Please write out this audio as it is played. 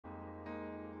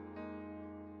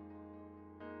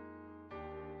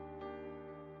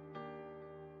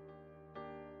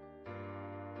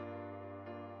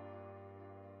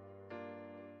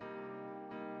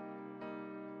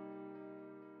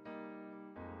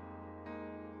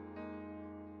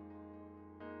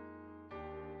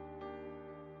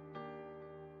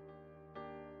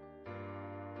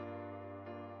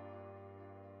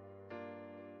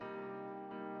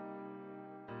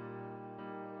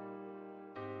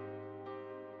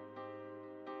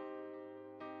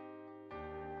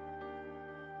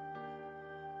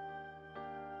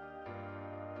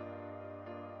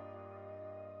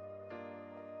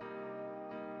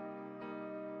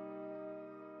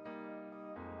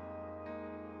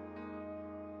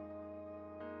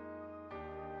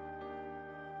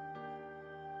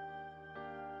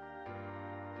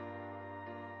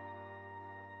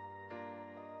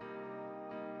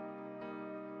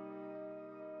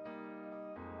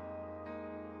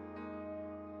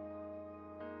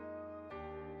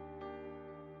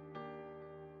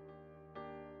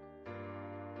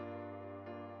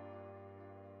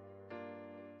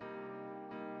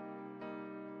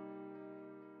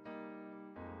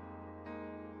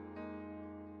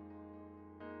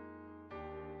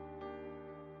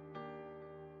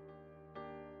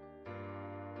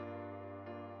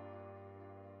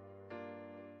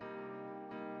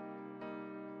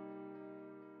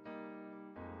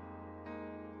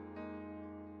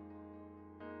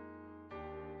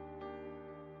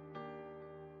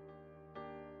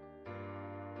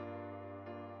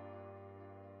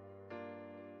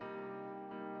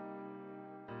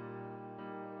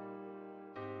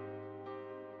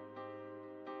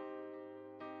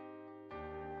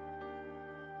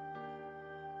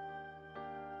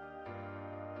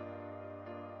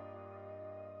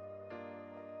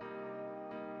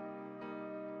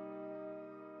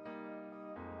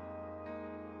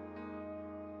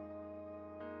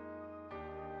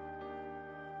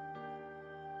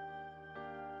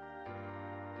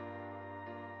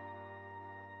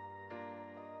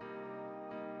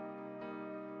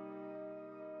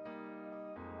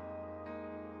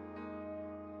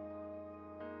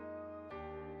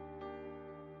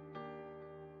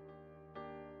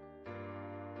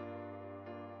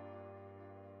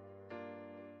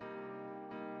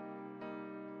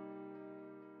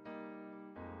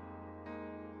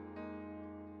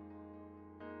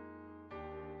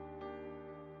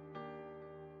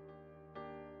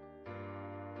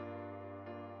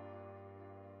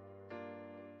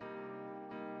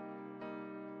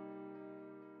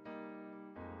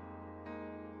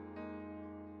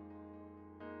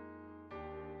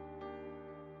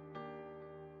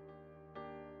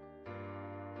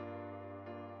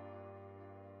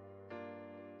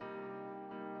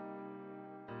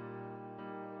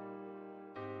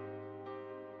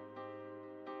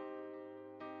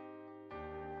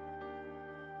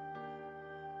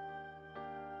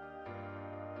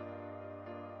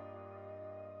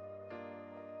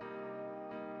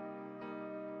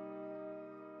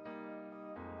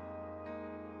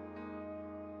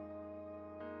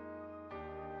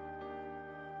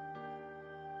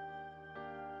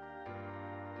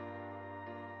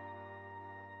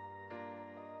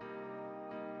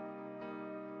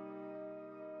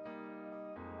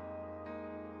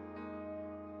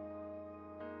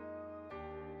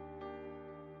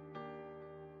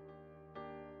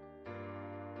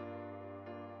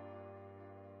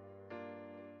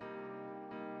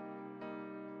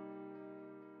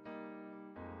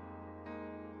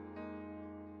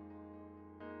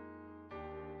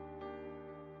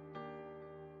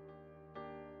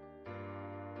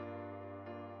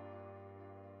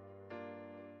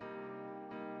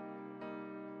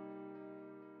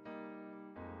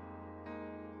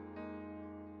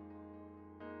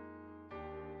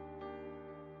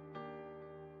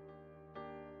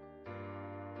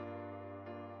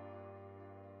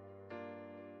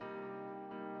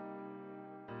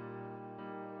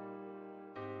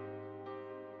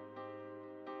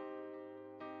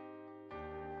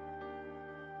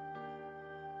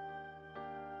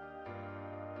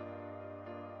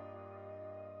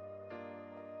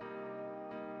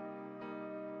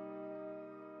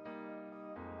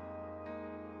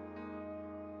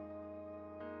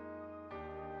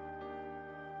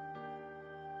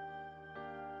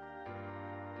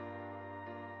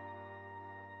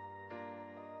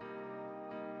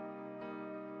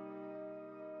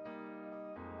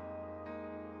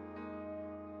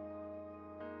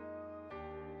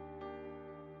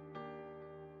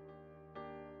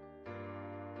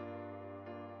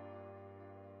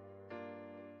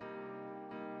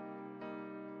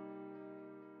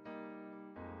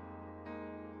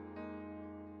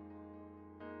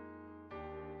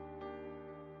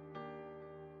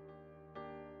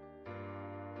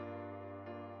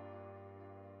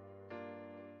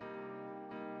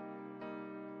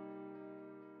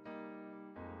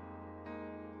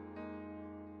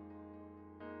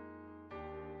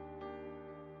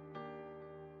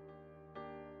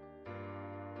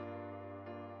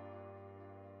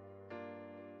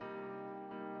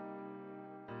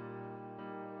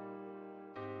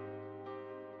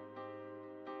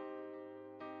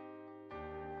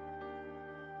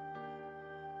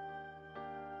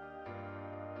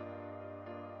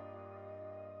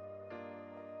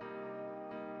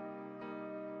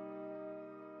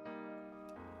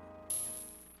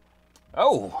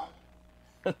Oh,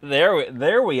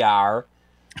 there we are.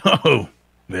 Oh,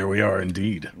 there we are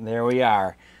indeed. There we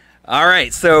are. All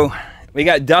right, so we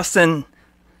got Dustin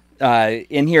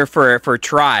in here for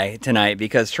Try tonight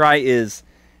because Try is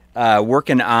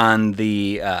working on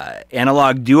the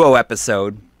Analog Duo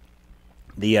episode.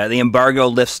 The embargo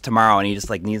lifts tomorrow, and he just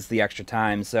like needs the extra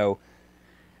time. So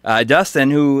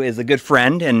Dustin, who is a good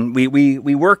friend, and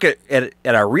we work at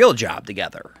our real job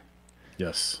together.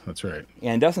 Yes, that's right.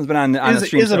 And Dustin's been on the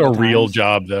stream. Is it a real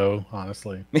job though?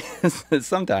 Honestly,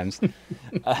 sometimes.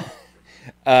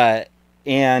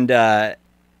 And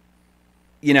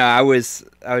you know, I was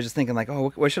just thinking like, oh,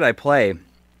 what should I play?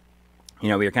 You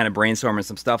know, we were kind of brainstorming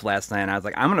some stuff last night, and I was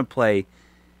like, I'm gonna play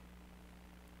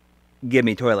Give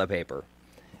Me Toilet Paper.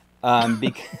 And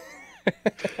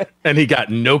he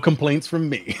got no complaints from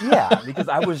me. Yeah, because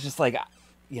I was just like,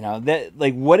 you know, that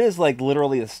like what is like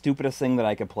literally the stupidest thing that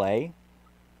I could play,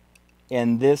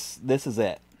 and this is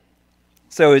it.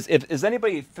 So is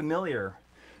anybody familiar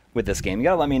with this game? You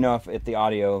gotta let me know if the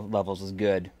audio levels is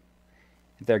good.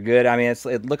 If they're good, I mean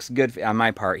it looks good on my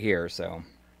part here. So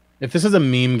if this is a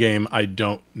meme game, I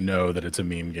don't know that it's a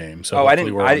meme game. So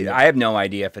I have no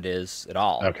idea if it is at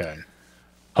all. Okay.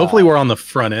 Hopefully we're on the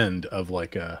front end of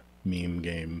like a meme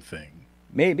game thing.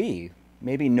 Maybe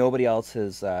nobody else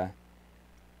has done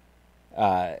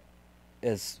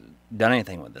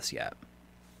anything with this yet.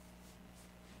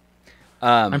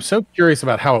 I'm so curious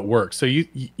about how it works. So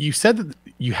you said that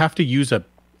you have to use a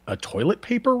toilet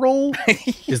paper roll?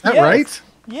 Is that right?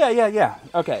 Yeah.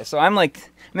 Okay, so I'm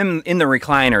in the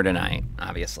recliner tonight,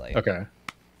 obviously. Okay.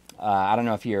 I don't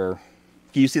know if can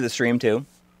you see the stream too?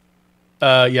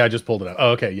 Yeah, I just pulled it up.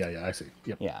 Oh, okay. Yeah, I see.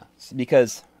 Yep. Yeah,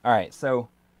 because, all right, so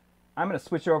I'm going to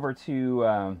switch over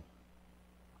to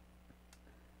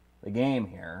the game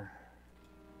here.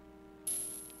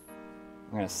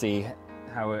 I'm going to see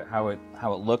how it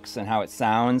looks and how it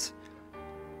sounds.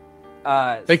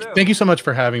 Thank you so much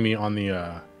for having me on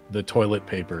the toilet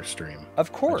paper stream.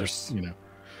 Of course.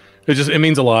 It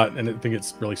means a lot, and I think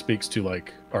it really speaks to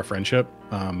like our friendship.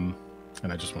 And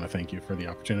I just want to thank you for the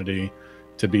opportunity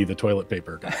to be the toilet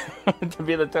paper guy. To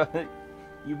be the toilet,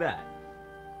 you bet.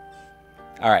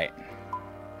 All right.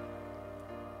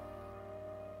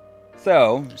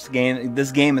 So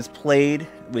this game is played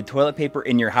with toilet paper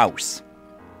in your house.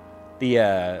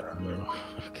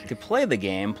 To play the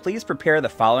game, please prepare the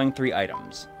following 3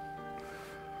 items: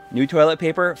 new toilet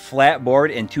paper, flat board,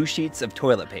 and 2 sheets of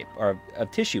toilet paper or of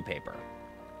tissue paper,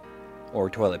 or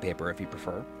toilet paper if you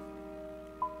prefer.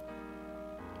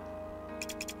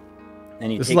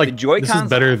 And you take the Joy-Cons. This is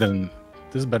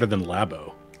better than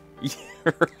Labo.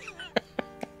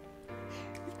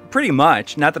 Pretty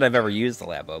much. Not that I've ever used the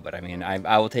Labo, but I mean,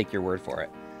 I will take your word for it.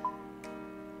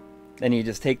 Then you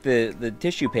just take the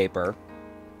tissue paper,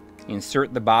 you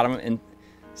insert the bottom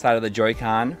inside of the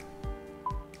Joy-Con.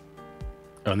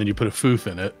 Oh, and then you put a foof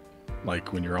in it,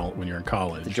 like when you're in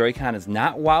college. The Joy-Con is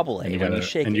not wobbly when you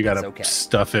shake it. And you gotta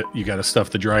stuff it. You gotta stuff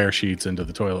the dryer sheets into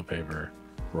the toilet paper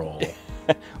roll.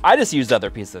 I just used other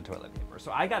pieces of toilet paper,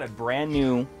 so I got a brand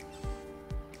new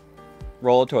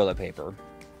roll of toilet paper.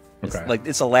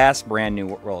 It's the last brand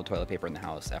new roll of toilet paper in the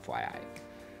house, FYI.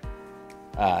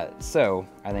 So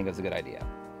I think it's a good idea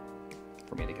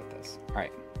for me to get this. All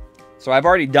right. So I've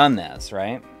already done this,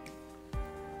 right?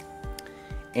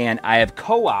 And I have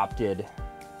co-opted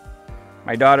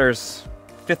my daughter's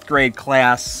 5th grade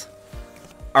class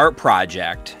art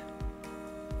project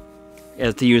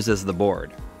as to use as the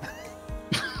board.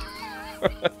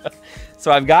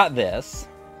 So I've got this.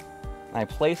 I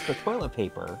placed the toilet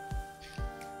paper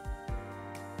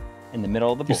in the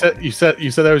middle of the board. You said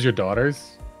that was your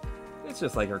daughter's? It's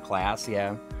just like her class,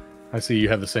 yeah. I see you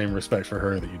have the same respect for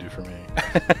her that you do for me.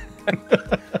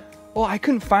 Well, I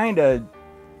couldn't find a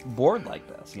board like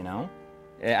this,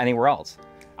 anywhere else.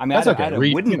 I mean, I had a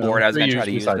wooden board I was going to try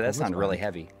to use, but that sounded really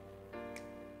heavy.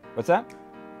 What's that?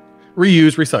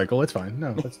 Reuse, recycle. It's fine.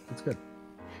 No, that's good.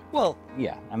 Well,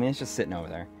 yeah. I mean, it's just sitting over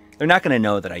there. They're not going to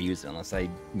know that I used it unless I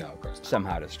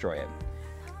somehow destroy it.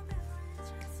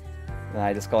 And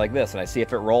I just go like this, and I see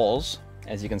if it rolls.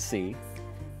 As you can see,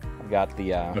 I've got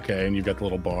the... Okay, and you've got the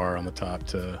little bar on the top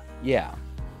to... Yeah.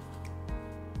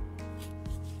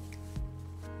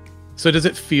 So does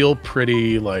it feel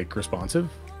pretty, like, responsive?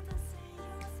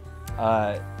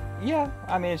 Yeah.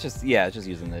 I mean, it's just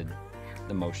using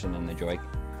the motion and the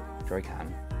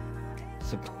Joy-Con.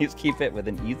 So please keep it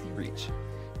within easy reach.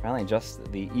 Finally, adjust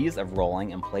the ease of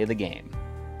rolling and play the game.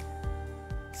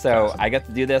 So awesome. I got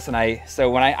to do this, and I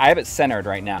have it centered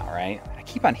right now, right? I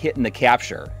keep on hitting the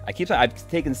capture. I've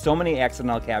taken so many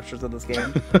accidental captures of this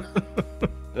game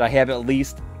that I have at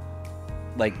least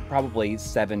like probably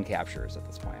 7 captures at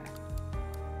this point.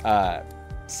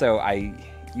 So I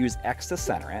use X to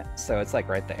center it, so it's like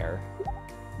right there.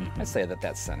 I say that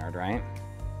that's centered, right?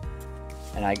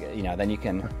 And I, then you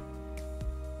can,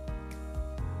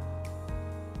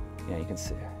 you can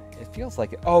see. It feels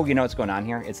like, oh, you know what's going on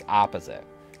here? It's opposite,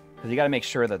 because you got to make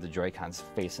sure that the Joy-Con's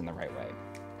facing the right way.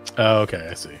 Oh, okay,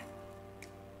 I see.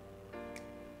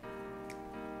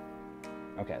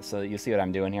 Okay, so you see what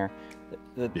I'm doing here?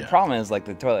 The problem is, like,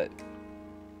 the toilet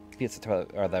piece of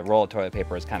toilet, or the roll of toilet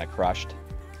paper is kind of crushed.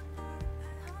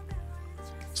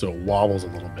 So it wobbles a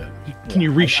little bit. Can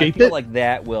you reshape it? Like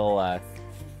that will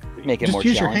make it more challenging. Just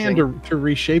use your hand to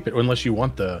reshape it, unless you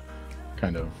want the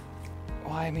kind of.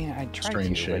 Well, I mean, I tried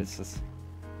strange to. shape. It's just,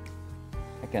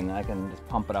 I can just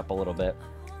pump it up a little bit.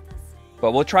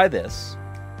 But we'll try this.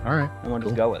 All right. And we'll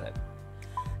just go with it.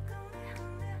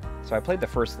 So I played the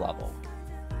first level.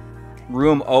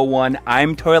 Room 01,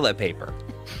 I'm toilet paper.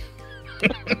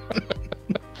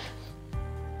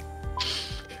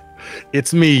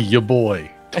 It's me, your boy,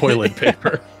 toilet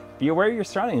paper. Be aware of your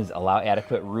surroundings. Allow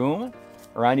adequate room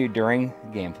around you during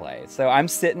gameplay. So I'm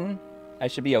sitting. I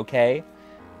should be okay.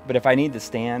 But if I need to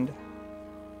stand,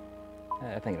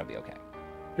 I think it'll be okay.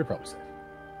 You're probably safe.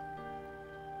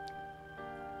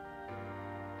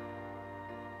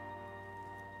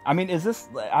 I mean,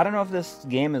 I don't know if this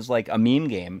game is like a meme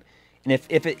game. And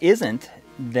if it isn't,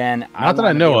 then Not that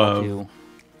I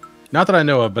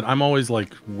know of, but I'm always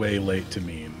like way late to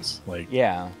memes. Like,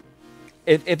 yeah.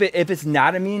 If it's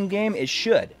not a meme game, it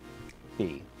should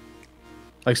be.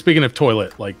 Like, speaking of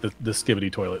toilet, like the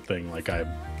skibbity toilet thing, like I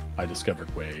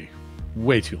discovered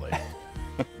way too late.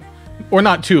 Or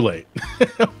not too late.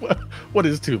 What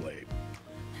is too late?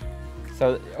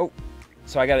 So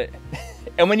I got it.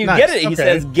 And when you get it, he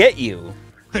says, "Get you."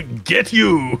 Get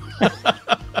you.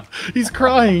 He's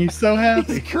crying. He's so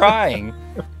happy. He's crying.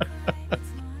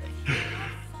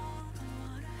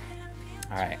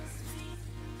 All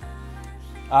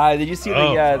right. Did you see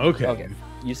the? Okay.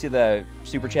 You see the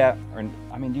super chat? Or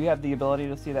I mean, do you have the ability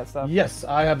to see that stuff? Yes,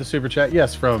 I have the super chat.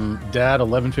 Yes, from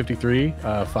Dad1153,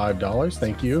 $5.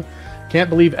 Thank you. Can't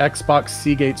believe Xbox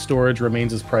Seagate storage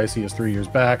remains as pricey as 3 years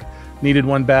back. Needed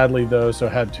one badly though, so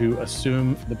had to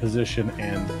assume the position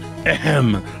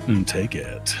and take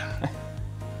it.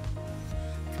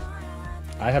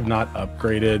 I have not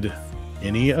upgraded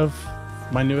any of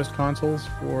my newest consoles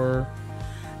for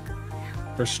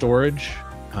storage.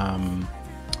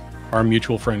 Our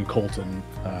mutual friend Colton,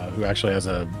 who actually has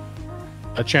a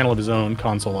channel of his own,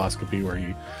 Consoloscopy, where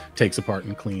he takes apart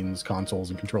and cleans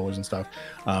consoles and controllers and stuff.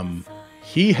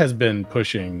 He has been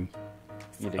pushing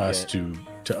us to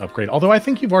upgrade. Although I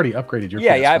think you've already upgraded your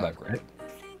PS5, yeah, I've upgraded.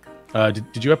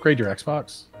 Right? Did you upgrade your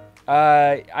Xbox?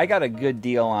 I got a good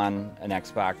deal on an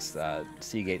Xbox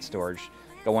Seagate storage,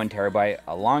 the 1 terabyte,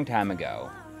 a long time ago,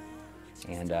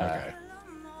 and okay.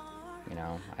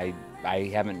 I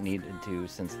haven't needed to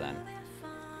since then.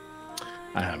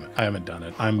 I haven't done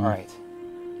it. I'm all right.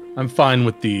 I'm fine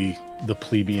with the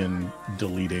plebeian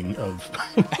deleting of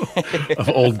of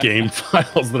old game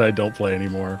files that I don't play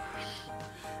anymore.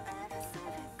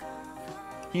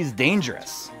 He's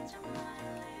dangerous.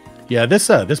 Yeah, this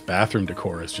bathroom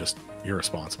decor is just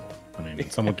irresponsible. I mean,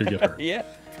 someone could get hurt. Yeah.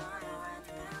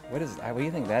 What do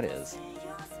you think that is?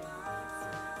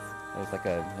 There's like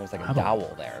a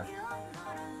dowel there.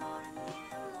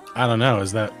 I don't know.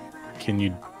 Can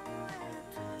you?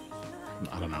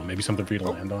 I don't know. Maybe something for you to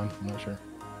land on. I'm not sure.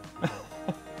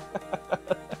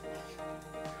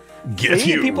 Get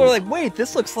you. People are like, wait,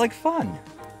 this looks like fun.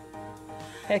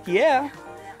 Heck yeah.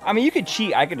 I mean, you could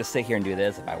cheat. I could just sit here and do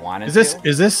this if I wanted to.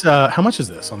 Is this how much is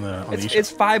this on the eShop?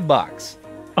 It's $5.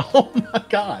 Oh my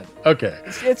god. Okay.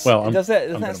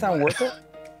 Doesn't that sound worth it?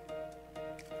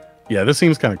 Yeah, this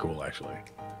seems kind of cool actually.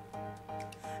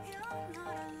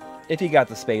 If you got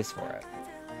the space for it.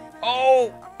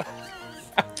 Oh!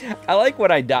 I like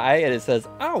when I die and it says,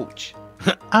 ouch.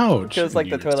 Ouch. Because like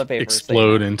the toilet paper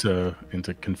explode into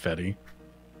confetti.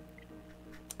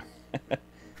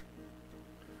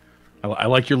 I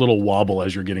like your little wobble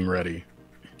as you're getting ready.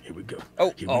 Here we go.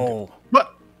 Oh.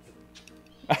 What?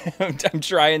 I'm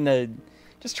trying to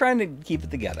keep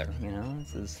it together,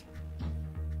 This is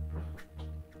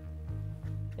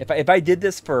if I do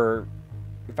this for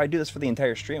the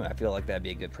entire stream, I feel like that'd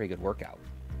be a pretty good workout.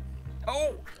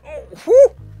 Oh.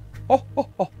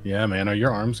 Yeah, man. Are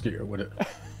your arms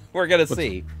We're gonna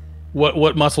see.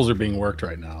 What muscles are being worked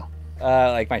right now?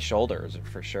 Like my shoulders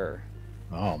for sure.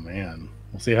 Oh man.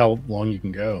 We'll see how long you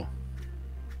can go.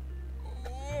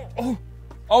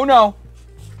 Oh no.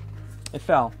 It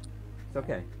fell. It's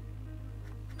okay.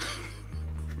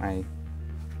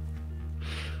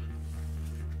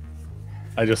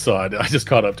 I just saw it. I just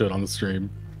caught up to it on the stream.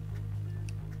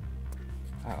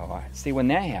 Oh, see, when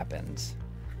that happens,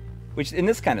 which in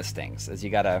this kind of stinks, is you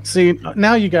gotta see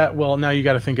now you got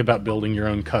to think about building your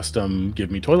own custom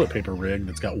give me toilet paper rig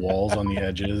that's got walls on the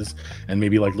edges and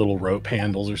maybe like little rope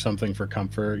handles or something for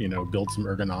comfort. You know, build some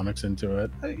ergonomics into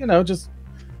it. You know, just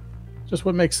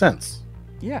what makes sense.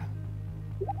 Yeah.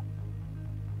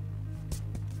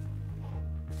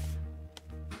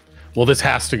 Well, this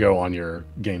has to go on your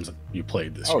games that you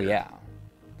played this year. Oh yeah,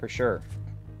 for sure.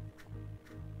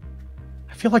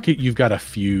 I feel like you've got a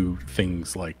few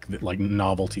things like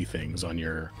novelty things on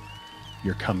your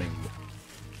coming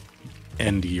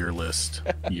end year list,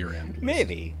 year end list.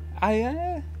 Maybe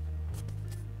I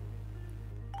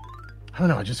don't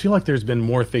know. I just feel like there's been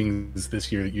more things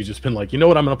this year that you've just been like, you know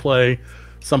what, I'm gonna play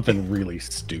something really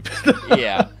stupid.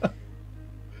 Yeah.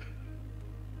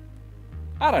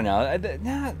 I don't know.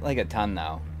 Not like a ton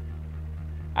though.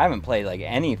 I haven't played like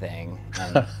anything.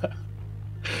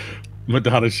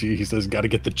 Madonna he says, got to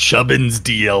get the Chubbins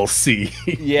DLC.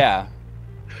 Yeah.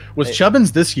 Was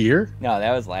Chubbins this year? No,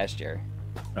 that was last year.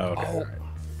 Oh, okay. Oh. All right.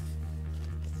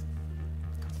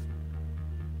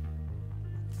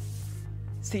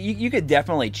 See, you could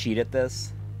definitely cheat at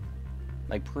this,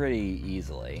 like pretty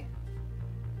easily.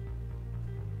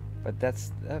 But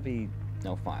that'd be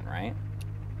no fun, right?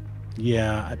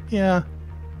 Yeah. Do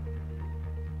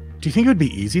you think it would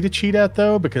be easy to cheat at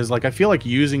though? Because like I feel like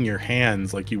using your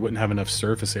hands, like you wouldn't have enough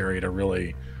surface area to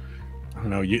really, I don't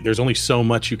know. There's only so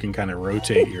much you can kind of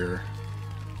rotate your.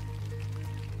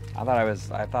 I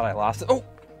thought I lost it. Oh,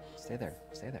 stay there,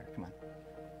 come on.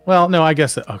 Well, no, I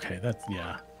guess okay. That's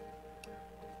yeah.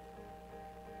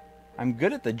 I'm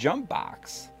good at the jump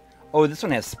box. Oh, this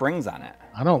one has springs on it.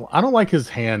 I don't like his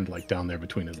hand like down there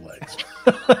between his legs.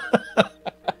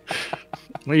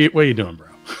 What are you doing, bro?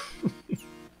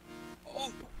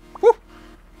 Oh,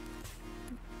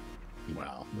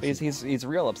 wow. He's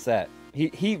real upset.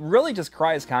 He really just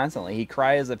cries constantly. He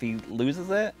cries if he loses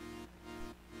it,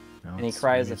 and he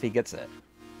cries if he gets it.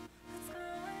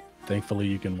 Thankfully,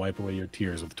 you can wipe away your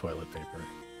tears with toilet paper.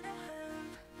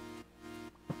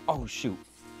 Oh shoot.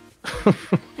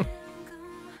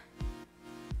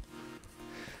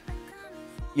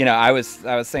 You know, I was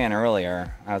saying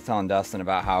earlier, I was telling Dustin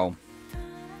about how,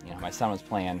 you know, my son was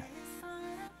playing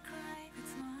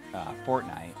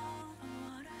Fortnite,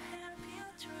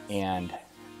 and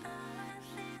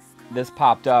this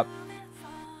popped up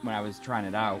when I was trying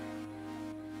it out,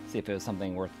 see if it was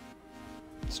something worth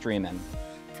streaming,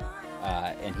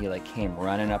 and he like came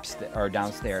running upstairs or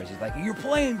downstairs. He's like, "You're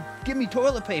playing? Give me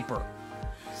toilet paper!"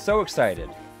 So excited.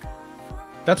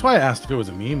 That's why I asked if it was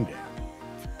a meme game,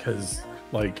 because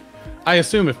like I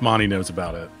assume if Monty knows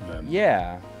about it, then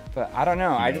yeah, but I don't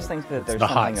know. I just think that there's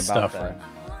something about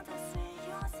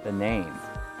the name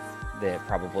that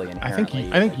probably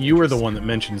inherently. I think you were the one that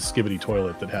mentioned Skibbity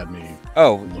Toilet that had me.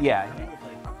 Oh yeah.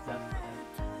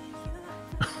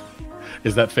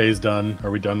 Is that phase done?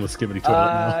 Are we done with Skibbity Toilet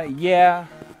now? Yeah.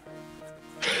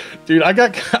 Dude, I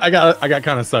got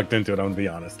kind of sucked into it. I'm gonna be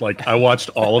honest. Like I watched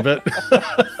all of it,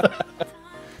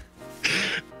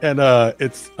 and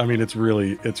it's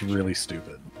really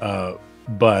stupid.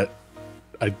 But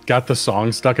I got the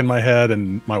song stuck in my head,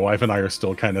 and my wife and I are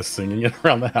still kind of singing it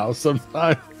around the house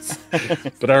sometimes.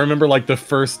 But I remember like the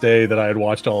first day that I had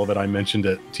watched all of it, I mentioned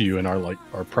it to you in our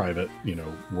private,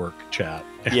 work chat,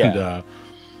 and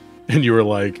and you were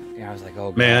like, yeah, I was like,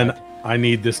 oh man. God. I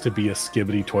need this to be a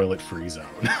Skibbity toilet free zone.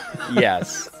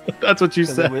 Yes. That's what you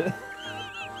said. And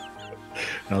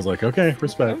I was like, okay,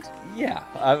 respect. Yeah.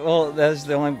 Well, that's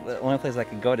the only place I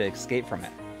could go to escape from it.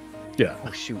 Yeah.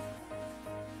 Oh, shoot.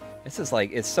 This is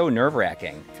like, it's so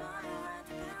nerve-wracking.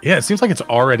 Yeah, it seems like it's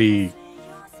already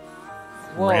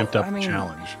ramped up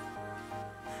challenge.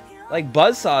 Like,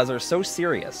 buzzsaws are so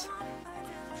serious.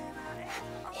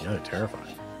 Yeah, they're terrifying.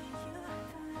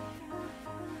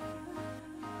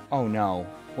 Oh no.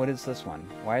 What is this one?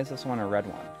 Why is this one a red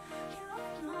one?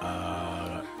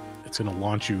 It's gonna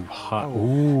launch you hot. Oh.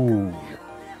 Ooh.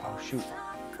 Oh shoot.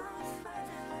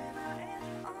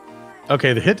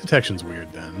 Okay, the hit detection's weird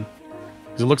then.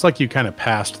 Because it looks like you kind of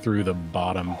passed through the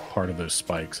bottom part of those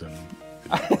spikes and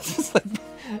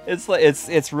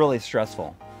it's really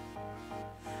stressful.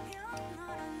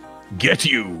 Get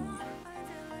you.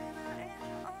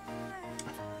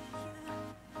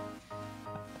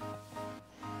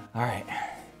 All right.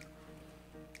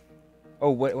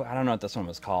 Oh, I don't know what this one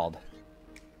was called.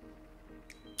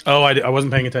 Oh, I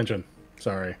wasn't paying attention.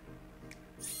 Sorry.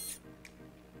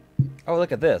 Oh,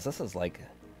 look at this. This is like,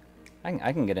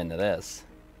 I can get into this.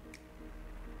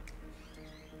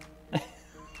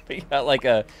 We got like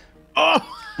a. Oh.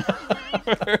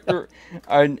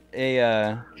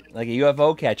 Like a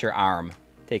UFO catcher arm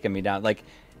taking me down. Like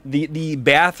the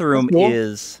bathroom Cool.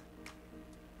 is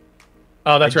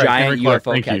Oh, that's a right. giant Henry Clark,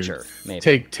 UFO thank catcher. You.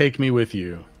 Maybe. Take me with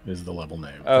you is the level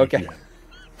name. Oh, okay.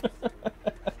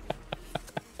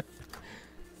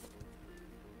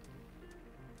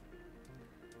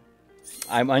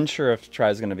 I'm unsure if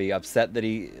Try's going to be upset that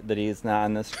he's not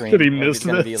on the stream. That he or missed he's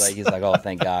gonna this. be like, he's like, oh,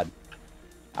 thank God.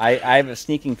 I have a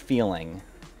sneaking feeling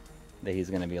that he's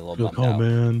going to be a little bummed Oh out.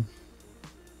 man,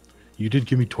 you did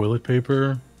give me toilet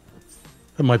paper.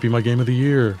 That might be my game of the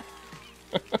year.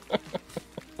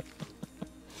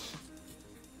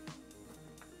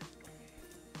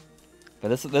 But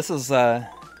this is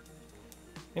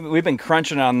we've been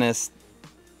crunching on this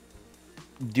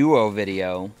duo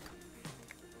video.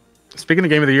 Speaking of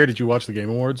game of the year, did you watch the Game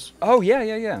Awards? Oh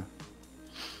yeah.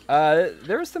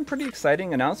 There was some pretty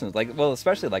exciting announcements. Like, well,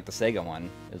 especially like the Sega one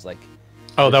is like.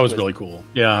 Oh, that was really cool.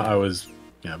 Yeah,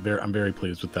 I'm very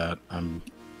pleased with that.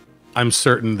 I'm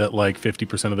certain that like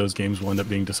 50% of those games will end up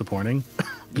being disappointing.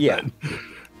 Yeah.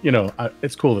 You know,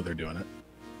 it's cool that they're doing it.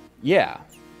 Yeah.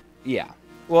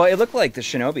 Well, it looked like the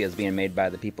Shinobi is being made by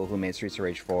the people who made Streets of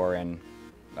Rage 4 and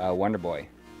Wonder Boy.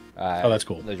 Oh, that's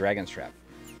cool. The Dragon's Trap.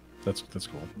 That's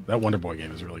cool. That Wonder Boy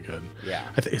game is really good. Yeah.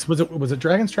 Was it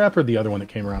Dragon's Trap or the other one that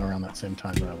came around that same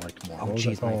time that I liked more? Oh, What was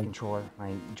that jeez, my called? controller,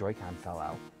 my Joy-Con fell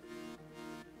out.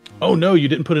 Oh no, you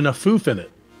didn't put enough foof in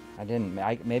it. I didn't.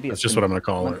 Maybe That's it's just what I'm going to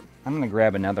call it. I'm gonna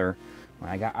grab another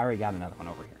one. I already got another one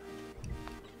over here.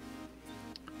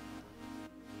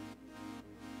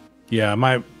 Yeah,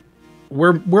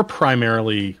 we're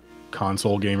primarily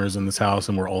console gamers in this house,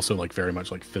 and we're also like very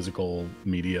much like physical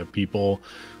media people.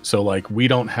 So like we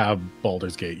don't have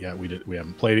Baldur's Gate yet. We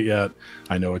haven't played it yet.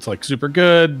 I know it's like super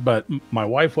good, but my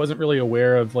wife wasn't really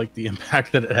aware of like the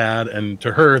impact that it had, and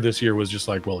to her this year was just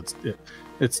like, well,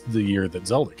 it's the year that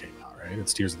Zelda came out, right?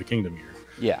 It's Tears of the Kingdom year.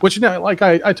 Yeah. Which like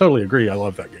I totally agree. I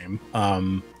love that game.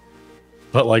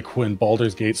 But like when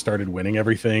Baldur's Gate started winning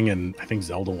everything, and I think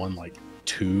Zelda won like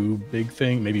 2 big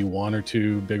things, maybe 1 or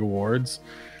 2 big awards.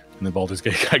 And then Baldur's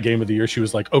Gate got Game of the Year. She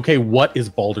was like, okay, what is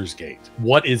Baldur's Gate?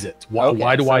 What is it?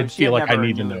 Why do I feel like I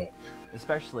need to know?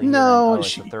 Especially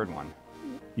it's the third one.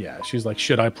 Yeah, she's like,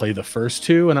 should I play the first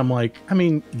 2? And I'm like, I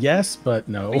mean, yes, but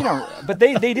no. But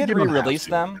they did You don't have re-release to.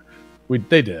 them.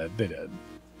 They did.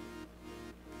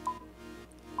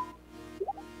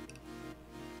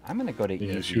 I'm gonna go to easy.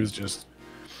 Yeah, she was just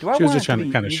Do I she was want just it to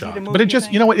be kind of easy to shocked. move, But it you just,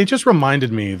 think? you know what? It just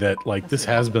reminded me that like Let's this see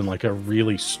has what been like a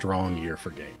really strong year for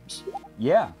games.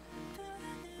 Yeah.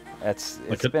 It's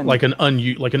been Like an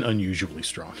unusually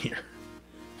strong year.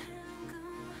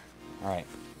 all right.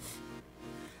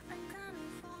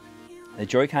 The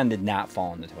Joy-Con did not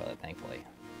fall in the toilet, thankfully.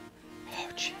 Oh,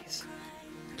 jeez.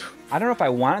 I don't know if I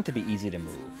want it to be easy to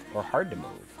move or hard to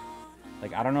move.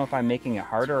 Like, I don't know if I'm making it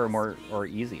harder or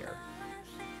easier.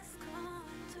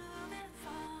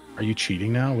 Are you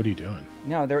cheating now? What are you doing?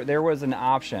 No, there was an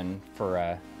option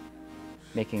for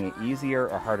making it easier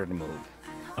or harder to move.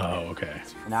 Oh, okay.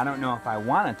 And I don't know if I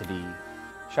want it to be...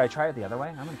 Should I try it the other way?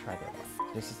 I'm going to try it the other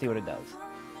way, just to see what it does.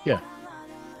 Yeah.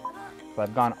 So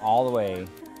I've gone all the way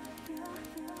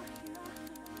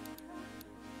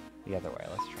the other way.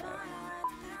 Let's try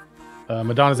it.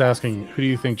 Madonna's asking, who do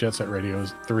you think Jet Set Radio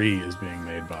 3 is being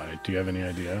made by? Do you have any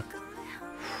idea?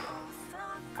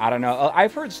 I don't know.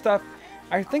 I've heard stuff.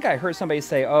 I think I heard somebody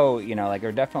say, "Oh, you know, like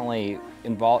they're definitely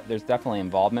involved. There's definitely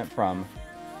involvement from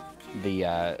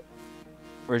the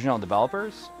original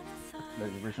developers, the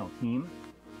original team,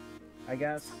 I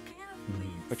guess,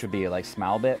 which would be like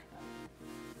Smilebit.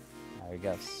 I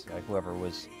guess like whoever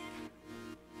was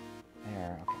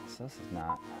there. Okay, so this is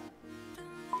not.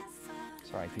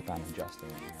 Sorry, I keep on adjusting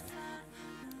it here.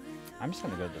 I'm just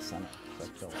gonna go to the center.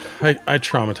 I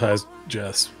traumatized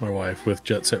Jess, my wife, with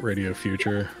Jet Set Radio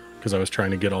Future because I was trying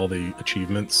to get all the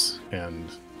achievements, and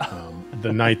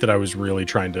the night that I was really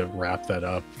trying to wrap that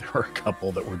up, there were a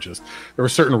couple that were just, there were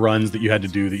certain runs that you had to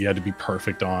do that you had to be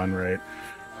perfect on, right?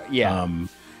 Yeah.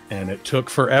 And it took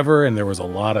forever, and there was a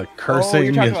lot of cursing. Oh,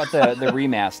 you're talking about the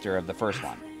remaster of the first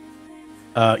one.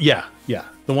 Yeah,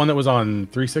 the one that was on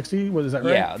 360. What is that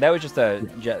right? Yeah, that was just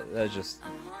Jet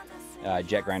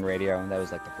Grind Radio. That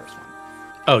was like the first one.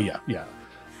 Oh yeah.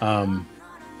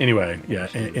 Anyway, yeah.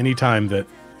 Anytime that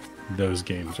those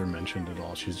games are mentioned at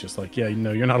all, she's just like, yeah,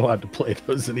 no, you're not allowed to play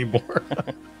those anymore.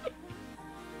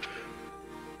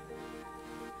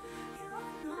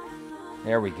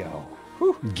 There we go.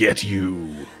 Whew. Get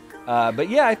you. But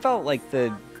yeah, I felt like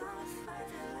the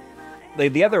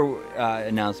other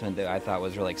announcement that I thought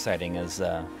was really exciting is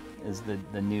the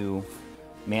new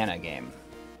Mana game,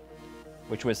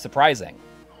 which was surprising.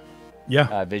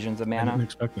 Yeah. Visions of I didn't Mana.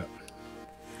 expect that.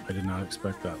 I did not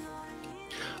expect that.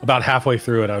 About halfway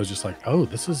through it, I was just like, "Oh,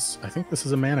 I think this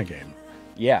is a mana game."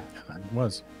 Yeah. And it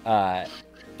was. Uh,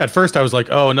 At first, I was like,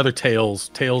 "Oh, another Tales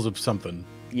of something."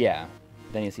 yeah.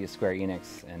 Then you see a Square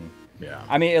Enix, and Yeah.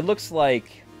 I mean, it looks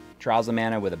like Trials of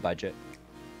Mana with a budget.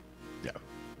 Yeah.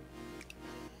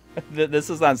 This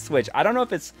is on Switch. I don't know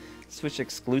if it's Switch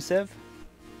exclusive,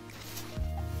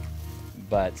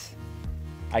 but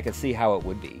I could see how it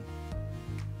would be.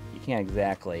 You can't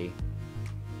exactly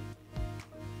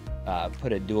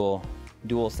put a dual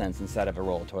sense inside of a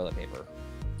roll of toilet paper.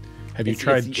 Have you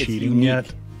tried cheating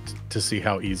yet to see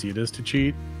how easy it is to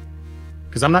cheat?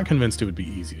 Because I'm not convinced it would be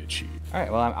easy to cheat. All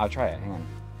right, well, I'll try it. Hang on.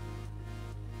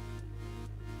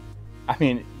 I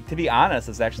mean, to be honest,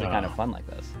 it's actually kind of fun like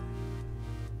this.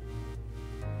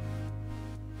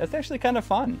 That's actually kind of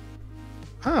fun.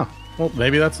 Oh, well,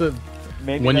 maybe that's a...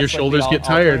 Maybe when that's your shoulders get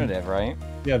tired. Right?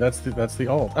 Yeah, that's the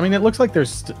alt. I mean, it looks like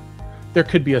there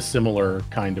could be a similar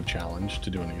kind of challenge to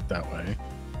doing it that way.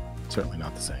 Certainly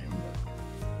not the same.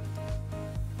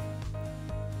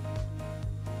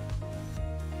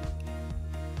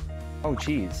 Oh,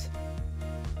 jeez.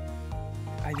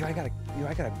 Do I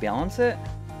gotta balance it?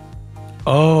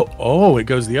 Oh, it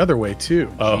goes the other way too.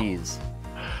 Jeez.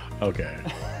 Oh, okay.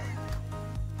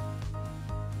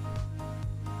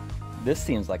 This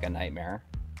seems like a nightmare.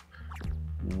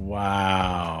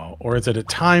 Wow. Or is it a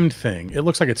timed thing? It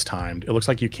looks like it's timed. It looks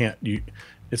like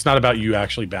it's not about you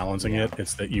actually balancing it.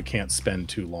 It's that you can't spend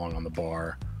too long on the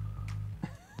bar.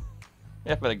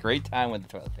 Yeah, but a great time with the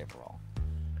toilet paper roll.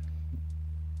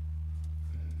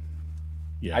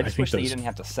 Yeah, I just wish that you didn't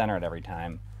have to center it every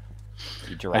time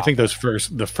you drop. I think the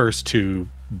first two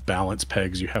balance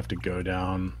pegs you have to go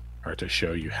down are to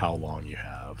show you how long you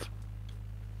have.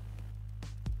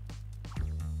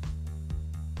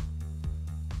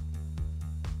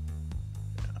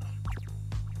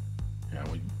 Yeah,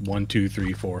 1, 2,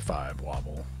 3, 4, 5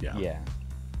 wobble. Yeah. Yeah.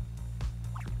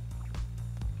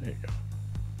 There you go.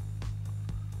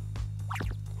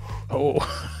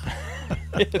 Oh.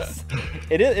 It's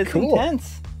cool.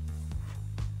 intense.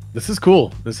 This is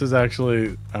cool. This is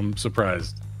actually, I'm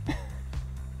surprised.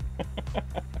 I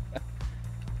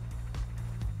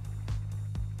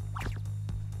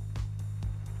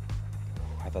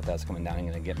thought that was coming down and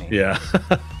gonna get me. Yeah.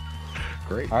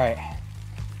 Great. All right.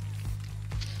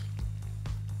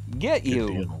 Get you.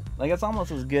 Deal. Like it's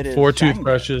almost as good as 4 Shine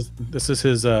toothbrushes. This is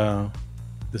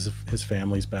his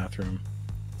family's bathroom.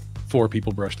 4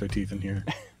 people brush their teeth in here.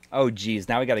 Oh, geez.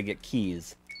 Now we got to get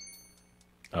keys.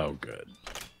 Oh, good.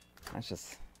 That's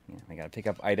just... Yeah, I got to pick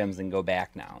up items and go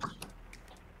back now.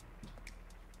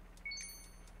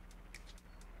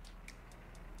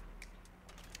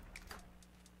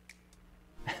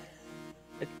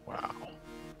 Wow.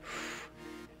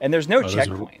 And there's no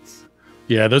checkpoints.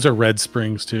 Yeah, those are red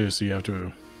springs, too, so you have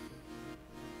to...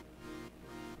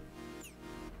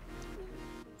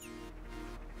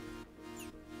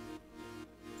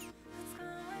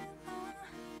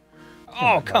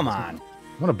 Oh, come on.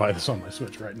 I'm going to buy this on my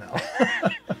Switch right now.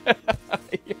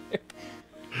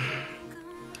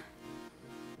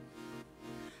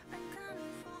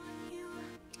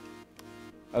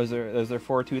 Oh, is there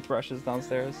 4 toothbrushes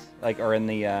downstairs? Like, or in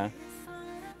the, Yeah,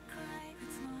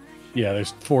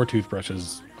 there's 4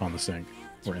 toothbrushes on the sink.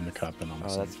 Or in the cup and on the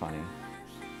sink. Oh, that's funny.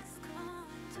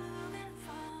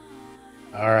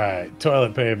 All right,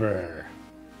 toilet paper.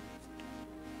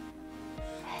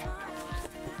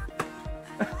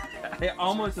 I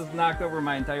almost just knocked over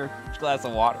my entire glass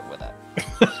of water with it.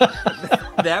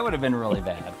 That would have been really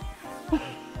bad.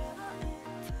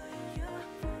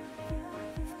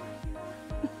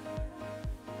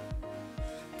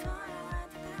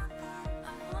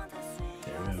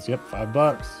 There it is. Yep,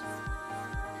 $5.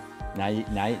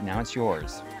 Now it's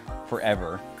yours.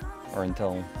 Forever. Or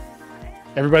until...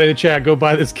 Everybody in the chat, go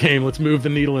buy this game. Let's move the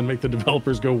needle and make the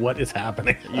developers go, what is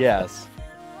happening? Yes.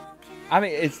 I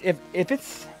mean, if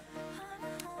it's...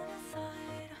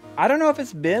 I don't know if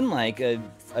it's been like a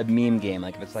meme game,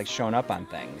 like if it's like shown up on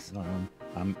things.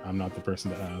 I'm not the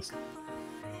person to ask.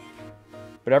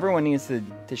 But everyone needs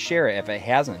to share it if it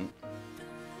hasn't.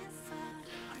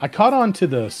 I caught on to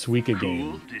the Suika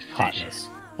Game hotness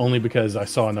only because I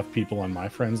saw enough people on my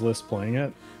friends list playing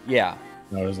it. Yeah.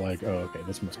 And I was like, oh, okay,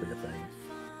 this must be a thing.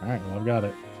 All right, well, I've got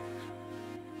it.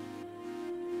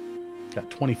 Got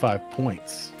 25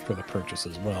 points for the purchase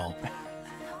as well.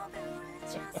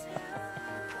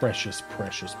 Precious,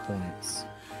 precious points.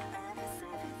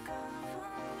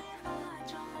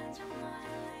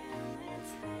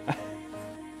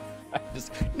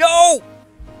 No!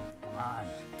 Come on.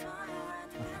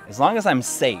 As long as I'm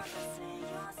safe.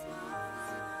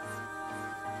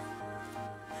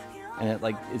 and it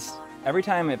like it's every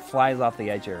time it flies off the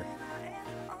edge here,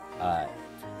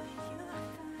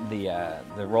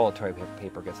 the roll of toilet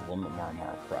paper gets a little bit more and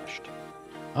more crushed.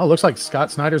 Oh, looks like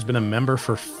Scott Snyder's been a member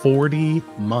for 40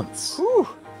 months. Whew.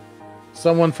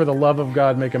 Someone, for the love of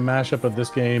God, make a mashup of this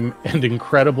game and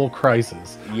Incredible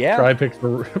Crisis. Yeah. Try pick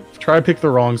the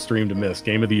wrong stream to miss.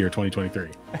 Game of the year 2023.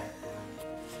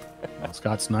 Well,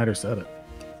 Scott Snyder said it.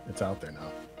 It's out there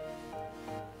now.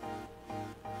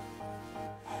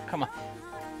 Come on.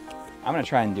 I'm gonna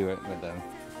try and do it with the.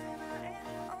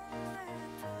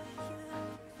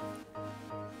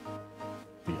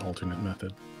 The alternate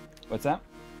method. What's that?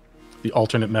 The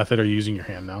alternate method. Are you using your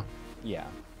hand now? Yeah.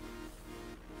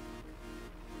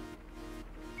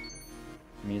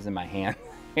 I'm using my hand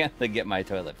to get my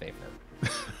toilet paper.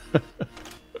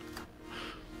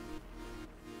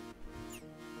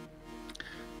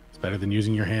 It's better than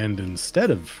using your hand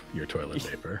instead of your toilet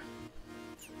paper.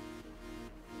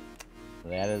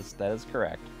 That is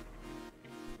correct.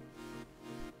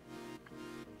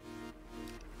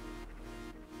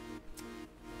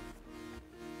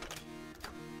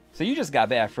 So you just got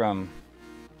back from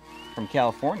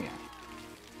California.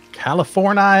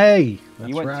 California. That's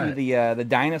you went right. to the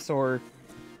dinosaur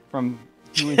from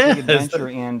Touhou Adventure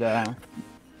and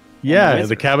yeah,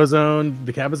 the Cabazone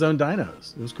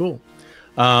dinos. It was cool.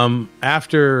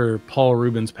 After Paul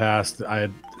Rubens passed, I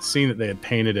had seen that they had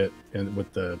painted it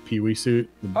with the Pee-wee suit.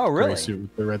 The gray suit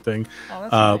with the red thing. Oh,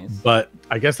 that's nice. But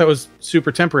I guess that was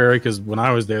super temporary because when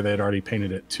I was there, they had already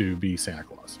painted it to be Santa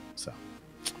Claus. So,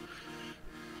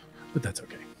 but that's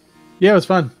okay. Yeah, it was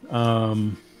fun.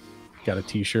 Got a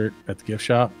T-shirt at the gift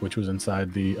shop, which was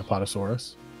inside the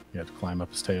Apatosaurus. You had to climb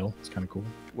up his tail. It's kind of cool.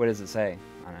 What does it say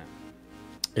on it?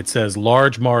 It says,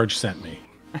 "Large Marge sent me."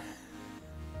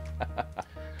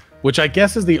 Which I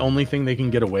guess is the only thing they can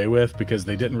get away with because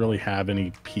they didn't really have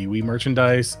any Pee-wee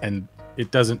merchandise, and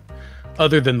it doesn't,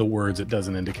 other than the words, it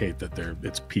doesn't indicate that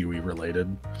it's Pee-wee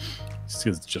related. It's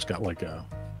just got like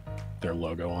their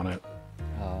logo on it.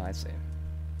 Oh, I see.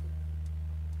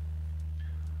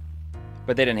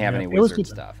 But they didn't have any wizard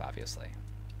stuff, obviously.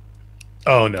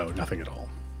 Oh no, nothing at all.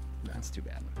 That's too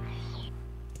bad.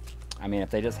 I mean, if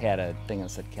they just had a thing that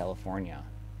said California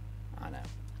on it.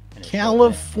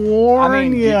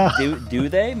 California. I mean, do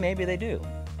they? Maybe they do.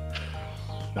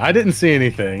 I didn't see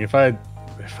anything. If I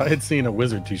had seen a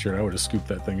wizard T-shirt, I would have scooped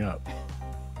that thing up.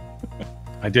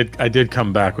 I did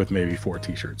come back with maybe 4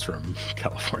 T-shirts from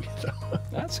California, though.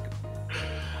 That's good.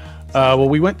 Well,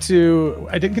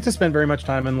 I didn't get to spend very much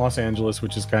time in Los Angeles,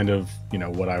 which is kind of,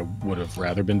 what I would have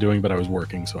rather been doing, but I was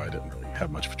working, so I didn't really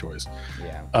have much of a choice.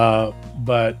 Yeah.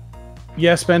 But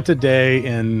yeah, spent a day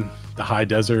in the high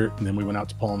desert, and then we went out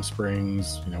to Palm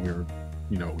Springs. We were,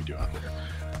 what we do out there.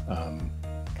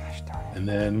 Gosh darn it. And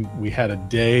then we had a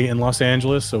day in Los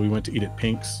Angeles, so we went to eat at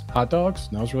Pink's Hot Dogs,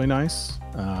 and that was really nice.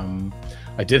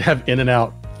 I did have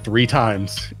In-N-Out 3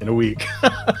 times in a week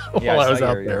while I was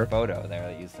out there. Your photo there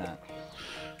that you sent.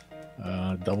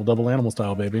 Double animal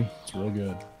style, baby. It's real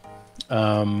good.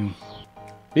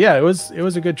 Yeah, it was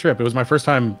a good trip. It was my first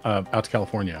time out to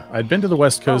California. I'd been to the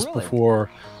West Coast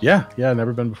before. Yeah,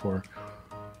 never been before.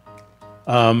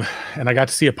 And I got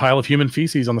to see a pile of human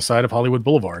feces on the side of Hollywood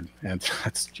Boulevard, and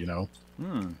that's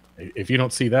if you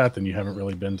don't see that, then you haven't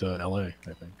really been to LA,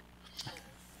 I think.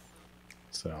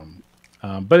 So,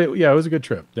 but it was a good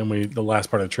trip. Then the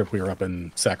last part of the trip, we were up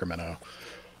in Sacramento,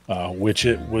 which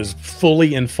it was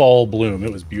fully in fall bloom.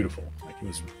 It was beautiful. Like it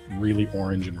was really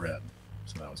orange and red.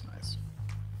 So that was nice.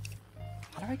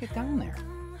 How do I get down there?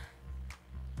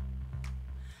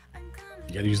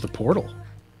 You got to use the portal.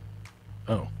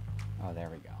 Oh, there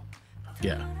we go.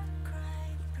 Yeah.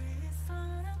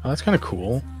 Oh, that's kind of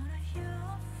cool.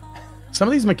 Some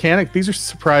of these these are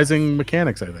surprising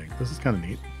mechanics, I think. This is kind of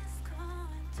neat.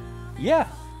 Yeah.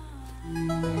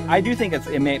 I do think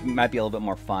it might be a little bit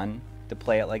more fun to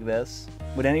play it like this.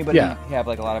 Would anybody have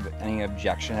like any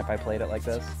objection if I played it like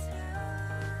this?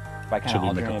 If I kind of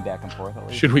alternate it back and forth at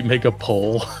least? Should we make a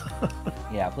poll?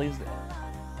 Yeah, please do.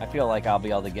 I feel like I'll be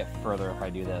able to get further if I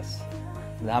do this.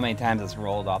 How many times it's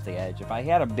rolled off the edge. If I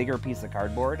had a bigger piece of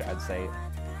cardboard, I'd say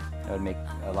that would make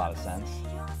a lot of sense.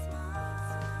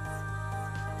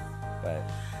 But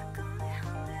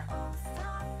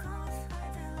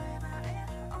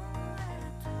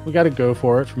we got to go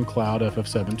for it from Cloud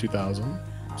FF7 2000.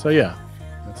 So yeah,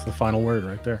 that's the final word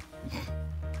right there.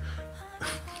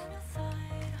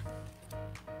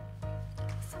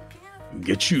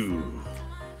 Get you.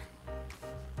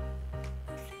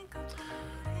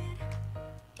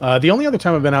 The only other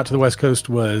time I've been out to the West Coast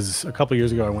was a couple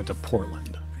years ago. I went to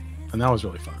Portland, and that was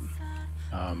really fun.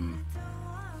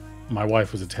 My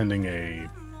wife was attending a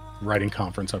writing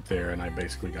conference up there, and I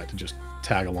basically got to just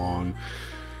tag along.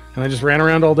 And I just ran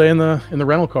around all day in the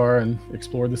rental car and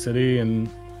explored the city and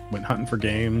went hunting for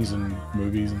games and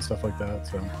movies and stuff like that.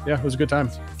 So yeah, it was a good time.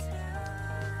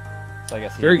 So I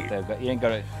guess you didn't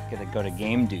get to go to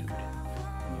Game Dude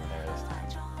when you were there this time.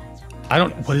 I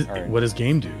don't. What is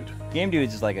Game Dude? Game Dude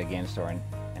is just like a game store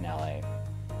in LA.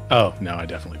 Oh no, I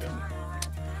definitely didn't.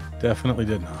 Definitely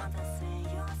did not.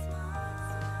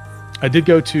 I did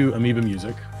go to Amoeba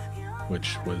Music,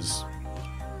 which was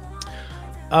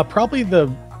probably the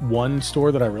one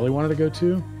store that I really wanted to go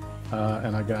to,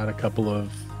 and I got a couple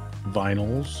of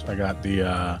vinyls. I got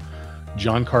the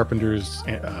John Carpenter's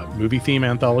movie theme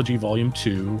anthology Volume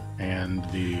 2 and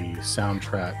the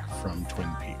soundtrack from Twin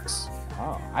Peaks.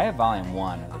 Oh, I have Volume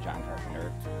 1 of the John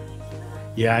Carpenter.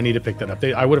 Yeah, I need to pick that up.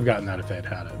 I would have gotten that if they had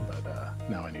had it, but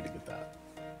now I need to get that.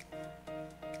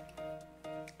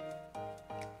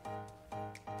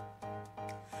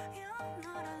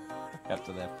 Up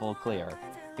to the full clear.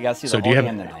 You gotta see the whole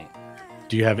game tonight.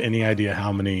 Do you have any idea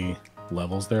how many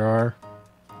levels there are?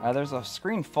 There's a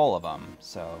screen full of them,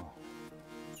 so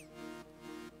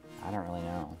I don't really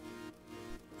know.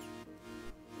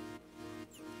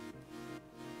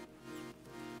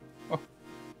 Oh.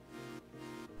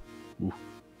 Ooh.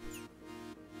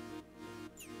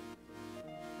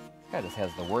 This guy just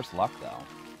has the worst luck, though.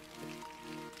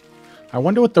 I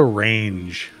wonder what the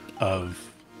range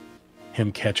of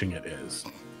him catching it is.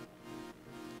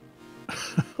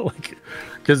 Like,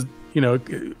 because, you know,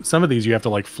 some of these you have to,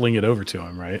 like, fling it over to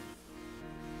him, right?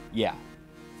 Yeah.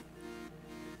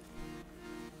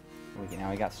 Okay,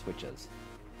 now we got switches.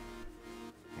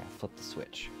 Yeah, flip the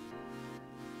switch.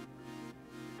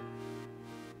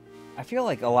 I feel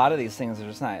like a lot of these things are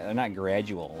just they're not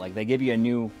gradual. Like, they give you a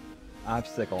new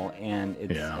obstacle and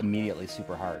it's immediately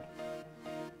super hard.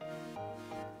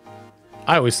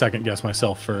 I always second guess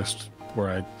myself first, where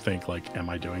I think, like, am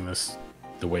I doing this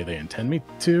the way they intend me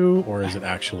to, or is it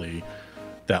actually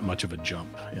that much of a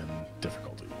jump in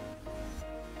difficulty?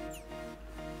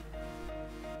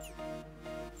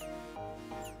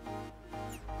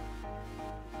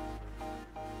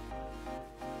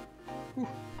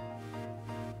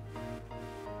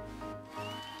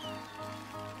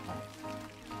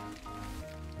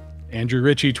 Andrew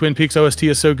Ritchie, Twin Peaks OST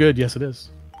is so good. Yes, it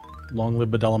is. Long live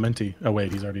Badalamenti. Oh,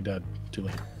 wait, he's already dead. Too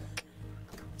late.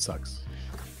 Sucks.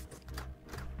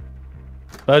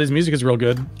 But his music is real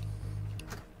good.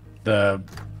 The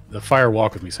Fire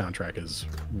Walk With Me soundtrack is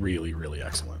really, really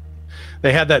excellent.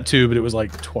 They had that too, but it was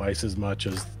like twice as much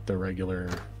as the regular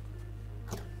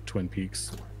Twin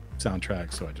Peaks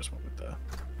soundtrack, so I just went with the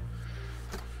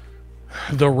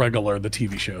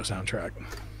TV show soundtrack.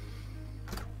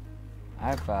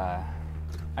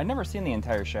 I've never seen the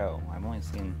entire show. I've only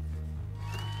seen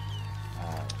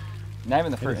not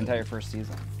even the entire first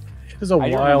season. It is a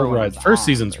wild ride. First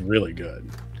season's really good.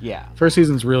 Yeah. First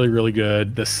season's really, really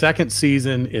good. The second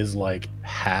season is like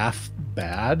half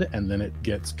bad, and then it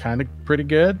gets kind of pretty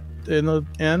good in the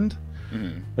end.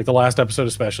 Mm-hmm. Like the last episode,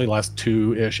 especially last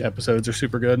 2-ish episodes are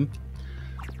super good.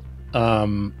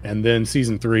 And then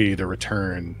season 3, The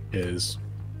Return, is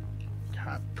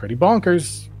pretty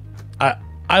bonkers.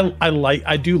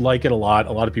 I do like it a lot.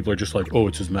 A lot of people are just like, oh,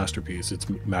 it's his masterpiece, it's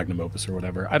magnum opus or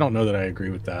whatever. I don't know that I agree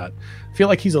with that. I feel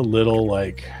like he's a little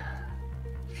like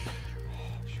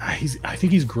I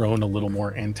think he's grown a little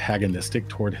more antagonistic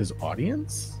toward his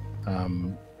audience.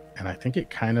 And I think it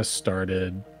kind of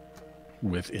started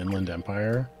with Inland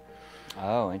Empire.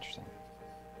 Oh, interesting.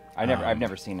 I've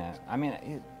never seen it. I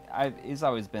mean, he's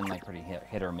always been like pretty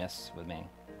hit or miss with me.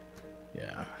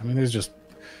 Yeah, I mean,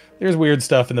 there's weird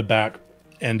stuff in the back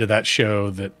end of that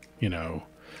show that, you know,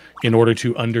 in order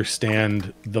to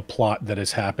understand the plot that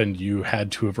has happened, you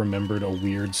had to have remembered a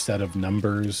weird set of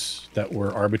numbers that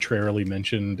were arbitrarily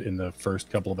mentioned in the first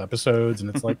couple of episodes, and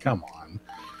it's like, come on,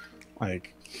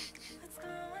 like,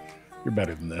 you're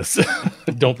better than this.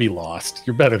 Don't be lost.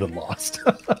 You're better than Lost.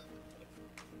 Bad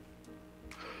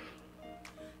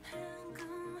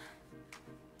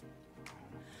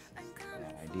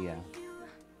idea.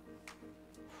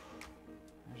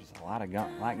 There's just a lot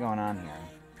going on here.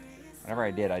 Whatever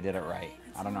I did it right.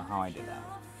 I don't know how I did that.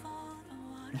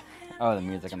 Oh, the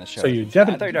music on the show. So you I thought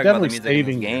you were talking about the music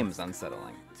saving in the game's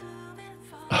unsettling.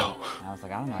 Oh. And I was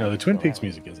like, I don't know. No, the Twin Peaks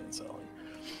music is unsettling.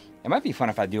 It might be fun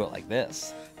if I do it like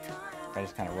this. If I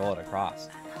just kind of roll it across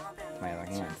with my other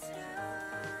hand.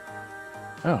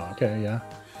 Oh, okay, yeah.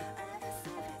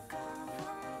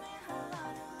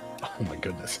 Oh my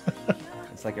goodness.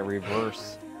 It's like a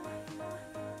reverse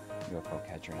UFO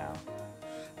catcher now.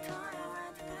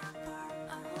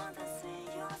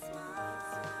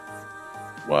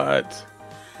 What?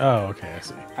 Oh, okay, I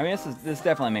see. I mean, this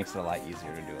definitely makes it a lot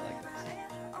easier to do it like this.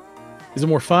 Is it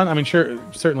more fun? I mean, sure,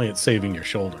 certainly it's saving your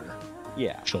shoulders.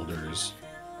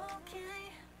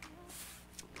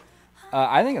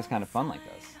 I think it's kind of fun like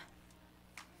this.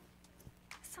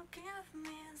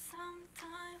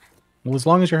 Well, as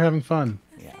long as you're having fun.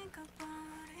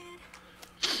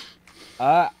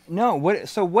 Yeah. No.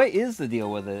 So what is the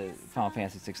deal with the Final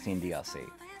Fantasy 16 DLC?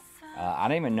 I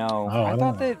don't even know. Oh, I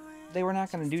thought that they were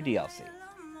not going to do DLC.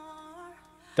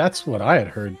 That's what I had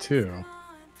heard too.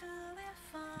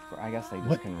 I guess they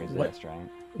just couldn't resist, right?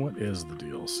 What is the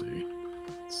DLC?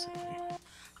 Let's see.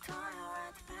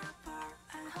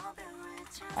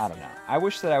 I don't know. I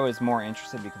wish that I was more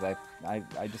interested because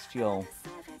I just feel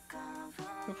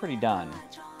pretty done.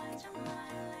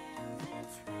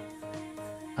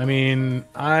 I mean,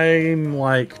 I'm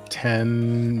like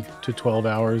 10 to 12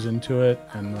 hours into it,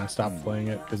 and I stopped playing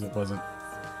it because it wasn't.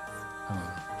 I don't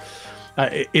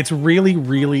know. It's really,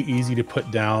 really easy to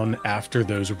put down after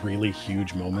those really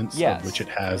huge moments, of which it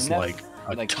has like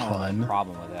a ton. Kind of the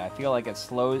problem with it. I feel like it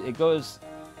slows. It goes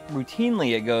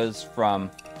routinely. It goes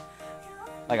from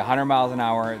like 100 miles an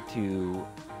hour to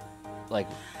like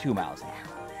 2 miles an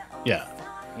hour. Yeah.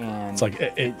 And it's like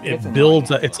it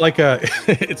builds. It's like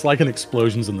it's like an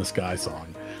Explosions in the Sky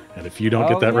song. And if you don't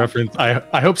get that reference,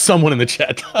 I hope someone in the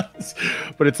chat does.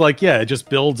 But it's like, yeah, it just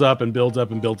builds up and builds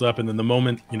up and builds up, and then the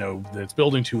moment that it's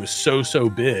building to is so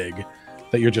big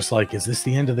that you're just like, is this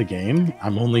the end of the game?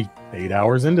 I'm only 8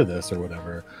 hours into this or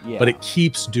whatever. Yeah. But it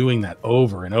keeps doing that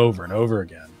over and over and over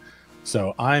again.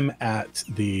 So I'm at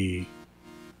the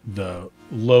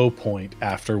low point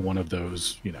after one of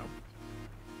those,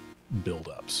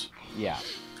 build-ups. Yeah.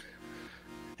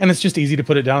 And it's just easy to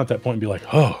put it down at that point and be like,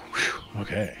 oh, whew,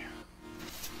 okay.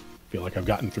 Feel like I've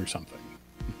gotten through something.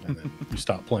 And then you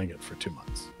stop playing it for 2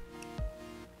 months.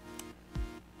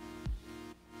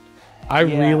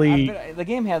 The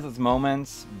game has its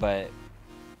moments, but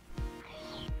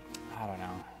I don't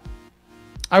know.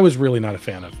 I was really not a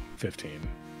fan of 15.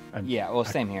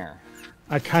 Same here.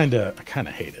 I kind of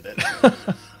hated it.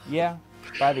 Yeah,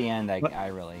 by the end, I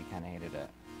really kind of hated it.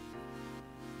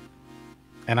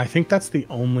 And I think that's the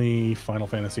only Final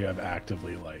Fantasy I've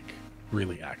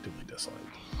really actively disliked.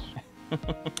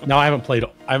 Now I haven't played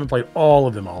all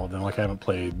of them. Like I haven't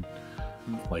played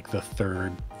like the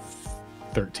third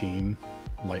 13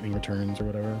 Lightning Returns or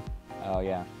whatever. Oh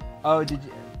yeah. Oh, did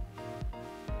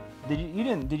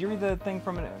you read the thing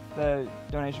from the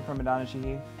donation from Madonna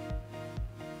Shihi?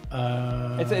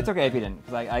 It's okay if you didn't,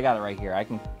 because I got it right here. I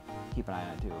can keep an eye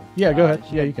on it too. Yeah, go ahead.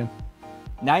 Yeah, you can.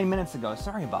 9 minutes ago.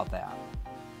 Sorry about that.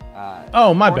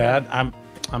 Oh, my bad. I'm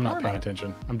not paying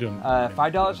attention. I'm doing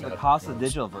 $5 for the cost of the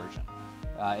digital version.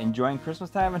 Enjoying Christmas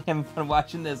time and having fun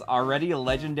watching this already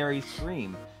legendary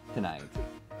stream tonight.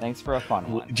 Thanks for a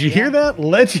fun one. Did you hear that?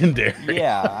 Legendary.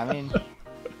 Yeah, I mean,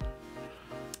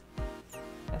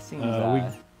 that seems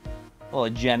a little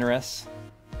generous.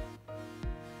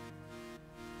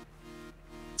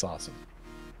 It's awesome.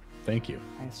 Thank you.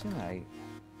 I assume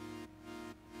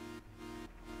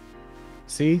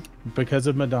See, because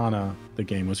of Madonna, the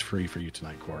game was free for you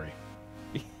tonight, Corey.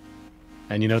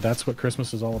 And that's what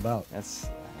Christmas is all about. That is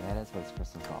what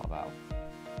Christmas is all about.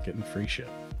 Getting free shit.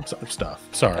 Stuff.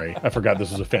 Sorry, I forgot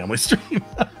this was a family stream.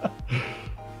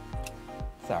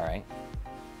 It's all right.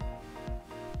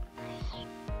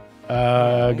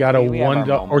 Got a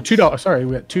 $1 or $2. Sorry,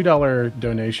 we got $2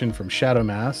 donation from Shadow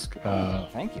Mask.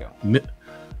 Thank you.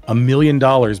 $1 million,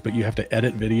 but you have to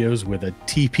edit videos with a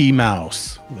TP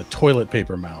mouse, the toilet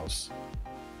paper mouse.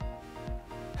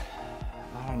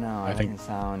 I don't know. It does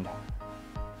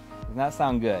not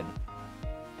sound good.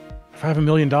 If I have $1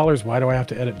 million, why do I have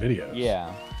to edit videos?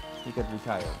 Yeah, you could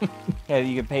retire. Yeah,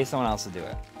 you could pay someone else to do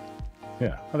it.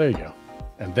 Yeah, well, there you go.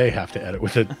 And they have to edit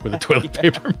with a toilet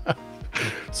paper mouse.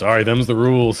 Sorry, them's the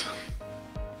rules.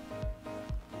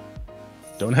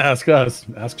 Don't ask us.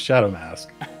 Ask Shadow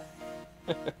Mask.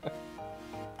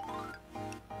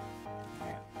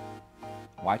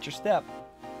 Watch your step.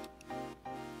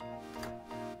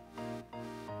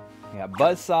 We got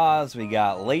buzzsaws. We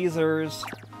got lasers.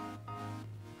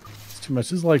 It's too much.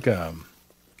 This is like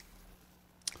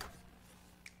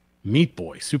Meat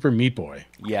Boy, Super Meat Boy.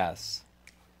 Yes,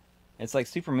 it's like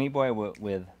Super Meat Boy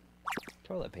with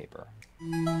toilet paper.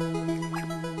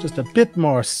 Just a bit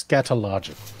more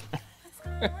scatological.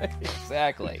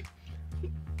 Exactly.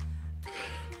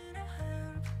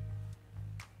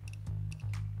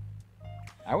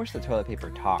 I wish the toilet paper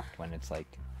talked when it's like.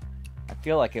 I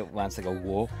feel like it wants to go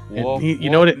woof woof. You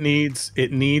know what it needs?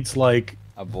 It needs like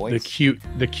a voice.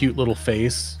 The cute little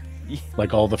face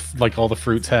like all the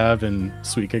fruits have in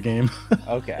Suika Game.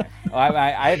 Okay. Well,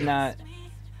 I have not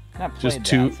played Just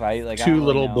two that, so I don't two really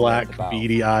little know what it's black about.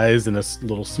 beady eyes and a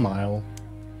little smile.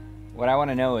 What I want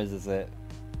to know is it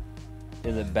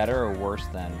better or worse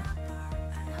than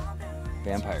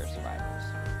Vampire Survivors?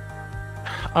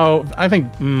 Oh, I think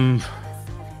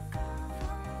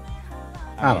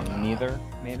I don't know. Neither,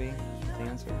 maybe, is the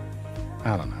answer.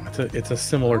 I don't know. It's a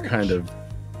similar kind of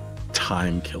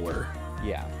time killer.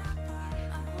 Yeah.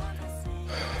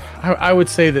 I would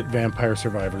say that Vampire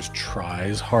Survivors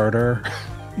tries harder.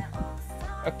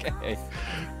 Okay.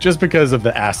 Just because of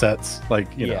the assets, like,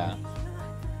 you know. Yeah.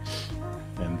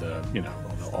 And you know,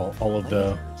 all of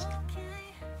the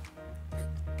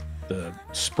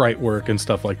sprite work and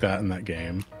stuff like that in that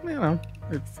game. You know,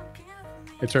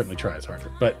 it certainly tries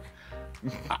harder. But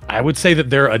I would say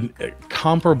that they're a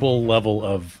comparable level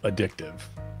of addictive.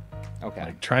 Okay.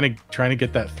 Like trying to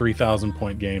get that 3,000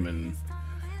 point game in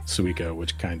Suika,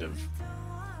 which kind of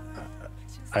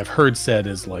I've heard said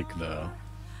is like the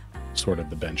sort of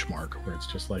the benchmark, where it's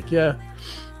just like, yeah,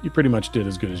 you pretty much did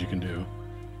as good as you can do.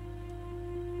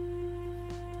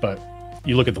 But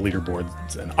you look at the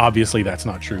leaderboards, and obviously that's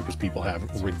not true because people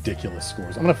have ridiculous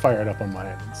scores. I'm gonna fire it up on my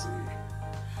end and see.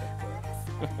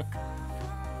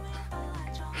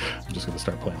 I'm just gonna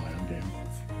start playing my own game.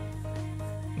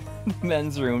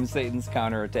 Men's room, Satan's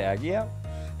counterattack. Yep.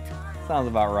 Sounds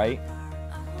about right.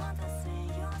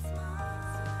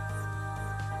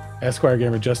 Esquire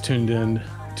Gamer just tuned in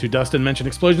to Dustin mentioned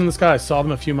Explosion in the Sky. Saw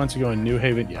them a few months ago in New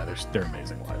Haven. Yeah, they're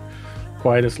amazing live.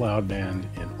 Quietest loud band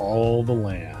in all the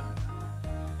land.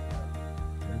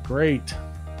 They're great.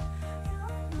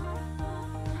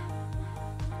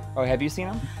 Oh, have you seen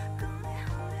them?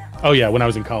 Oh yeah, when I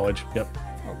was in college. Yep.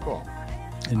 Oh, cool.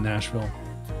 In Nashville.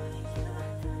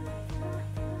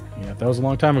 Yeah, that was a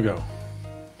long time ago.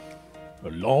 A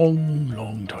long,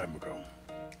 long time ago.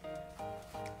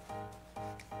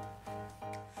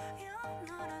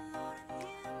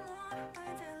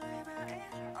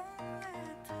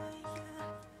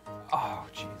 Oh,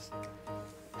 jeez.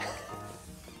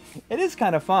 It is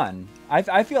kind of fun.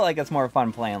 I feel like it's more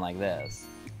fun playing like this.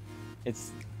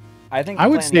 I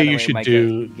would say you should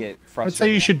do. Get I would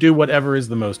say you should do whatever is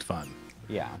the most fun.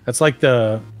 Yeah. That's like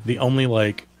the only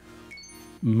like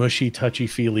mushy,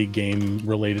 touchy-feely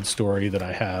game-related story that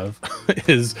I have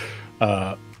is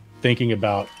thinking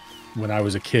about when I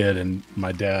was a kid and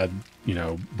my dad, you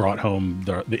know, brought home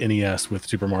the NES with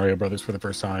Super Mario Brothers for the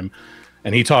first time,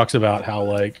 and he talks about how,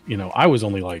 like, you know, I was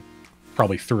only like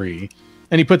probably 3,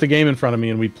 and he put the game in front of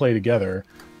me and we'd play together,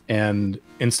 and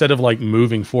instead of like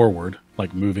moving forward,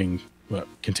 like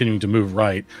continuing to move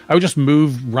right, I would just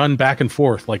run back and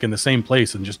forth like in the same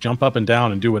place and just jump up and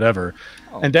down and do whatever.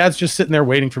 Oh. And Dad's just sitting there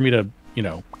waiting for me to, you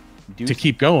know, to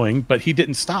keep going, but he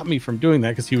didn't stop me from doing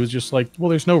that because he was just like, well,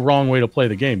 there's no wrong way to play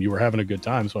the game. You were having a good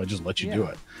time, so I just let you do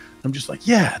it. I'm just like,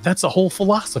 yeah, that's a whole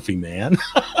philosophy, man.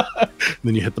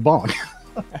 Then you hit the bong.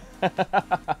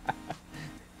 But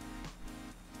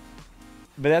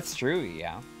that's true,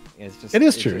 yeah. It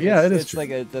is true. It's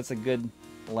like that's a good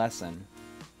lesson.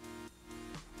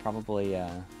 Probably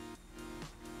a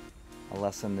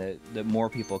lesson that more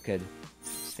people could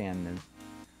stand and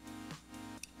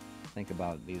think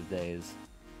about these days.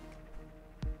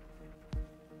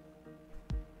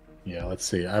 Yeah, let's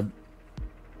see.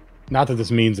 Not that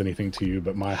this means anything to you,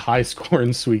 but my high score in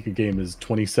Suika Game is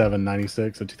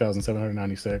 2796, so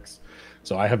 2,796.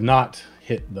 So I have not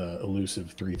hit the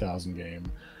elusive 3,000 game.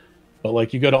 But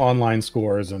like, you go to online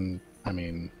scores, and I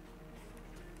mean,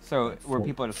 so were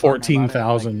people at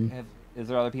 14,000? Like, is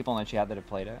there other people in the chat that have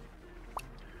played it?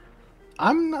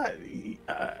 I'm not.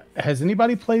 Has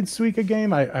anybody played Suika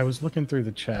Game? I was looking through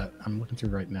the chat. I'm looking through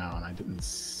right now, and I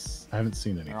haven't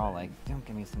seen anything. They're all like, "Don't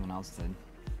give me someone else to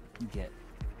get."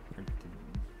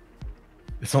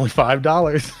 It's only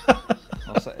 $5.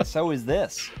 Well, so is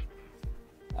this.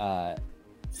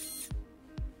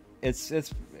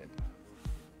 It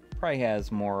probably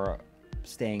has more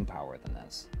staying power than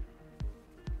this.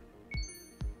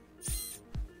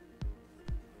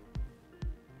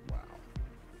 Wow.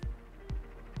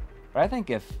 But I think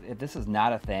if this is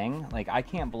not a thing, like, I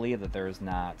can't believe that there's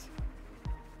not,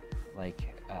 like,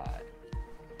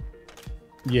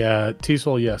 yeah,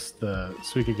 T-Soul, yes, the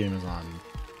Suika Game is on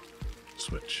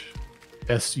Switch.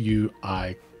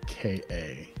 Suika.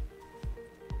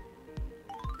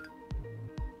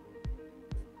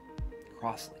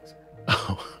 Cross-links.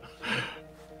 Oh.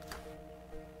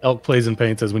 Elk Plays and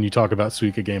Paint says, when you talk about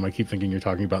Suika Game, I keep thinking you're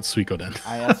talking about Suikoden.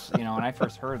 When I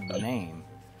first heard the name,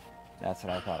 that's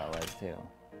what I thought it was too.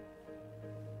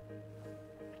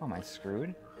 Oh, am I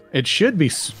screwed? It should be.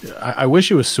 I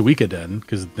wish it was Suika Den,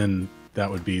 because then that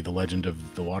would be the Legend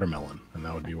of the Watermelon, and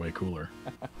that would be way cooler.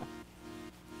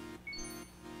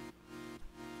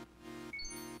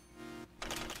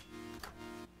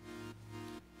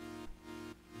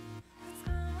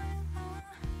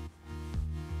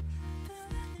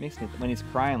 Makes me, when he's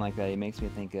crying like that, it makes me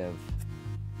think of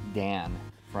Dan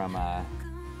from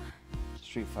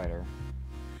Street Fighter.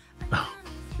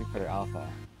 Street Fighter Alpha.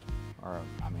 Or,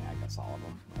 I mean, I guess all of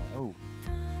them. Oh.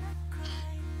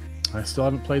 I still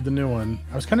haven't played the new one.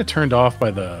 I was kind of turned off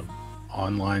by the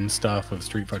online stuff of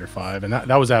Street Fighter 5, and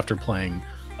that was after playing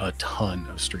a ton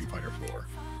of Street Fighter 4.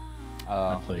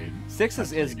 I played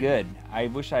 6 is good. I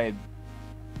wish I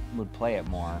would play it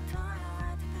more.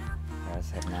 I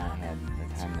just have not had the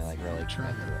time to like really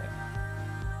try through it.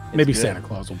 Maybe good. Santa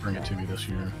Claus will bring it to me this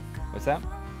year. What's that?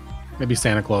 Maybe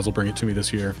Santa Claus will bring it to me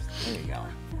this year. There you go.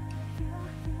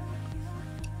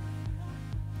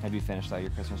 Have you finished all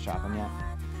your Christmas shopping yet?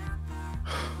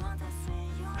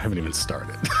 I haven't even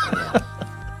started.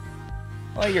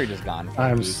 Well, you're just gone. For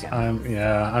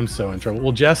I'm so in trouble.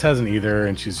 Well, Jess hasn't either,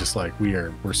 and she's just like,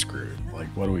 we're screwed. Like,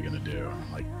 what are we gonna do?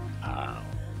 I'm like,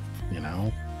 you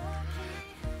know,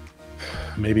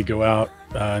 maybe go out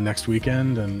next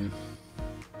weekend and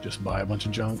just buy a bunch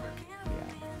of junk. Yeah.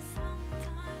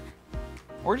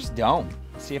 Or just don't.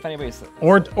 See if anybody's.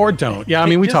 Or don't. Yeah, I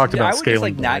mean, we talked about scaling. I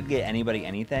would just like not get anybody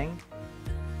anything.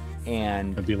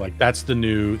 And I'd be like, that's the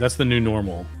new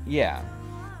normal. Yeah.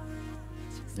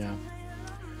 Yeah.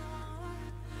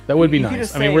 That would be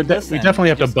nice. I mean, we definitely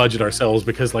have to budget ourselves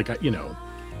because, like, you know,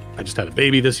 I just had a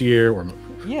baby this year, or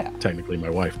technically my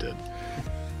wife did.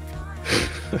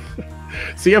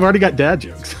 See, I've already got dad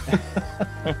jokes.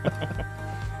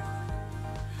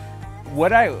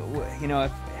 What I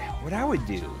would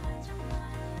do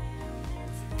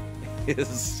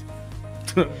is,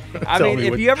 I mean,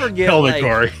 if you ever get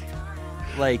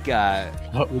like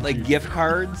gift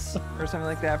cards or something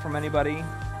like that from anybody,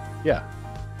 yeah,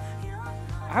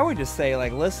 I would just say,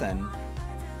 like, listen,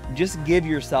 just give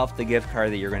yourself the gift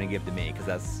card that you're going to give to me, because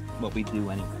that's what we do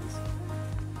anyways.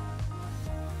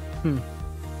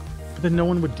 But then no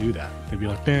one would do that. They'd be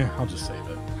like, I'll just save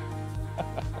it.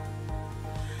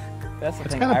 That's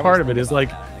kind of part of it is like,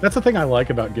 that's the thing I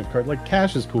like about gift card. Like,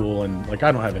 cash is cool, and like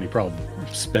I don't have any problem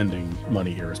spending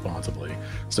money irresponsibly.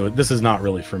 So this is not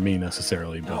really for me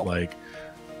necessarily, but like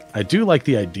I do like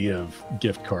the idea of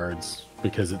gift cards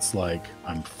because it's like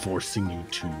I'm forcing you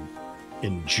to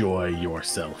enjoy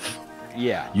yourself.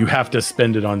 Yeah. You have to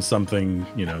spend it on something,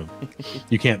 you know,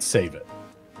 you can't save it.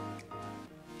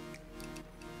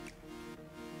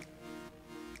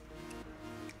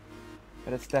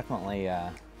 But it's definitely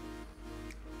I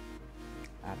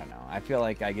don't know. I feel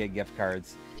like I get gift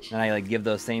cards, and I like give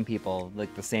those same people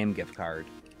like the same gift card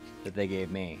that they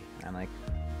gave me. And I'm like,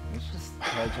 we should just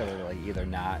tell each other to like either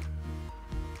not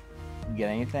get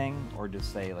anything, or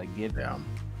just say like give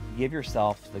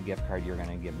yourself the gift card you're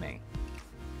gonna give me.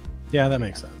 Yeah, that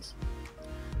makes sense.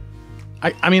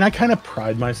 I mean, I kind of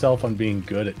pride myself on being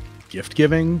good at gift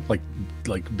giving, like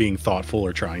being thoughtful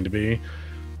or trying to be.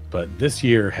 But this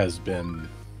year has been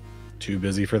too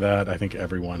busy for that. I think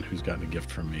everyone who's gotten a gift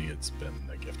from me, it's been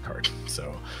a gift card.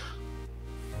 So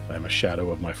I'm a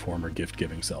shadow of my former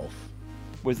gift-giving self.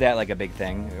 Was that like a big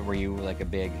thing? Were you like a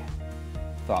big,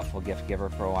 thoughtful gift giver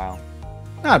for a while?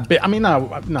 Not big. I mean,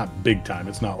 not big time.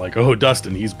 It's not like, oh,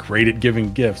 Dustin, he's great at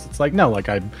giving gifts. It's like, no, like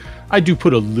I do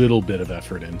put a little bit of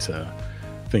effort into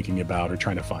thinking about or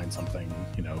trying to find something,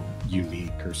 you know,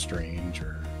 unique or strange,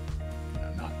 or you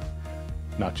know,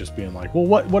 not just being like, well,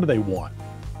 what do they want?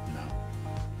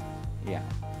 Yeah.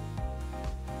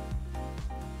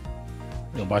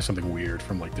 You'll buy something weird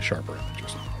from like the Sharper Image or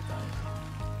something like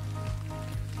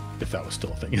that. If that was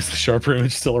still a thing. Is the Sharper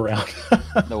Image still around?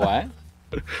 The what?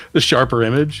 The Sharper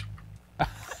Image?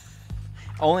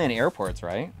 Only in airports,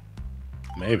 right?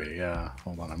 Maybe, yeah.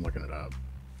 Hold on, I'm looking it up.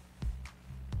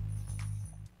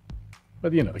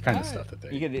 But you know, the kind of stuff that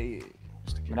they... You could,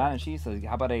 Madonna, she says,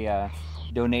 how about a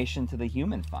donation to the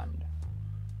Human Fund?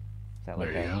 Is that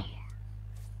like there you go.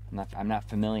 I'm not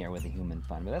familiar with the Human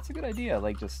Fund, but that's a good idea.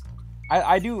 Like, just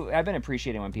I've been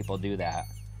appreciating when people do that.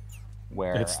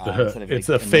 Where it's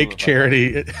the fake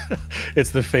charity. It's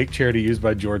the fake charity used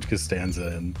by George Costanza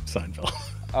and Seinfeld.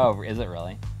 Oh, is it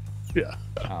really? Yeah.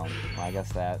 Oh, well, I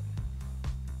guess that.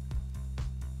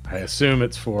 I assume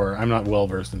it's for. I'm not well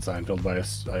versed in Seinfeld, but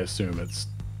I assume it's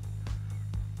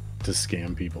to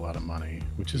scam people out of money.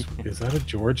 Which is that a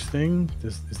George thing?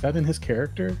 Is that in his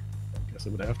character? I guess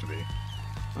it would have to be.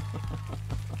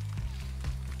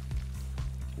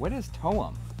 What is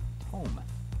Touhou?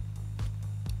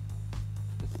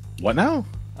 What now?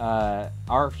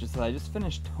 Arf just said, I just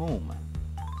finished Tome.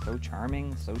 So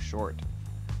charming, so short.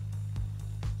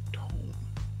 Tome.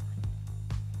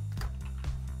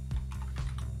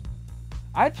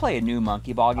 I'd play a new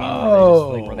monkey ball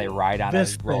game where they ride on a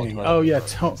roller thing. coaster. Oh yeah,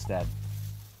 Tome. Instead.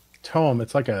 Tome.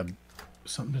 It's like a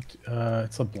something.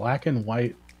 It's a black and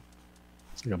white.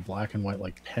 It's like a black and white,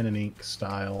 like pen and ink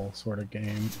style sort of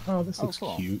game. Oh, this looks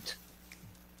cool. cute.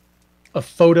 A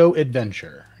photo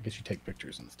adventure. I guess you take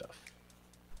pictures and stuff.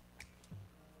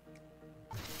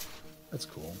 That's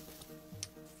cool.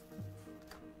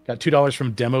 Got $2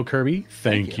 from Demo Kirby.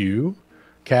 Thank you.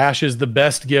 Cash is the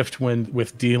best gift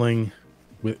with dealing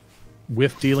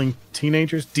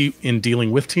teenagers.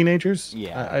 Dealing with teenagers.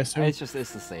 Yeah, I assume it's the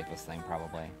safest thing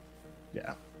probably.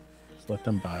 Yeah, just let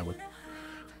them buy what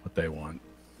they want.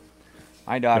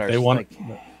 My daughter, they want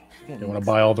to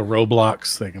buy all the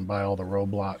Roblox. They can buy all the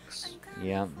Roblox.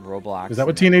 Yeah, Roblox. Is that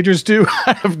what teenagers do?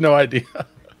 I have no idea.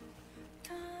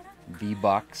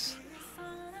 V-Bucks.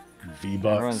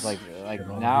 V-Bucks. Everyone's like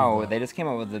now they just came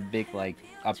up with a big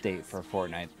update for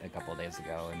Fortnite a couple of days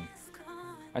ago, and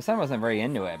my son wasn't very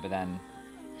into it, but then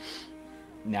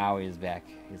now he's back.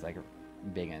 He's like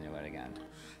big into it again.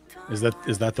 Is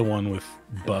that the one with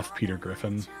buff Peter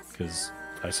Griffin? Because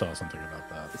I saw something about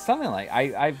that. It's something like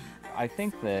I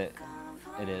think that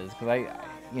it is, because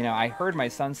I heard my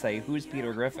son say, "Who's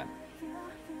Peter Griffin?"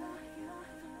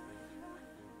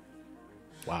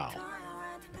 Wow,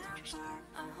 that's interesting.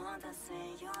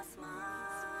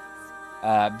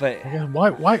 But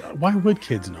why would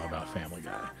kids know about Family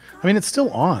Guy? I mean, it's still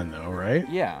on though, right?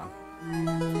 Yeah,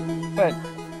 but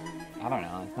I don't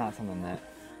know. It's not something that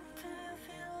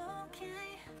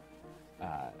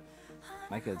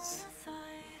my kids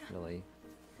really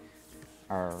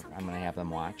are. I'm gonna have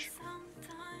them watch.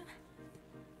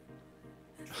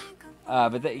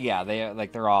 But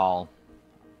they're all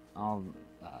the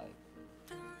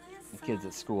kids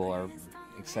at school are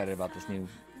excited about this new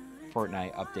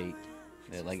Fortnite update.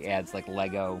 It adds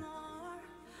Lego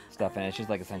stuff, and it's just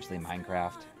essentially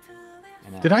Minecraft.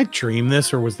 Did I dream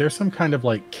this, or was there some kind of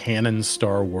canon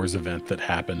Star Wars event that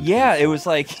happened? Yeah, it was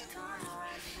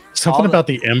something about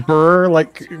the Emperor,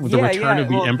 the return of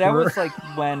the Emperor. That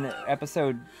was when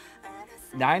Episode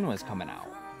 9 was coming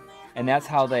out, and that's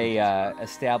how they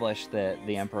established that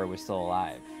the Emperor was still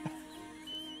alive.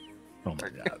 Oh my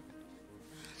god!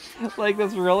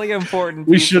 This really important.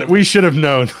 We should have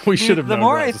known. We should have known. The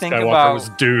more I think Skywalker about was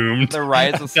doomed. The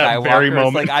Rise of Skywalker, very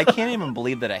moment. I can't even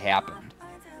believe that it happened.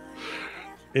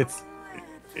 It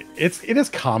is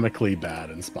comically bad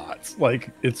in spots.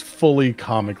 It's fully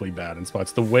comically bad in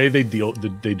spots. The way they do the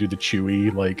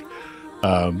Chewie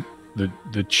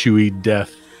the Chewie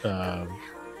death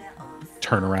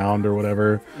turnaround or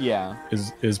whatever. Yeah,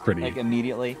 is pretty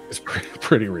immediately. It's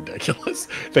pretty ridiculous.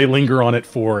 They linger on it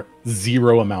for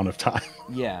zero amount of time.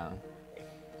 Yeah,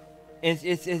 it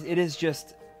is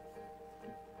just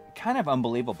kind of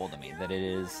unbelievable to me that it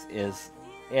is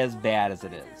as bad as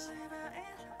it is.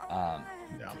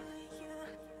 Yeah.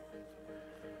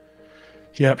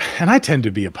 Yep, and I tend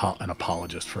to be an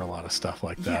apologist for a lot of stuff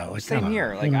like that. Yeah, same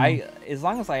here. As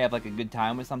long as I have a good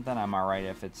time with something, I'm all right.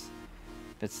 If it's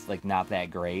not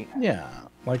that great. Yeah,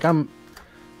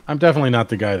 I'm definitely not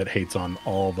the guy that hates on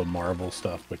all the Marvel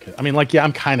stuff, because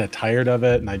I'm kind of tired of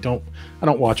it, and I don't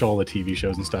watch all the TV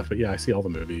shows and stuff, but yeah, I see all the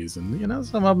movies, and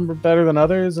some of them are better than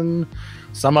others, and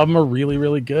some of them are really,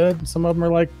 really good. Some of them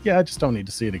are I just don't need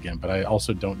to see it again, but I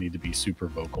also don't need to be super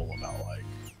vocal about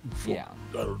yeah.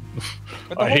 But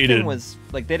the I whole hated thing was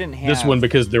they didn't have this one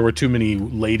because there were too many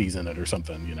ladies in it or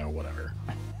something, whatever.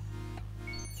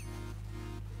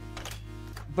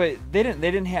 But they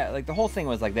didn't have the whole thing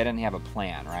was they didn't have a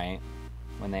plan, right?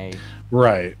 When they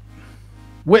right,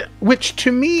 which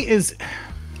to me is,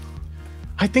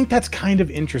 I think that's kind of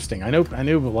interesting. I know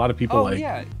a lot of people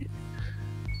to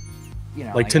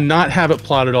not have it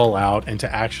plotted all out and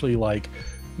to actually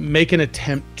make an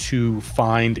attempt to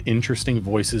find interesting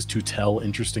voices to tell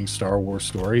interesting Star Wars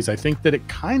stories. I think that it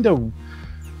kind of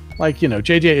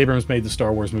J.J. Abrams made the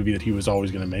Star Wars movie that he was always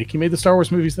going to make. He made the Star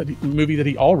Wars movie that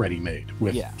he already made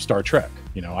with Star Trek.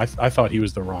 I thought he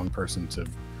was the wrong person to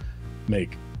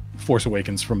make Force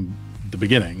Awakens from the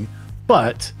beginning.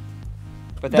 But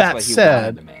that's that what he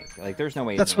said, wanted to make. There's no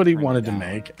way that's what he wanted to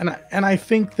make. And I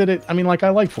think that it. I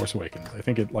like Force Awakens. I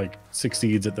think it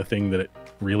succeeds at the thing that it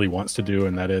really wants to do,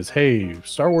 and that is, hey,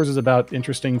 Star Wars is about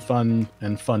interesting, fun,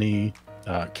 and funny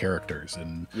characters,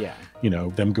 and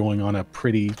them going on a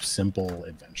pretty simple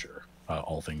adventure,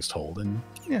 all things told. And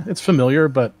yeah, it's familiar,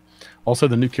 but also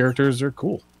the new characters are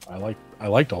cool. I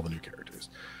liked all the new characters.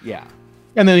 Yeah,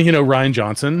 And then, you know, Rian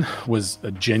Johnson was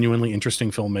a genuinely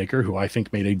interesting filmmaker who I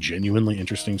think made a genuinely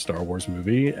interesting Star Wars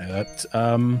movie that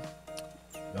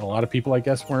a lot of people, I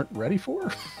guess, weren't ready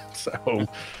for. So,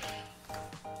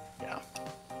 yeah.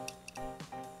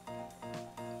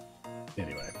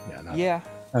 Anyway, yeah.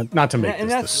 Not to make and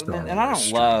this that's, the Star Wars and I don't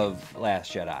stream. love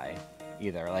Last Jedi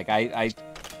either. Like I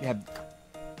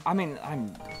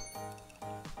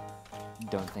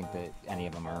don't think that any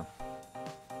of them are.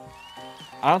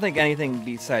 I don't think anything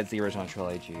besides the original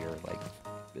trilogy or like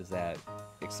is that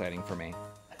exciting for me.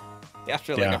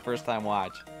 After like a first time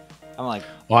watch, I'm like,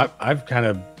 well, I've kind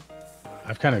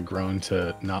of grown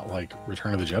to not like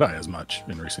Return of the Jedi as much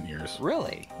in recent years.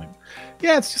 Really? Like,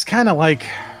 yeah, it's just kind of like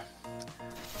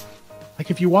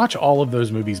if you watch all of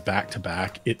those movies back to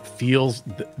back, it feels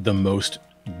the most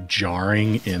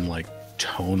jarring in like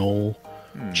tonal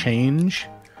change.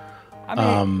 I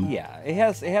mean, yeah, it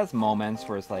has moments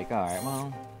where it's like, all right,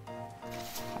 well,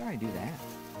 how do I do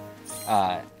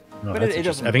that? No, but it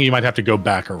doesn't. I think you might have to go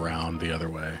back around the other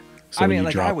way. So I mean, you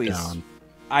like drop I always, down,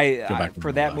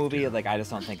 for that movie, like I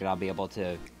just don't think that I'll be able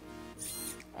to.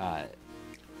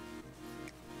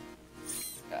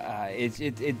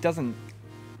 It doesn't,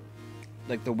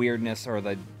 like the weirdness or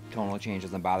the tonal change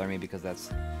doesn't bother me because that's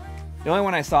the only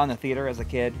one I saw in the theater as a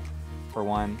kid, for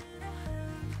one.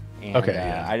 And, okay,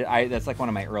 yeah. that's like one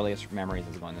of my earliest memories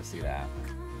is going to see that.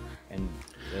 And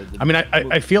I mean,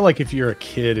 I feel like if you're a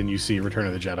kid and you see Return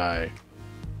of the Jedi,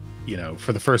 you know,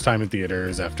 for the first time in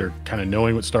theaters after kind of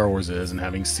knowing what Star Wars is and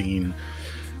having seen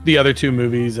the other two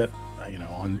movies at, you know,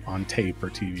 on tape or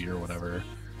TV or whatever.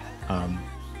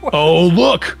 Oh,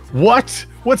 look! What's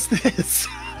this?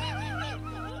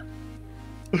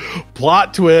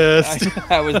 Plot twist.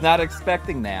 I was not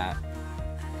expecting that.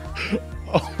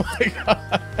 Oh my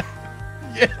god.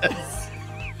 Yes.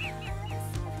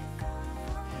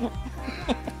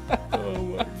 Oh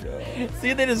my god.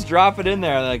 See, they just drop it in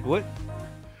there. Like, what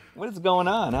is going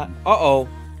on? Uh-oh.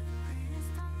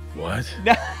 What?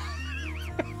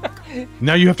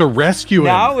 Now you have to rescue him.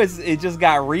 Now it just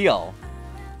got real.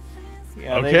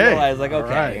 Yeah, okay. They realize, like,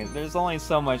 okay, right. There's only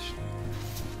so much.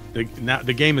 Now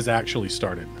the game is actually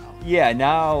started now. Yeah,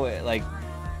 now, like,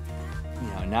 you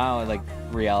know, now, like,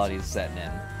 reality is setting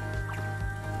in.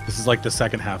 This is like the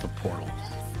second half of Portal.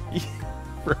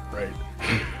 Right.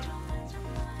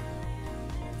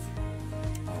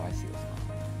 Oh, I see what's going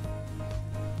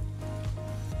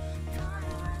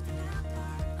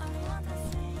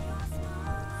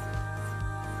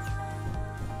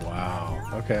on. Wow.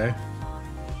 Okay.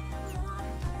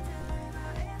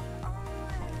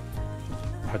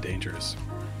 How dangerous.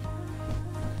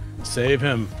 Save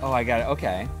him. Oh, I got it.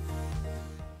 Okay.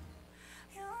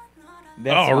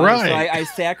 All right. So I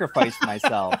sacrificed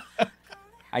myself.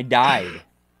 I died.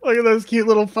 Look at those cute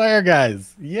little fire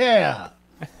guys. Yeah.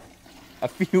 A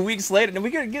few weeks later, and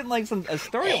we could get like a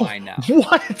storyline now.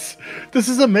 What? This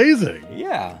is amazing.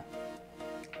 Yeah.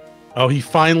 Oh, he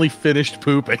finally finished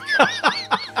pooping.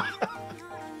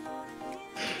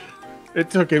 It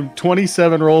took him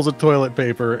 27 rolls of toilet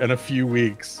paper and a few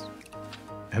weeks,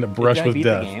 and a brush with beat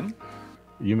death. The game?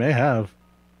 You may have.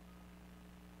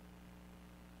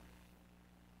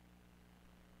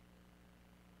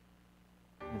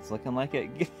 It's looking like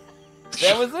it.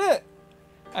 That was it.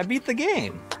 I beat the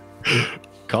game.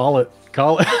 Call it.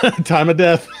 Time of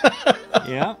death.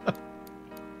 Yeah.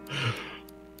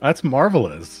 That's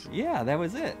marvelous. Yeah, that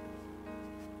was it.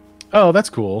 Oh, that's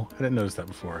cool. I didn't notice that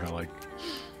before. How like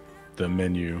the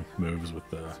menu moves with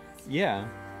the. Yeah.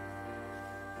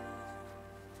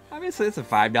 Obviously, it's a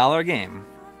 $5 game.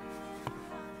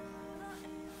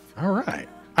 All right.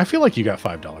 I feel like you got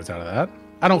 $5 out of that.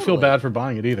 I don't feel bad for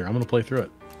buying it either. I'm going to play through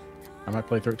it. I might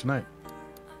play through it tonight.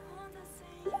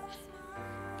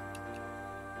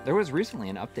 There was recently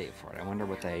an update for it. I wonder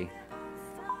what they...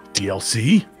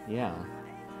 DLC? Yeah.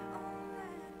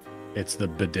 It's the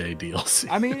bidet DLC.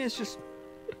 I mean, it's just...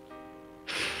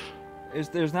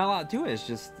 There's not a lot to it. It's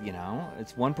just, you know,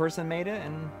 it's one person made it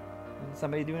and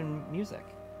somebody doing music.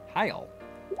 Heil.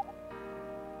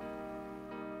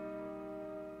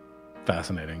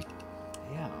 Fascinating.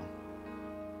 Yeah.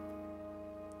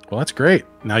 Well, that's great.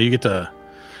 Now you get to...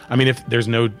 I mean, if there's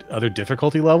no other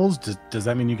difficulty levels, does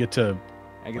that mean you get to...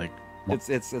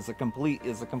 It's a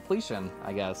completion,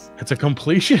 I guess. It's a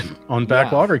completion on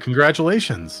Backloggery.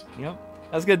 Congratulations. Yep.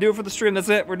 That's gonna do it for the stream. That's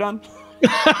it. We're done.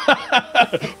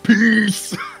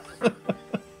 Peace.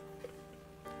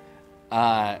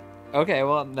 Okay.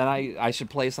 Well, then I should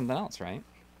play something else, right?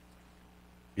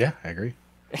 Yeah, I agree.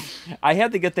 I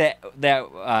had to get that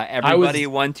everybody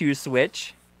 1-2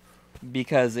 switch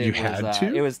because it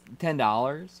was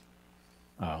 $10.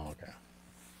 Oh, okay.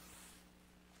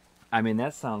 I mean,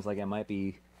 that sounds like it might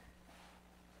be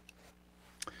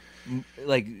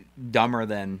like dumber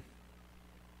than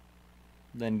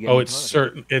getting. Oh, it's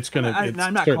certain. It's gonna. It's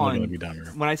I'm not certainly calling, gonna be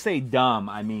dumber. When I say dumb,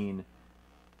 I mean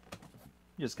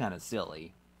just kind of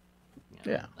silly. You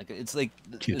know? Yeah. Like it's like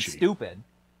Kitschy. it's stupid,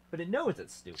 but it knows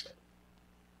it's stupid.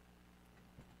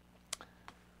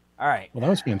 All right. Well, that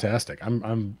was fantastic.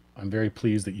 I'm very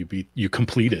pleased that you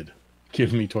completed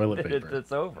Give Me Toilet Paper.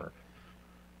 It's over.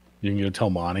 You can go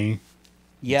tell Monty.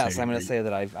 Yes, I'm going to say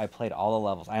that I played all the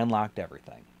levels. I unlocked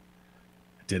everything.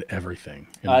 Did everything.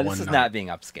 This is not being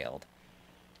upscaled.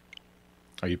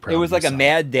 Are you proud? It was like a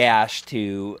mad dash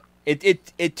to.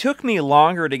 It took me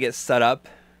longer to get set up.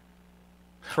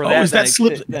 For that is that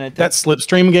that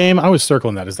Slipstream game? I was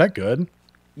circling that. Is that good?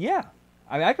 Yeah,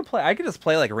 I mean, I could just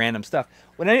play like random stuff.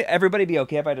 Would everybody be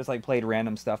okay if I just like played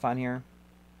random stuff on here?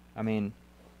 I mean,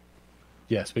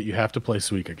 yes, but you have to play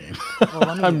Suika Game.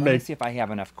 Well, let me see if I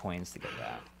have enough coins to get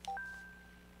that.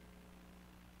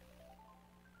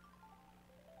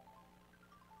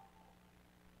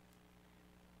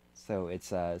 So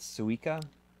it's Suika.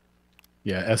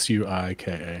 Yeah,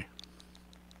 Suika.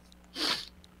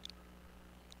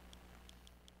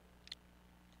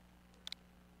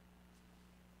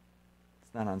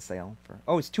 It's not on sale for.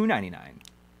 Oh, it's $2.99.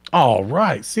 All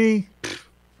right. See,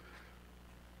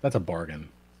 that's a bargain.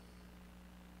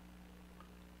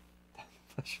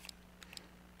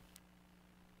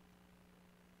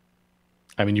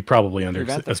 I mean, you probably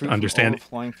understand it.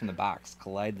 Flowing from the box,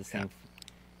 collide the same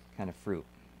kind of fruit.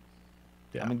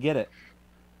 Yeah. I'm gonna get it.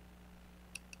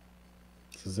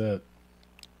 This is it.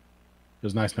 It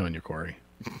was nice knowing you, Corey.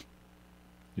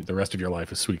 The rest of your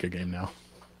life is Suika Game now.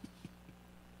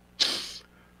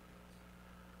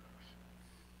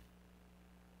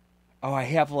 Oh, I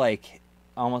have like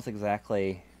almost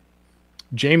exactly.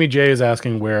 Jamie J is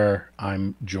asking where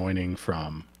I'm joining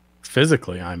from.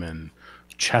 Physically, I'm in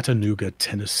Chattanooga,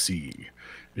 Tennessee,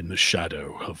 in the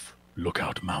shadow of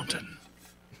Lookout Mountain.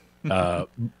 But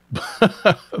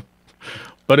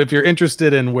if you're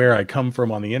interested in where I come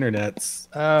from on the internets,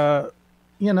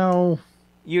 you know,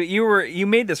 you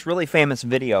made this really famous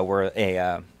video where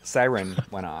a siren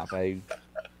went off, a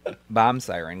bomb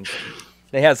siren.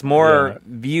 It has more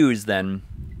views than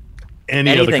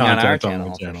anything on our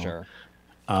channel, for sure.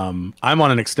 I'm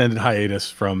on an extended hiatus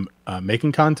from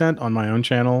making content on my own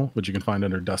channel, which you can find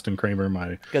under Dustin Kramer.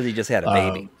 Because he just had a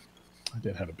baby. I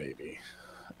did have a baby.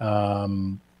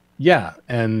 Yeah,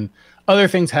 and other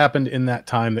things happened in that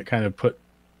time that kind of put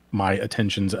my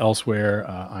attentions elsewhere.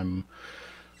 I'm,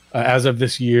 as of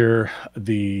this year,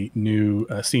 the new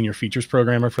senior features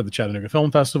programmer for the Chattanooga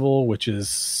Film Festival, which is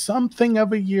something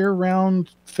of a year-round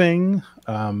thing.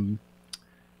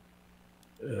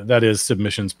 That is,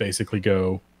 submissions basically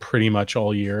go pretty much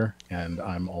all year, and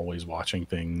I'm always watching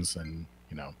things and,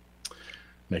 you know,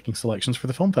 making selections for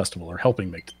the film festival, or helping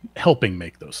make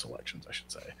those selections, I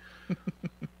should say.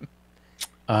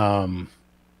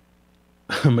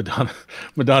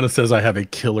 Madonna says I have a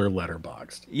killer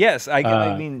letterboxed. Yes,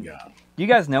 I mean, yeah. Do you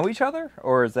guys know each other,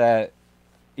 or is that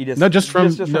you just just from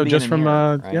here,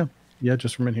 right? yeah,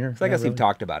 just from in here. So I guess you've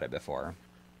talked about it before.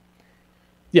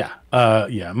 Yeah,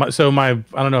 yeah. I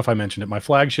don't know if I mentioned it. My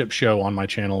flagship show on my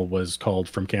channel was called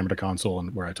From Camera to Console,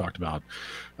 and where I talked about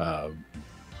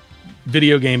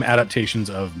video game adaptations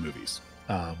of movies.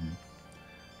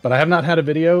 But I have not had a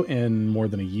video in more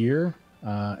than a year,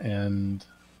 and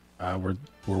we're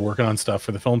working on stuff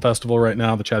for the film festival right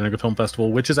now, the Chattanooga Film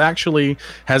Festival, which actually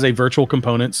has a virtual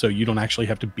component, so you don't actually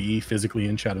have to be physically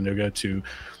in Chattanooga to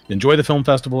enjoy the film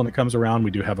festival when it comes around.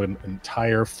 We do have an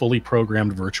entire fully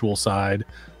programmed virtual side,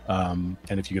 and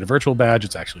if you get a virtual badge,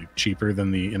 it's actually cheaper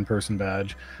than the in-person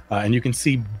badge, and you can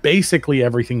see basically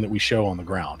everything that we show on the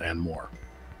ground and more,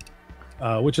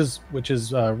 which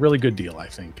is a really good deal, I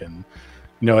think, and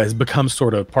you know, has become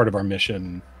sort of part of our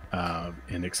mission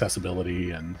in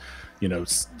accessibility. And you know,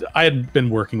 I had been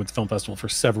working with the film festival for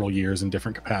several years in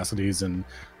different capacities, and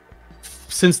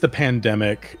since the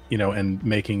pandemic, you know, and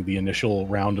making the initial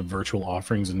round of virtual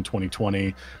offerings in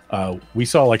 2020, we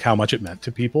saw like how much it meant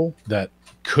to people that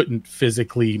couldn't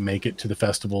physically make it to the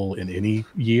festival in any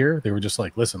year. They were just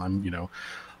like, listen, I'm, you know,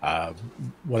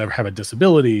 whatever, have a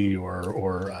disability,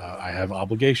 or I have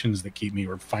obligations that keep me,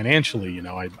 or financially, you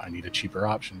know, I need a cheaper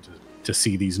option to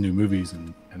see these new movies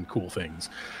and cool things.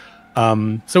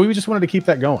 So we just wanted to keep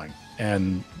that going,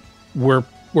 and we're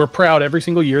proud every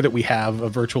single year that we have a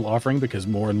virtual offering, because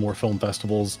more and more film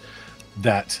festivals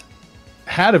that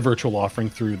had a virtual offering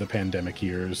through the pandemic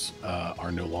years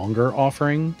are no longer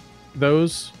offering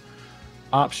those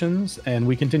options, and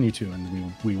we continue to,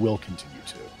 and we will continue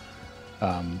to.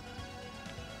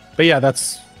 But yeah,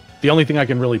 that's The only thing I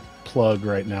can really plug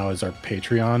right now is our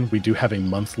Patreon. We do have a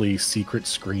monthly secret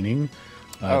screening.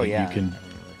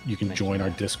 You can join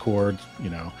our Discord, you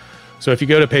know. So if you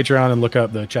go to Patreon and look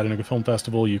up the Chattanooga Film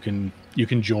Festival, you can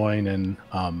join, and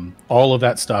all of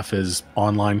that stuff is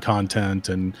online content.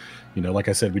 And you know, like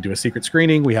I said, we do a secret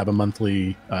screening. We have a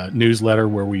monthly newsletter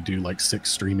where we do like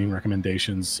 6 streaming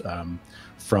recommendations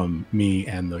from me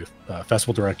and the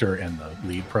festival director and the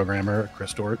lead programmer,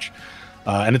 Chris Dorch.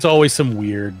 And it's always some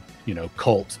weird, you know,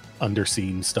 cult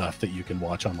underscene stuff that you can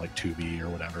watch on like Tubi or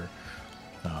whatever.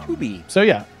 Tubi. So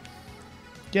yeah,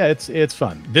 it's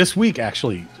fun. This week,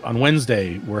 actually, on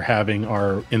Wednesday, we're having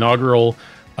our inaugural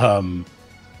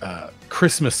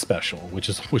Christmas special,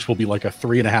 which will be like a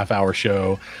 3.5-hour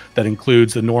show that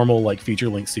includes the normal like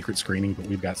feature-length secret screening, but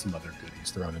we've got some other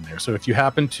goodies thrown in there. So if you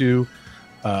happen to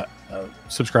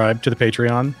subscribe to the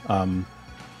Patreon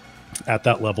at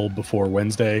that level before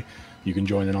Wednesday, you can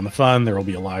join in on the fun. There will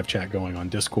be a live chat going on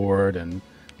Discord, and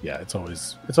yeah, it's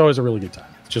always a really good time.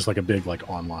 It's just like a big like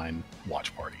online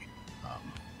watch party.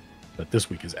 But this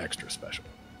week is extra special.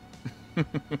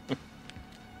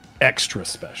 Extra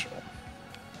special.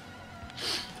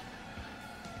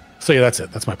 So yeah, that's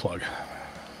it. That's my plug.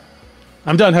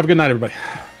 I'm done. Have a good night, everybody.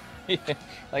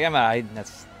 Like I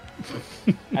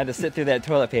had to sit through that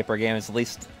toilet paper game. It's the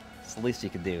least you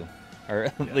could do, or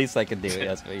at least I could do.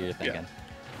 That's what you're thinking.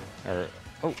 Yeah.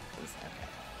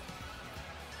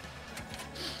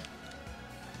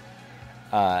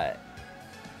 Or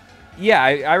yeah,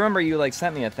 I remember you like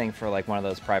sent me a thing for like one of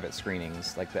those private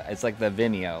screenings, like it's like the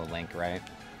Vimeo link, right?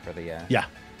 For the yeah.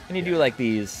 And you do like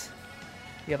these.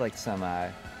 You have like some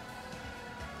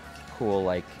cool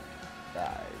like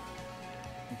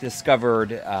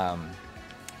discovered like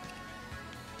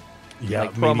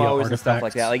promos and stuff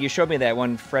like that. Like you showed me that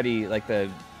one Freddy, like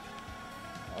the.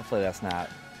 Hopefully that's not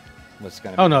what's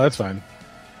gonna. Oh no, that's fine.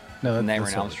 No, the Nightmare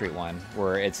on Elm Street one,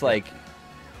 where it's like.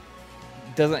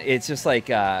 It's just like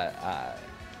I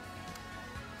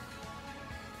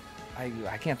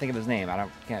can't think of his name.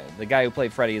 The guy who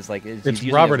played Freddy is like it's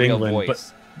Robert Englund,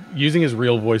 but using his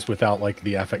real voice without like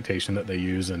the affectation that they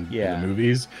use in the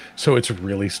movies. So it's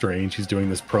really strange. He's doing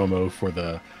this promo for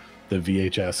the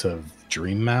VHS of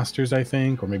Dream Masters, I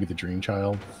think, or maybe the Dream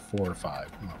Child 4 or 5.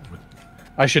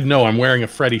 I should know. I'm wearing a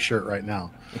Freddy shirt right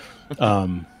now.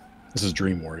 This is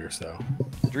Dream Warriors, though.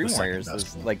 Dream Warriors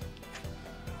is like.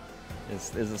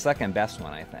 Is the second best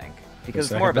one, I think, because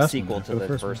it's more of a sequel to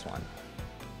the first one.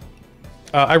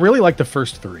 I really like the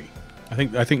first 3. I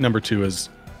think number 2 is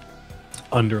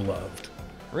underloved.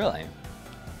 Really?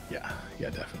 Yeah,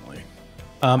 definitely.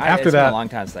 It's been a long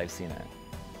time since I've seen it.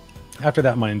 After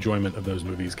that, my enjoyment of those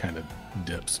movies kind of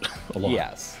dips a lot.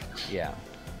 Yes. Yeah.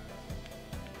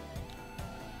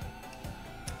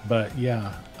 But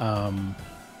yeah.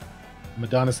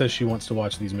 Madonna says she wants to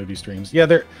watch these movie streams. Yeah,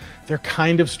 they're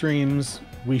kind of streams.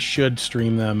 We should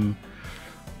stream them.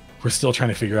 We're still trying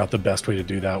to figure out the best way to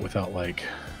do that without like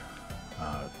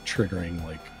triggering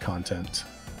like content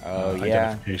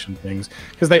identification things,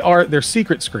 because they're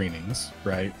secret screenings,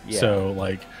 right? Yeah. So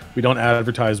like we don't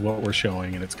advertise what we're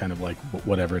showing, and it's kind of like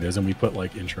whatever it is, and we put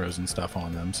like intros and stuff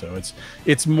on them. So it's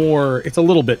a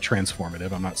little bit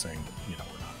transformative. I'm not saying we're not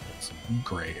in some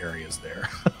gray areas there,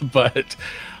 but.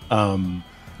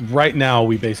 Right now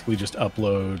we basically just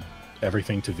upload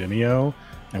everything to Vimeo,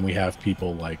 and we have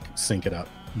people like sync it up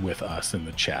with us in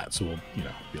the chat. So we'll,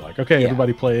 be like, okay,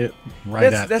 everybody play it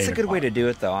That's a good way to do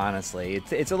it, though. Honestly,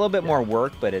 it's a little bit more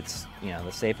work, but it's the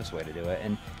safest way to do it.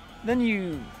 And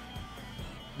then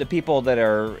the people that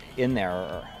are in there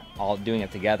are all doing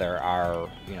it together are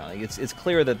it's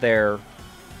clear that they're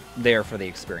there for the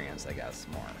experience, I guess,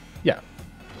 more. Yeah.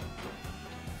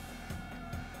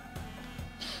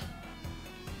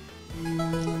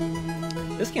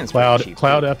 This game's Cloud cheap,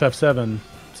 FF7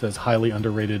 says highly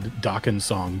underrated Dokken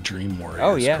song Dream Warriors.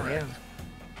 Oh yeah, correct. Yeah.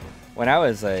 When I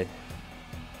was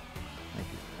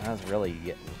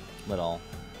really little,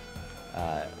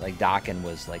 like Dokken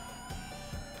was like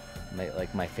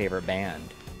my favorite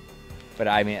band. But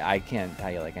I mean, I can't tell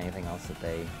you like anything else that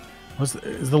they.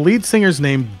 Is the lead singer's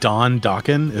name Don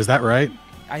Dokken? Is that right?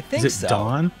 I think so. Is it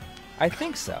Don? I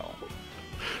think so.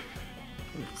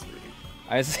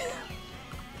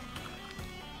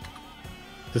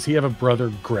 Does he have a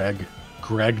brother, Greg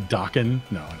Dokken?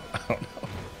 No, I don't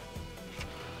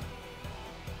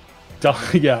know.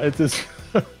 Yeah, it's his.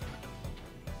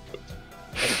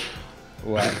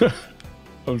 What?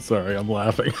 I'm sorry, I'm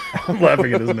laughing. I'm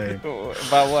laughing at his name.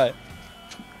 About what?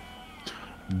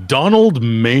 Donald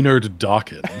Maynard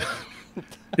Dokken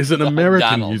is an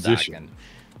American musician. Dokken.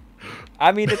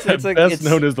 I mean, it's best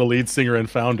known as the lead singer and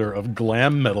founder of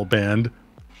glam metal band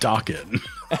Dokken.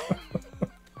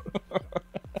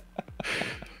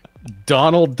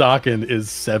 Donald Dokken is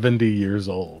 70 years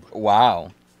old.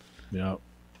 Wow. Yep.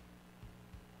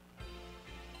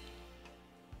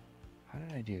 How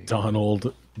did I do?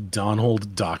 Donald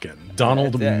Dokken.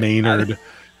 Donald Maynard.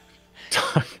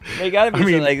 They gotta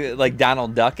be like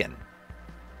Donald Duckin.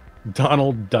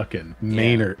 Donald Duckin.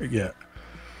 Maynard. Yeah.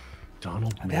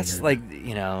 Donald Maynard. That's like,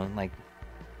 you know, like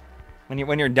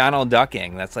when you're Donald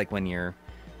Ducking, that's like when you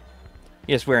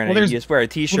just wear a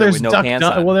t-shirt with no pants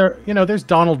on. Well, there's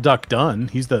Donald Duck Dunn.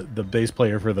 He's the bass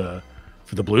player for the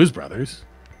Blues Brothers.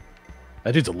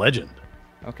 That dude's a legend.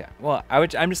 Okay. Well,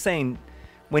 I'm just saying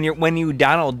when you're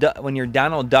Donald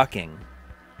Ducking.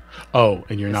 Oh,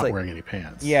 and you're not like, wearing any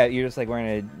pants. Yeah, you're just like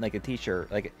wearing a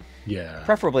t-shirt, like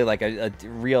preferably like a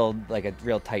real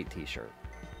tight t-shirt.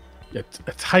 A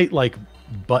tight like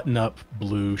button-up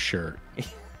blue shirt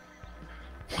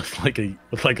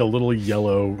with like a little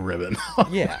yellow ribbon.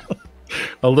 Yeah,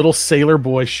 a little sailor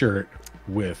boy shirt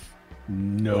with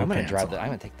no. I'm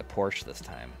gonna take the Porsche this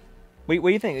time. What do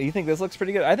you think? You think this looks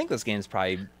pretty good? I think this game's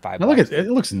probably $5.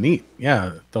 It looks neat.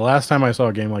 Yeah, the last time I saw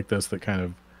a game like this that kind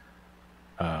of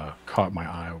caught my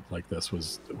eye like this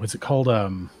what's it called?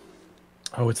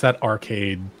 It's that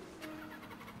arcade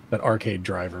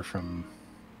driver from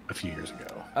a few years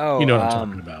ago. Oh, you know what I'm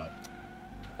talking about?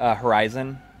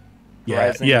 Horizon.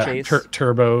 Horizon Chase?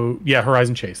 Turbo. Yeah,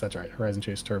 Horizon Chase. That's right. Horizon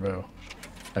Chase Turbo.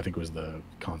 I think was the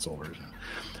console version.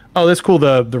 Oh, that's cool.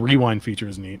 The rewind feature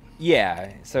is neat.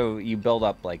 Yeah, so you build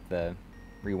up like the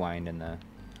rewind and you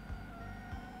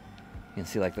can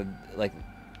see like the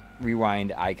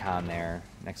rewind icon there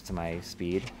next to my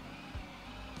speed.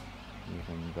 You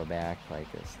can go back like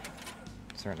a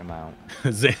certain amount.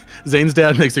 Zane's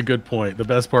dad makes a good point. The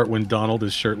best part when Donald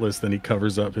is shirtless, then he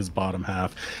covers up his bottom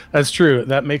half. That's true.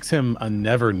 That makes him a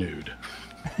never nude.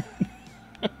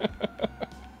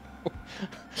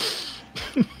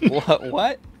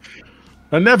 What?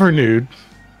 A never nude.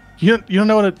 You don't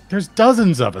know what there's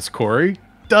dozens of us, Corey.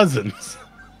 Dozens.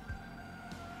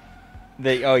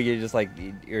 You're just like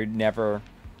you're never.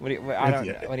 What do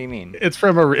you mean? It's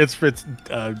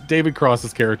David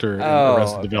Cross's character in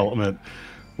Arrested Development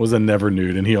was a never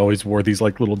nude, and he always wore these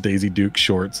like little Daisy Duke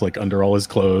shorts like under all his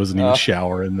clothes, and he would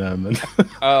shower in them. And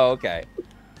oh, okay.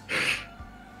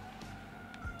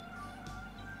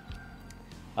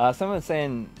 Someone's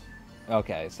saying,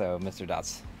 okay, so Mr.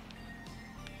 Dots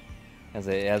has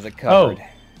it covered.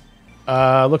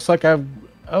 Looks like I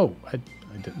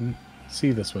didn't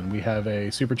see this one. We have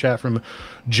a super chat from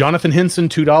Jonathan Hinson,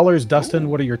 $2. Dustin,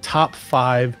 what are your top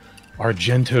 5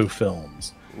 Argento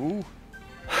films? Ooh.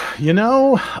 You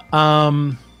know,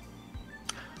 I'm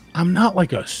not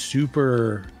like a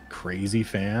super crazy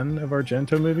fan of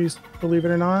Argento movies, believe it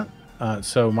or not.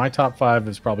 So my top 5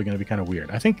 is probably going to be kind of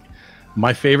weird. I think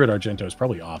my favorite Argento is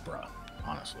probably Opera,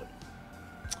 honestly.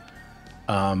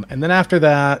 And then after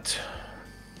that,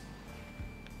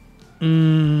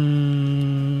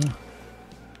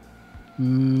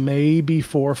 maybe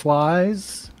Four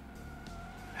Flies.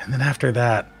 And then after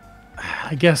that,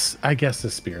 I guess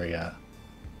Suspiria.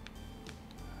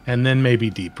 And then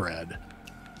maybe Deep Red.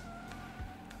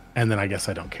 And then I guess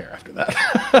I don't care after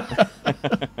that.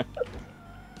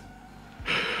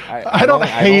 I don't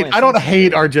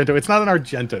hate Argento. It's not an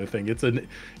Argento thing. It's an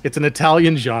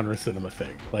Italian genre cinema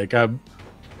thing. Like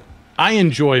I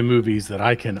enjoy movies that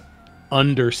I can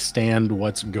understand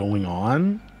what's going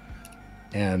on,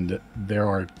 and there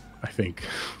are, I think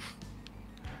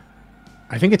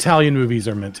Italian movies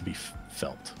are meant to be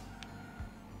felt,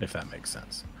 if that makes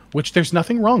sense. Which there's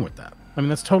nothing wrong with that. I mean,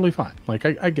 that's totally fine. Like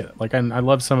I get it. Like I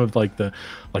love some of like the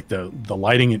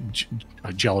lighting.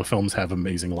 Giallo films have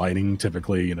amazing lighting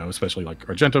typically, you know, especially like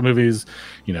Argento movies,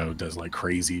 you know, does like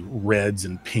crazy reds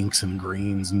and pinks and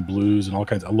greens and blues and all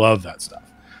kinds. I love that stuff.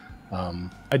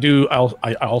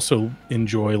 I also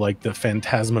enjoy like the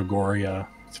phantasmagoric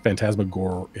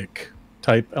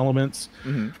type elements.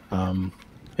 Mm-hmm.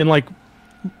 In like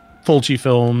Fulci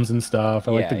films and stuff.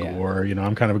 I like the gore. You know,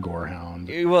 I'm kind of a gore hound.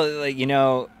 Well, like, you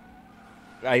know,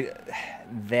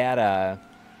 that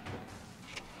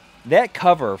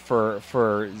cover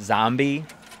for Zombie,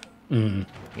 you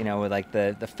know, with like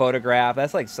the photograph.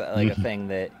 That's like a thing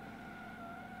that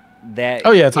it's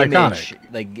image, iconic.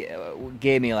 Like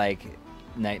gave me like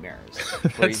nightmares.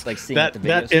 Where he's like seeing at the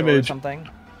video that store image, or something.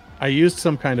 I used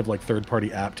some kind of like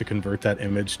third-party app to convert that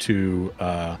image to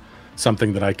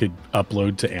something that I could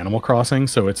upload to Animal Crossing.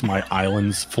 So it's my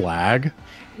island's flag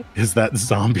is that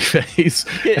zombie face.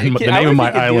 And the name of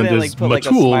my island is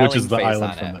Matul, which is the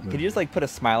island from that movie. Could you just like put a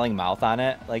smiling mouth on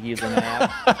it, like using an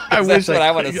app? I wish I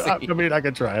want to see. I mean, I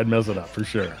could try. I'd mess it up for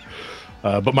sure.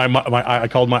 But I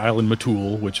called my island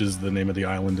Matul, which is the name of the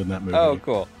island in that movie. Oh,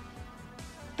 cool.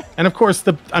 And of course,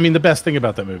 the best thing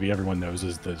about that movie, everyone knows,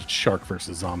 is the shark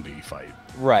versus zombie fight.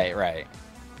 Right.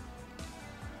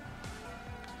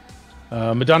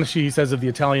 Madonna She says, of the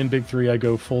Italian big three, I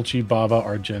go Fulci, Bava,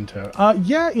 Argento.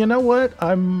 Yeah, you know what?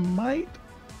 I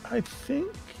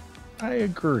think I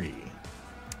agree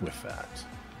with that.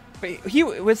 But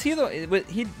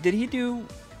did he do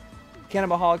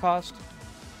Cannibal Holocaust?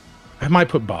 I might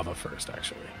put Bava first,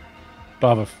 actually.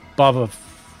 Bava,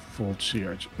 Fulci,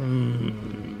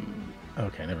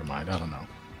 okay, never mind. I don't know.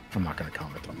 I'm not going to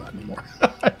comment on that anymore.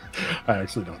 I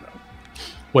actually don't know.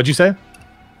 What'd you say?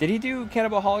 Did he do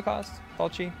Cannibal Holocaust,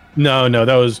 Fulci? No,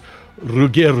 that was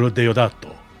Ruggero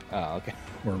Deodato. Oh, okay.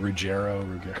 Or Ruggero.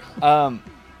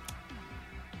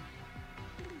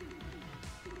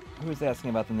 Who's asking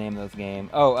about the name of this game?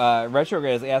 Oh,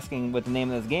 Retrode is asking what the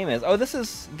name of this game is. Oh, this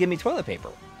is Give Me Toilet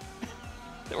Paper.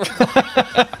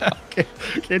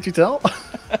 Can't you tell?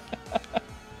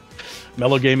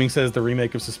 Mellow Gaming says the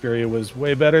remake of Suspiria was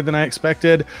way better than I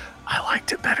expected. I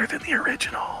liked it better than the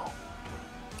original.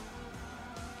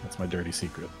 That's my dirty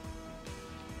secret.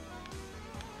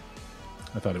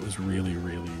 I thought it was really,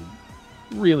 really,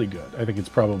 really good. I think it's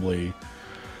probably...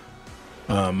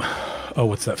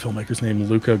 what's that filmmaker's name?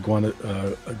 Luca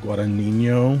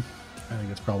Guadagnino. I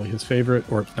think it's probably his favorite,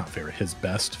 or not favorite, his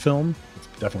best film. It's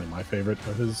definitely my favorite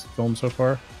of his films so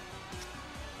far.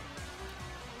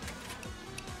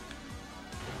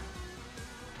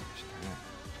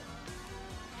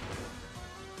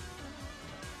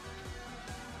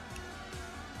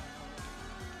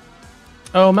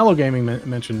 Oh, Mellow Gaming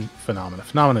mentioned Phenomena.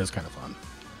 Phenomena is kind of fun.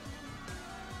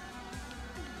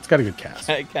 It's got a good cast.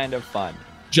 Kind of fun.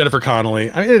 Jennifer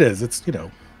Connelly. I mean, it is. It's,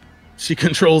 she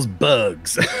controls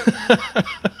bugs.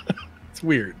 It's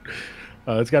weird.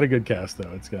 It's got a good cast,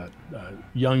 though. It's got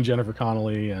young Jennifer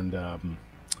Connelly and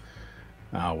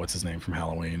what's his name from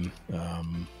Halloween?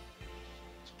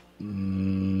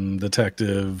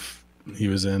 Detective. He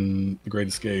was in The Great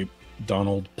Escape.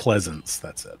 Donald Pleasance.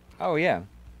 That's it. Oh, yeah.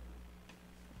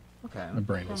 Okay. My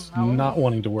brain is not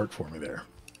wanting to work for me there.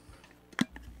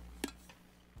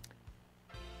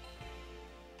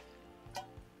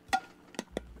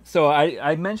 So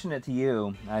I mentioned it to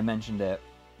you. I mentioned it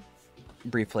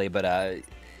briefly, but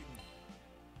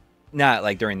not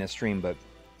like during this stream. But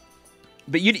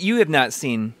you have not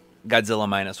seen Godzilla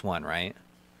 -1, right?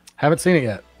 Haven't seen it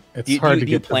yet. It's hard to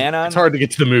get. It's hard to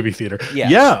get to the movie theater. Yeah.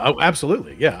 Yeah. Oh,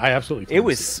 absolutely. Yeah, I absolutely. It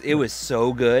was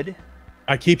so good.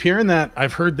 I keep hearing that.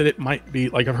 I've heard that it might be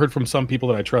like I've heard from some people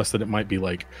that I trust that it might be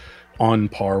like on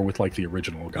par with like the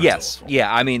original Godzilla. Yes. film.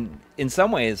 Yeah. I mean, in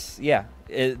some ways, yeah.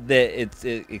 It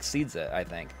exceeds it, I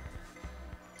think.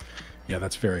 Yeah,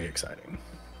 that's very exciting.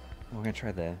 We're gonna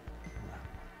try the.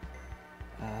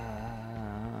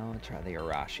 We'll try the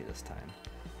Arashi this time.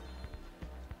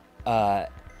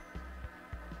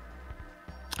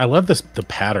 I love the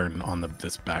pattern on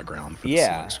this background. For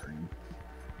yeah. The screen.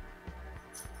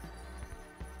 So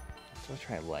let's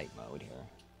try light mode here.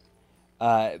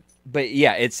 But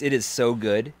yeah, it is so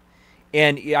good,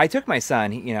 and I took my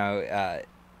son.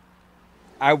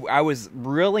 I was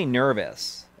really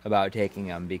nervous about taking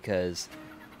him because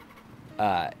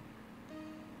I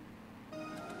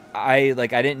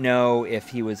didn't know if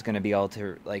he was going to be able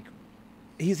to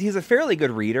he's a fairly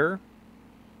good reader.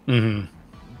 Mm-hmm.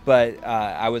 But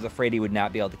I was afraid he would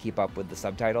not be able to keep up with the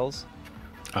subtitles.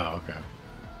 Oh, okay.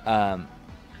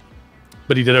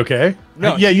 But he did okay?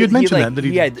 No, yeah, you had mentioned that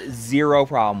he had zero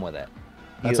problem with it.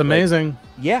 That's amazing.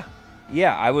 Yeah.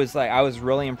 I was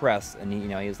really impressed, and he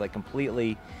was like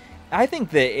completely. I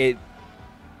think that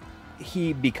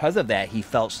because of that, he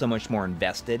felt so much more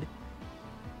invested.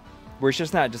 Where it's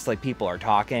just not just like people are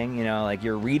talking, like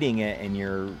you're reading it and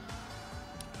you're,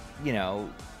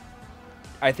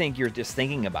 I think you're just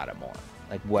thinking about it more,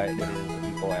 like what it is that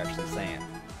people are actually saying.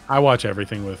 I watch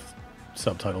everything with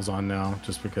subtitles on now,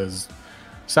 just because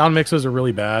sound mixes are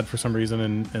really bad for some reason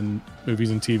in movies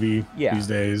and TV these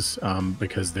days,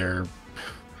 because they're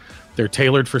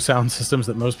tailored for sound systems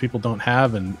that most people don't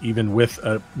have, and even with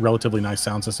a relatively nice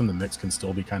sound system, the mix can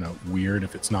still be kind of weird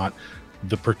if it's not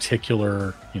the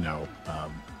particular,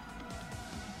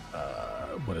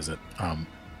 what is it?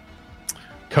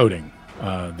 Coding,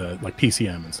 the like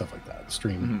PCM and stuff like that.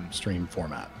 Stream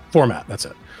format. That's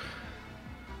it.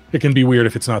 It can be weird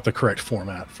if it's not the correct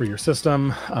format for your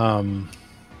system.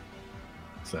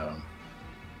 So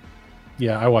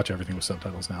yeah, I watch everything with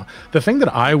subtitles now. The thing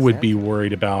that I would be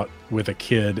worried about with a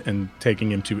kid and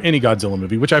taking him to any Godzilla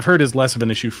movie, which I've heard is less of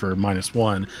an issue for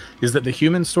 -1, is that the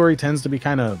human story tends to be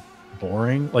kind of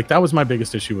boring. Like that was my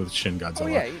biggest issue with Shin Godzilla. Oh,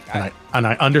 yeah, and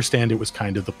I understand it was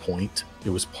kind of the point. It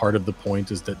was part of the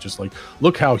point, is that just like,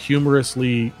 look how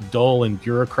humorously dull and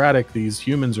bureaucratic these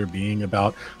humans are being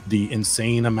about the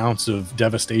insane amounts of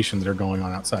devastation that are going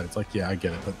on outside. It's like, yeah, I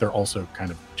get it, but they're also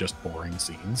kind of just boring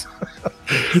scenes.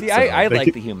 See, so I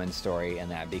like the human story in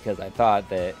that, because I thought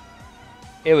that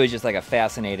it was just like a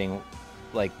fascinating,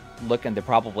 like, look into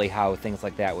probably how things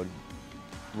like that would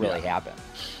really happen.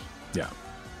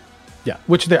 Yeah,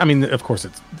 which I mean, of course,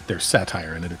 there's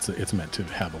satire in it. It's meant to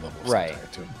have a level of satire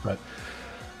to it. But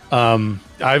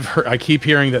I keep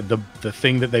hearing that the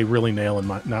thing that they really nail in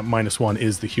 -1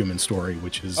 is the human story,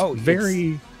 which is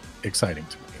very exciting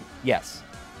to me. Yes.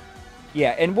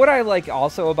 Yeah, and what I like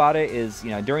also about it is,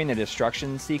 during the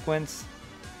destruction sequence,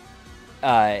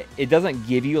 it doesn't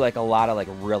give you like a lot of like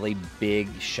really big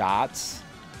shots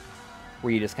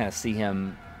where you just kind of see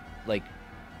him like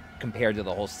compared to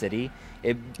the whole city.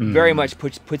 It very much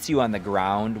puts you on the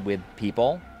ground with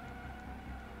people.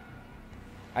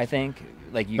 I think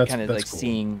like you kind of like cool.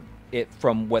 Seeing it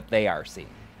from what they are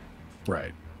seeing.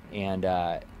 Right. And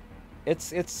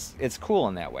it's cool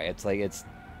in that way. It's like it's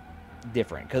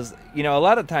different because a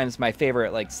lot of times my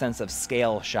favorite like sense of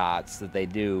scale shots that they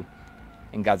do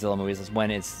in Godzilla movies is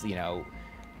when it's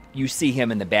you see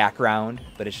him in the background,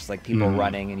 but it's just like people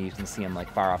running and you can see him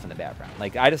like far off in the background.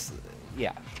 Like I just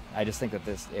think that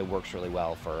it works really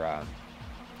well for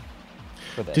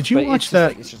this. Did you watch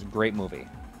that? It's just a great movie.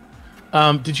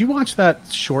 Did you watch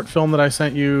that short film that I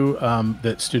sent you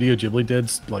that Studio Ghibli did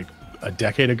like a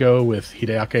decade ago with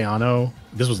Hideaki Anno?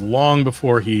 This was long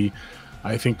before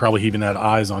I think probably he even had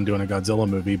eyes on doing a Godzilla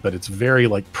movie, but it's very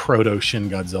like proto Shin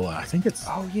Godzilla. I think it's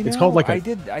it's called like a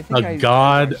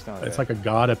god. It's like a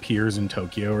god appears in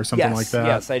Tokyo or something like that.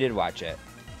 Yes, I did watch it.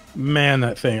 Man,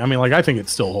 that thing. I mean, like I think it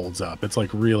still holds up. It's like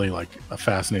really like a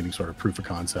fascinating sort of proof of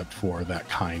concept for that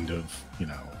kind of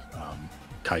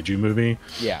kaiju movie.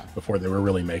 Yeah. Before they were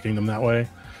really making them that way.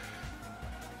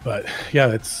 But yeah,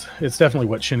 it's definitely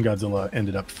what Shin Godzilla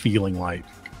ended up feeling like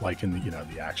in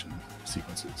the action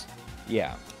sequences.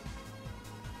 Yeah.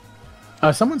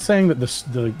 Someone's saying that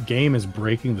the game is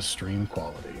breaking the stream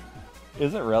quality.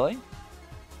 Is it really?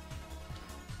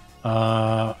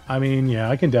 I mean, yeah,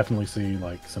 I can definitely see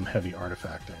like some heavy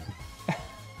artifacting.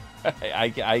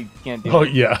 I can't do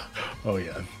it. Oh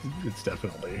yeah, it's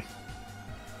definitely.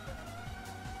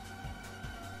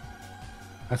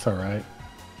 That's all right.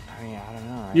 I mean, I don't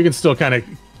know. You can still kind of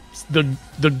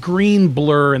the green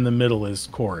blur in the middle is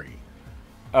Corey.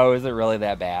 Oh, is it really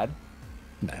that bad?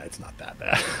 Nah, it's not that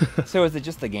bad. So is it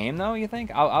just the game though? You think?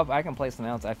 I can play something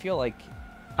else. I feel like.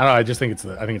 I don't know. I just think it's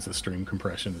the stream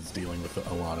compression that's dealing with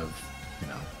a lot of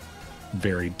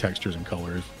varied textures and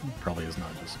colors. Probably is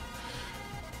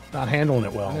not handling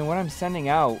it well. I mean, what I'm sending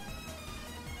out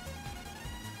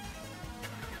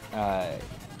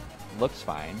looks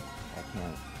fine. I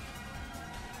can't.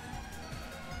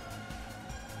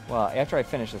 Well, after I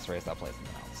finish this race, I'll play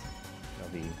something else.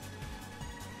 It'll be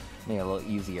maybe a little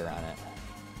easier on it.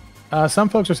 Some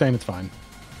folks are saying it's fine.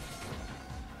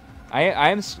 I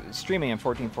am streaming in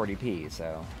 1440p,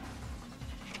 so.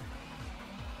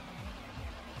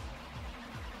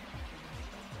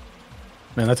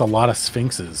 Man, that's a lot of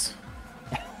sphinxes.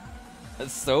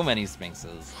 That's so many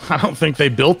sphinxes. I don't think they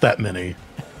built that many.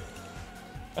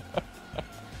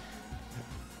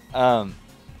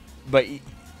 But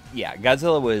yeah,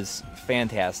 Godzilla was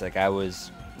fantastic. I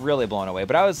was really blown away,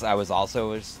 but I was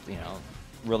also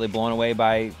really blown away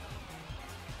by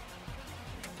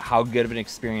how good of an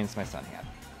experience my son had.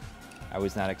 I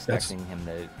was not expecting him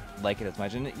to like it as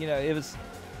much, and it was.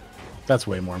 That's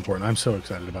way more important. I'm so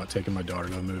excited about taking my daughter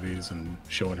to the movies and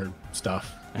showing her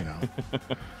stuff.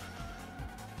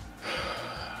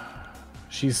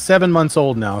 She's 7 months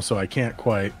old now, so I can't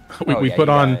quite. We put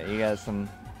on. You got some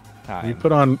time. We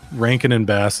put on Rankin and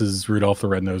Bass's Rudolph the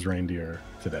Red-Nosed Reindeer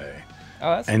today.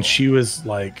 Oh, that's and cool. She was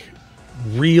like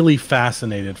really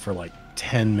fascinated for like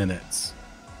 10 minutes.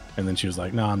 And then she was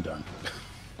like, "No, I'm done."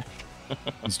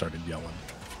 And started yelling.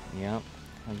 Yep,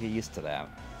 I'll get used to that.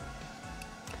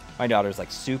 My daughter's like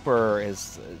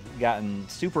has gotten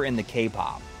super into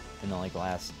K-pop in the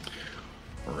last.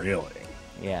 Really?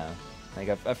 Yeah, like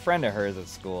a friend of hers at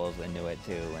school is into it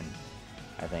too, and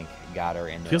I think got her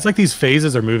into. Feels like these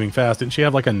phases are moving fast. Didn't she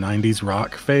have like a '90s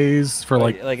rock phase for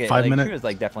like 5 minutes? She was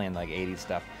like definitely in like '80s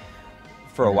stuff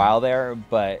for a while there,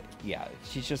 but yeah,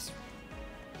 she's just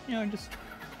just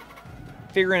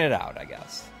figuring it out, I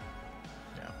guess.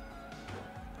 Yeah.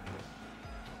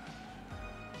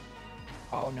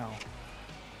 Oh no.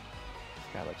 This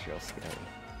guy looks real scary.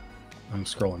 I'm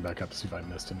scrolling back up to see if I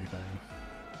missed anything.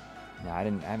 No, I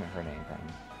haven't heard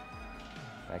anything.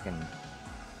 I can,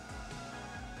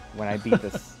 when I beat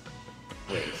this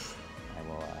race, I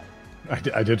will.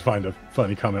 I did find a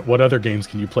funny comment. What other games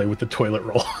can you play with the toilet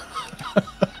roll?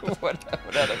 what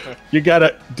other? You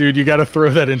gotta throw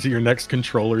that into your next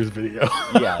controllers video.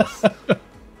 Yes.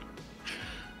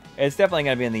 It's definitely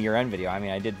gonna be in the year-end video. I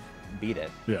mean, I did beat it.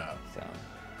 Yeah. So.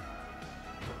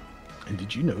 And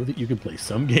did you know that you can play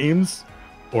some games,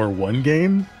 or one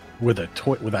game, with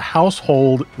a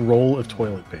household roll of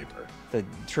toilet paper? The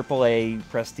AAA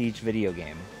prestige video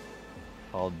game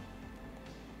called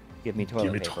Give Me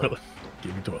Toilet Paper.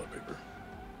 Give me toilet paper.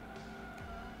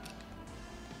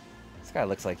 This guy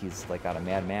looks like he's like out of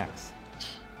Mad Max.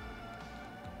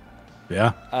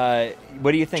 Yeah.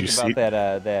 What do you think about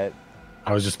that? That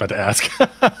I was just about to ask.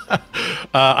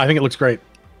 I think it looks great.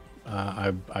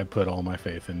 I put all my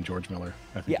faith in George Miller.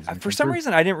 I think for some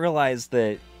reason I didn't realize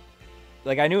that.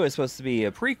 Like, I knew it was supposed to be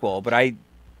a prequel, but I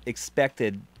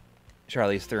expected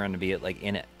Charlize Theron to be like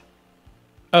in it.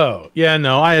 Oh yeah,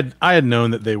 no, I had known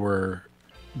that they were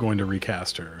going to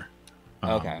recast her.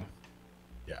 Okay.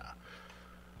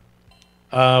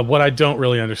 Yeah. What I don't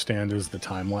really understand is the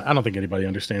timeline. I don't think anybody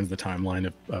understands the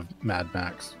timeline of Mad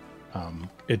Max.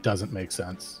 It doesn't make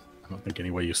sense. I don't think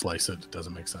any way you slice it, it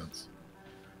doesn't make sense.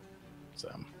 So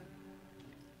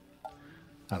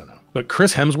I don't know. But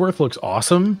Chris Hemsworth looks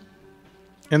awesome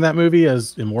in that movie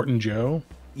as Immortan Joe.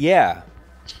 Yeah.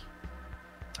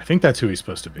 I think that's who he's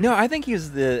supposed to be. No, I think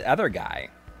he's the other guy.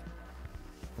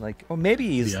 Like, well, maybe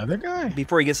he's the other guy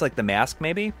before he gets like the mask.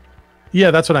 Maybe. Yeah,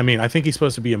 that's what I mean. I think he's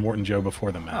supposed to be Immortan Joe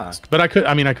before the mask. But I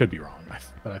could be wrong.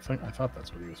 But I thought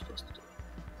that's what he was supposed to do.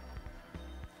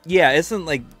 Yeah, isn't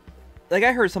like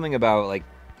I heard something about like,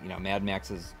 you know, Mad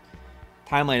Max's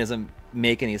timeline doesn't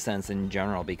make any sense in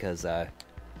general because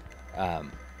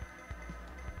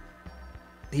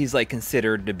he's like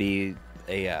considered to be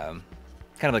a kind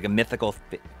of like a mythical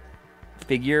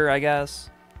figure, I guess.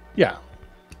 Yeah.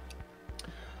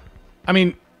 I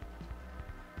mean,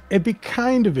 it'd be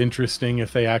kind of interesting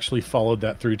if they actually followed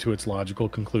that through to its logical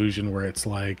conclusion, where it's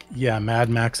like, yeah, Mad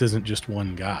Max isn't just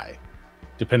one guy.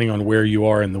 Depending on where you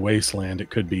are in the wasteland, it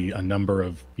could be a number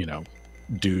of, you know,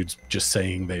 dudes just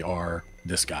saying they are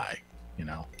this guy, you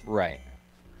know? Right.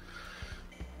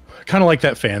 Kind of like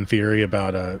that fan theory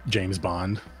about James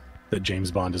Bond, that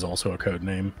James Bond is also a code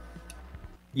name.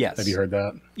 Yes. Have you heard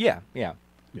that? Yeah.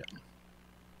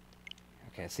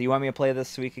 Okay, so you want me to play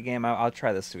this Suika game? I'll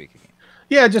try this Suika game.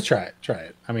 Yeah, just try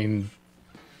it. I mean...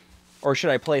 Or should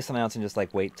I play something else and just,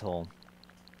 like, wait till,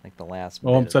 like, the last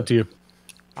Well, it's up to you.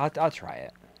 I'll try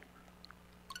it.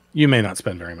 You may not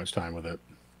spend very much time with it.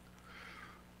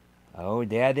 Oh,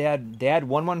 Dad,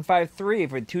 1153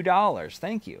 for $2.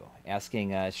 Thank you.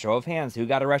 Asking, show of hands, who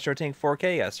got a RetroTink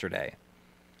 4K yesterday?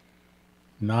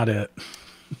 Not it.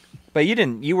 But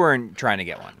you weren't trying to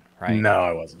get one, right? No,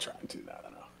 I wasn't trying to. No.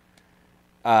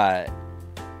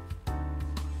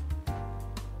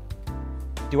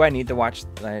 Do I need to watch?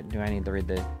 Do I need to read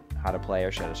the how to play,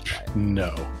 or should I just try it?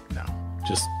 No.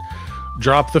 Just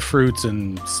drop the fruits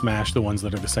and smash the ones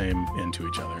that are the same into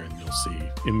each other, and you'll see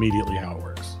immediately how it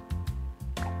works.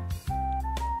 All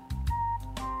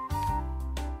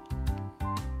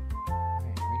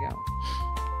right, here we go.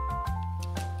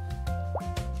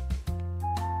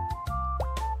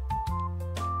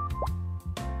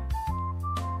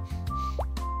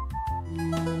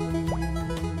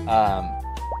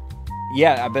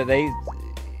 Yeah, but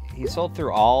he sold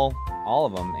through all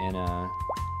of them in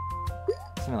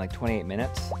something like 28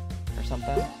 minutes or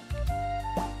something.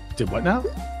 Did what now?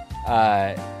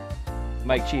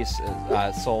 Mike Cheese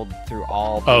sold through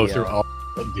all. Through all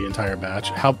the entire batch.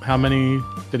 How many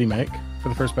did he make for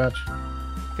the first batch?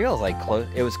 Feels like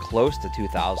it was close to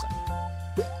 2,000.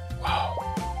 Wow.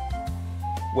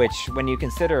 Which, when you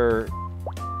consider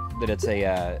that it's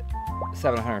a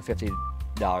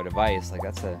 $750 device, like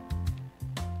that's a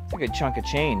good chunk of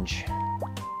change.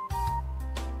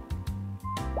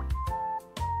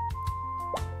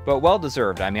 But well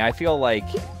deserved. I mean, I feel like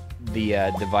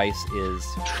the device is.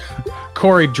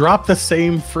 Corey, drop the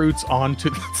same fruits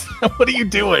onto the. What are you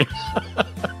doing?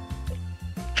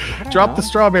 Drop the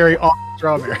strawberry on the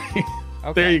strawberry.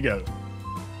 Okay. There you go.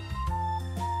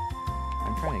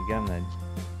 I'm trying to get him to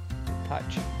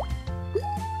touch.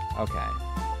 Okay.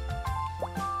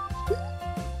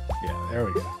 Yeah, there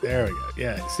we go.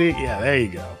 Yeah, see? Yeah, there you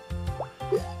go.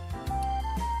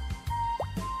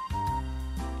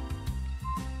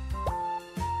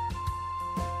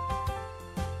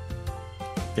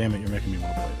 Damn it, you're making me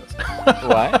want to play this.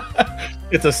 What?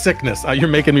 It's a sickness. You're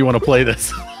making me want to play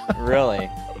this. Really?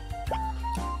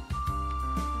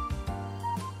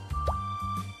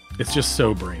 It's just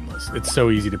so brainless. It's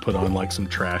so easy to put on like some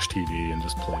trash TV and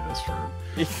just play this for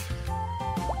a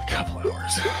couple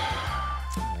hours.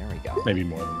 There we go. Maybe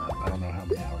more than that. I don't know how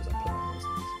many hours I put on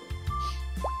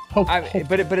those things.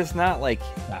 But it's not like.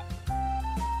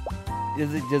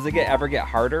 Does it ever get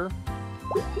harder?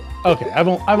 Okay, I've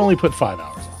only put 5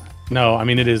 hours on it. No, I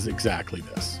mean it is exactly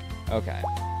this. Okay.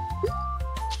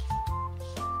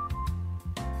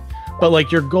 But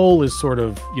like your goal is sort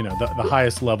of, you know, the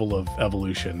highest level of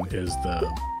evolution is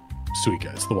the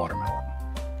Suika. It's the watermelon.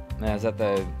 Now, is that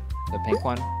the pink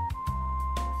one?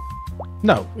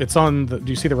 No, it's on the. Do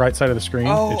you see the right side of the screen?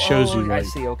 It shows you. Like, I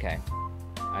see. Okay.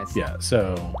 I see. Yeah.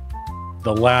 So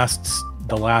the last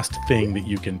thing that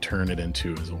you can turn it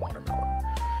into is a watermelon.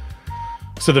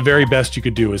 So the very best you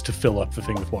could do is to fill up the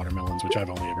thing with watermelons, which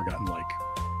I've only ever gotten like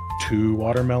 2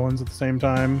 watermelons at the same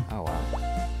time. Oh wow.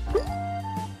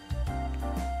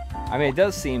 I mean, it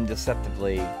does seem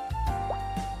deceptively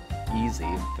easy,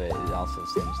 but it also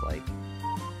seems like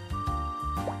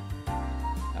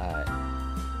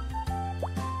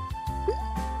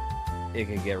it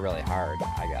could get really hard,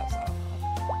 I guess.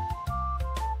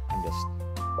 I'm just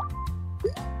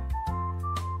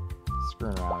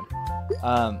screwing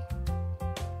around.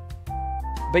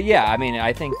 But yeah, I mean,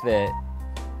 I think that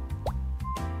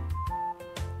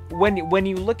when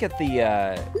you look at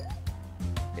the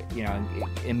you know,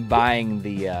 in buying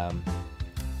the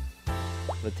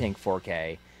Tank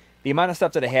 4K, the amount of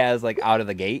stuff that it has like out of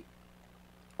the gate,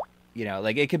 you know,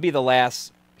 like it could be the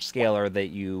last scaler that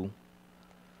you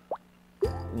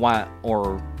want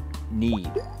or need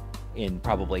in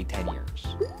probably 10 years.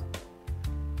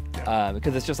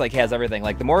 Because it's just like has everything.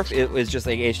 Like the Morph, it was just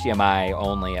like HDMI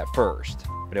only at first,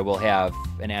 but it will have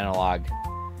an analog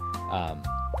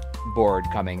board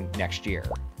coming next year.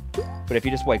 But if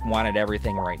you just like wanted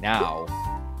everything right now,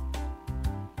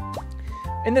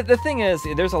 and the thing is,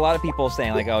 there's a lot of people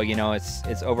saying like, oh, you know, it's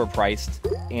overpriced,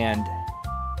 and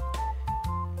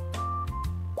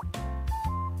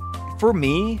for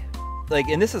me, like,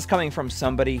 and this is coming from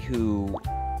somebody who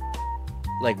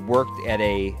like worked at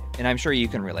and I'm sure you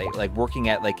can relate, like working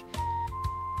at like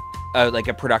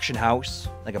a production house,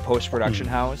 like a post-production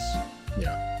house.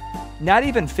 Yeah. Not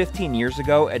even 15 years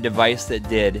ago, a device that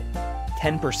did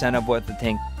 10% of what the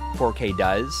Tank 4K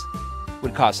does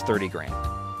would cost 30 grand.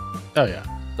 Oh yeah.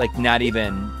 Like not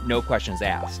even, no questions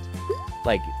asked.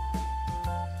 Like,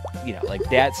 you know, like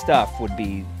that stuff would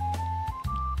be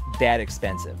that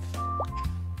expensive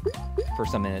for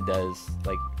something that does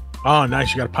like. Oh,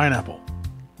 nice! You got a pineapple.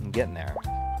 I'm getting there.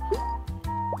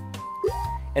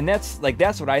 And that's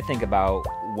what I think about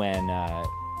when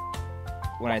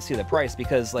I see the price,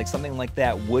 because like something like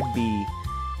that would be.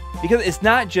 Because it's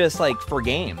not just like for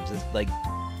games, it's like,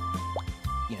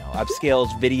 you know,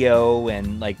 upscales video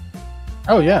and like.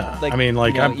 Oh yeah, like, I mean,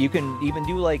 like, you know, you can even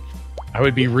do like. I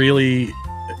would be really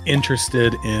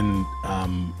interested in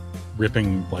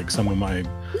ripping like some of my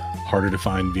harder to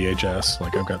find VHS.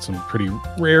 Like I've got some pretty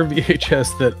rare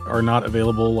VHS that are not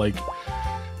available like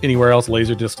anywhere else.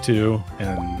 Laserdisc 2,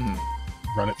 and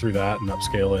run it through that and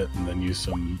upscale it, and then use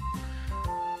some.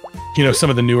 You know, some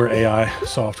of the newer AI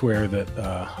software that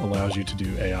allows you to do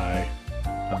AI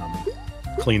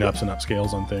cleanups and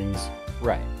upscales on things.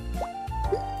 Right.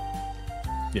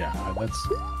 Yeah,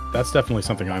 that's definitely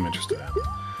something I'm interested in.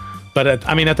 But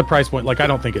I mean, at the price point, like I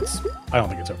don't think it's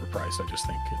overpriced. I just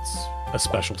think it's a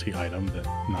specialty item that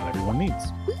not everyone needs.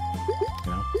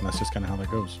 You know, and that's just kind of how that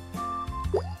goes.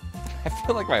 I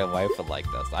feel like my wife would like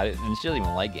this. And she doesn't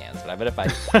even like games, but I bet if I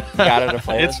got her to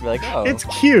play this, she'd be like, oh. It's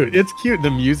cute. It's cute.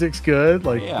 The music's good.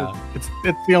 Like, yeah. It's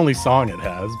the only song it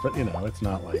has, but you know, it's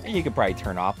not like. You could probably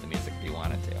turn off the music if you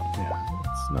wanted to. Yeah,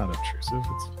 it's not obtrusive.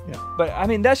 It's yeah. But I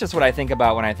mean, that's just what I think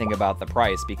about when I think about the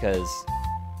price, because,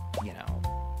 you know,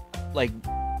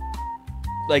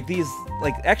 like these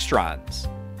like Extrons,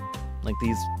 like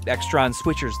these Extron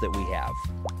switchers that we have.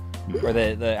 Or I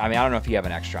mean, I don't know if you have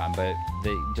an Extron, but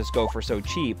they just go for so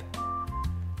cheap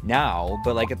now.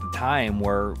 But like at the time,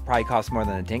 were probably cost more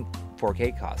than a Tank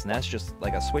 4K cost, and that's just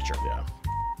like a switcher. Yeah.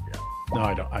 No,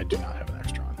 I don't. I do not have an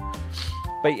Extron.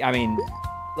 But I mean,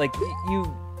 like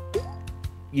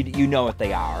you know what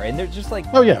they are, and they're just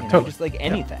like totally. just like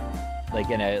anything, like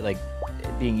in a like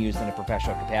being used in a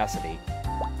professional capacity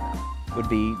would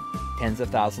be tens of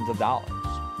thousands of dollars.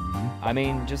 I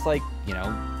mean, just like, you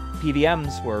know,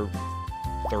 PVMs were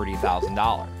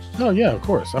 $30,000. Oh yeah, of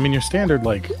course. I mean, your standard,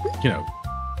 like, you know,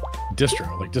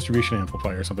 distro, like distribution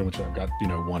amplifier or something, which I've got, you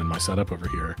know, one in my setup over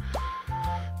here.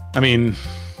 I mean,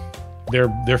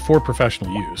 they're for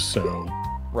professional use, so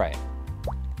right.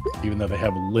 Even though they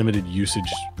have limited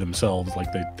usage themselves, like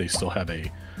they still have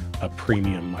a a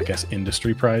premium, I guess,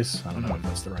 industry price. I don't know if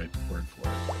that's the right word for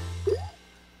it.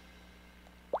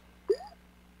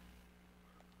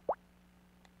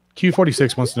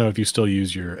 Q46 wants to know if you still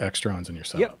use your Extrons in your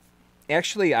setup. Yep.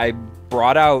 Actually, I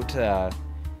brought out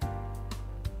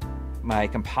my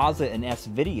composite and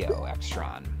S-Video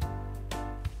Extron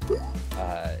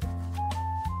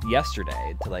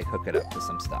yesterday to like hook it up to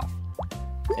some stuff.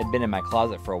 It had been in my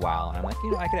closet for a while, and I'm like,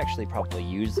 I could actually probably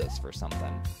use this for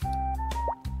something.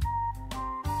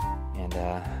 And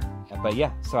but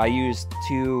yeah, so I used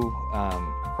 2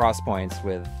 cross points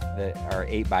with our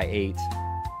 8x8,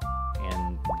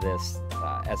 and this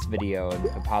S-Video and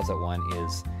composite one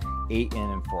is 8 in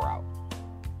and 4 out.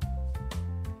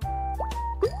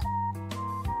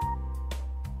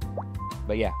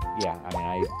 But yeah, I mean,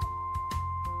 I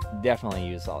definitely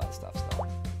use all that stuff still.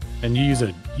 And you use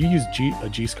a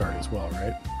G-SCART as well,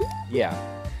 right? Yeah,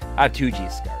 I have 2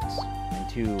 G-SCARTs and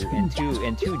two G-comps.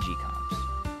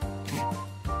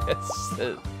 It's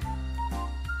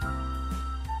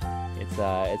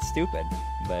stupid,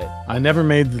 but I never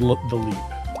made the leap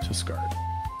to SCART.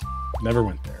 Never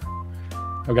went there.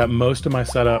 I've got most of my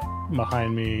setup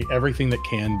behind me. Everything that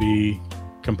can be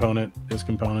component is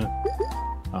component.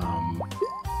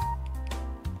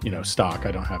 Stock.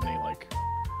 I don't have any like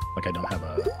I don't have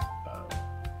a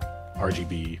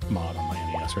RGB mod on my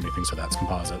NES or anything, so that's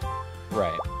composite.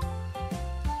 Right.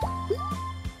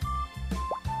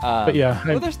 But yeah,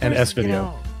 there's and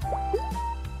S-Video.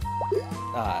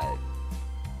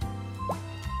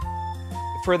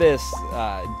 For this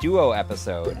Duo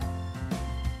episode,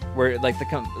 where like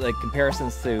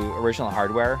comparisons to original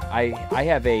hardware, I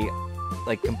have a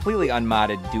like completely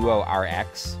unmodded Duo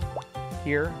RX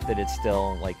here that it's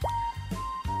still like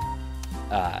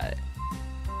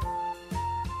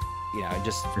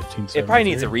just 15, it probably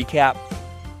needs a recap,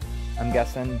 I'm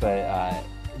guessing, but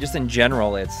just in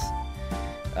general, it's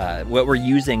what we're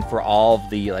using for all of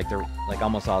the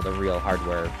almost all the real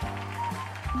hardware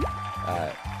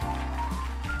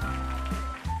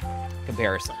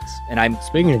comparisons. And I'm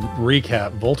speaking of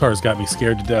recap, Voltar's got me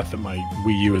scared to death that my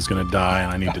Wii U is going to die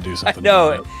and I need to do something.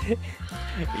 No,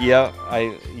 yeah,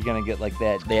 you're gonna get like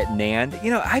that NAND.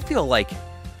 I feel like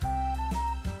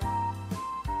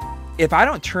if I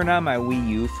don't turn on my Wii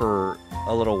U for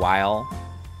a little while,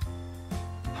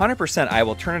 100% I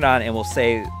will turn it on and will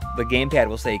say the gamepad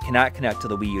will say cannot connect to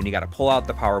the Wii U, and you got to pull out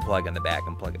the power plug in the back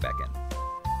and plug it back in.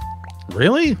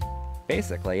 Really?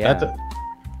 Basically, yeah.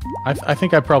 I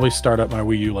think I probably start up my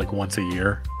Wii U like once a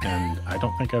year, and I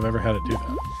don't think I've ever had it do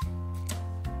that.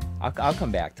 I'll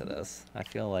come back to this. I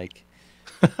feel like.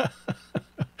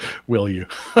 Will you?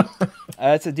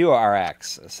 It's a Duo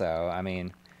RX, so I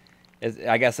mean,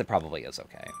 I guess it probably is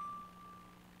okay.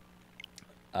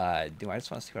 Do I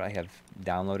just want to see what I have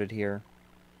downloaded here?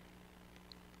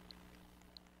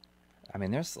 I mean,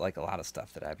 there's like a lot of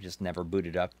stuff that I've just never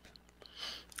booted up.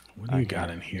 What do you got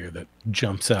in here that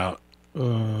jumps out?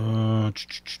 Should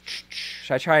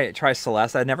I try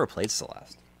Celeste? I've never played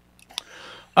Celeste.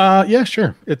 Yeah,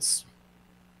 sure. It's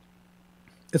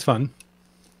fun.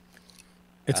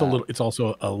 It's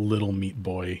also a little Meat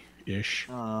Boy ish.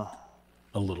 A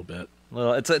little bit.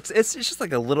 It's just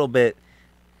like a little bit.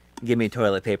 Give me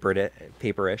toilet paper ish.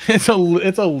 It's a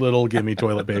little give me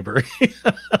toilet paper.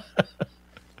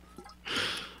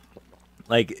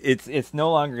 Like it's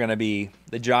no longer gonna be,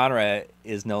 the genre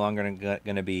is no longer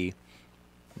gonna be,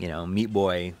 Meat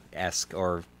Boy esque,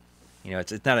 or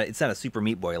it's not a Super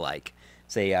Meat Boy like.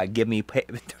 Say, give me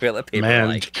toilet paper. Man,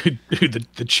 like. Dude,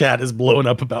 the chat is blowing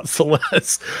up about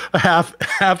Celeste. Half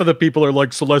of the people are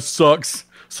like, Celeste sucks.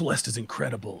 Celeste is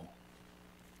incredible.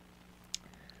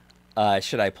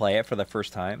 Should I play it for the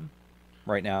first time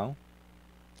right now?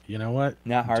 You know what?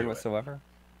 Not hard whatsoever.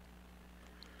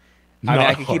 I mean,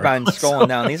 I can keep on scrolling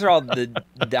down. These are all the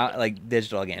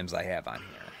digital games I have on here.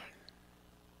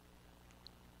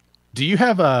 Do you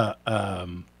have a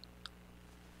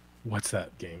what's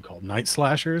that game called? Night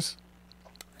Slashers?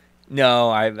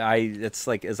 No, it's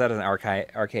like, is that an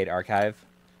arcade archive?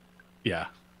 Yeah.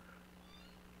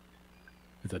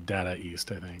 It's a Data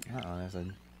East, I think. Oh, there's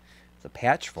a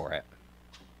patch for it.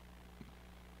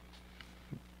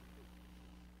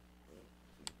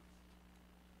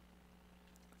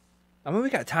 I mean, we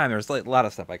got time. There's like a lot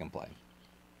of stuff I can play.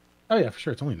 Oh yeah, for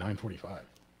sure. It's only 9:45.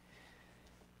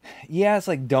 Yeah, it's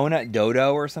like Donut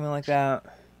Dodo or something like that.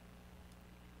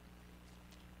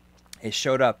 It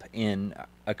showed up in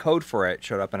a code for it.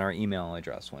 Showed up in our email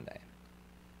address one day.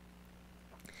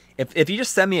 If you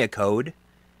just send me a code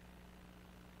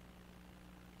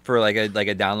for like a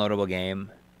downloadable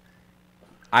game,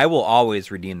 I will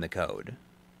always redeem the code,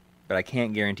 but I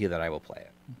can't guarantee that I will play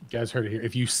it. You guys heard it here.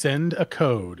 If you send a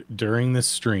code during this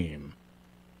stream,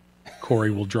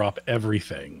 Corey will drop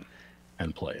everything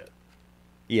and play it.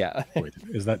 Yeah. Wait,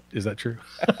 is that true?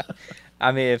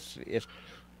 I mean, if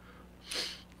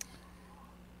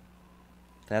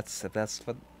that's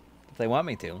what if they want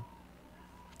me to.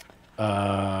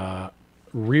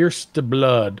 Rearsta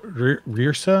Blood.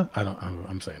 Rearsa?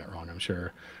 I'm saying it wrong, I'm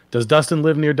sure. Does Dustin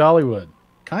live near Dollywood?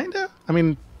 Kinda. I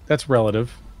mean, that's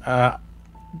relative.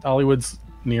 Dollywood's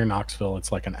near Knoxville.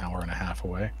 It's like an hour and a half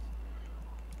away.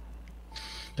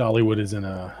 Dollywood is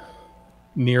in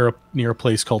near a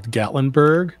place called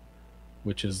Gatlinburg,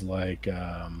 which is like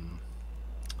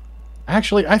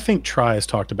actually I think Try has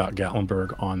talked about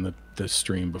Gatlinburg on the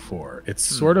stream before. It's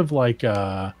sort of like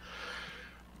a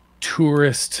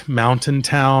tourist mountain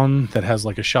town that has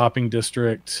like a shopping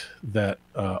district that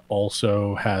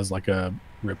also has like a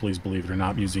Ripley's Believe It or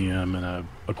Not museum and a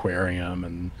aquarium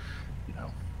and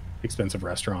expensive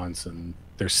restaurants, and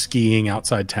there's skiing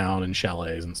outside town and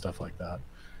chalets and stuff like that.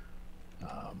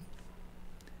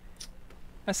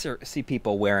 I see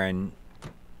people wearing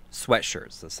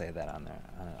sweatshirts that say that on there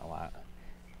a lot.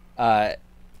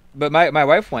 But my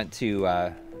wife went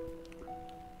to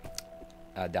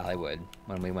Dollywood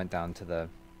when we went down to the,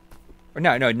 or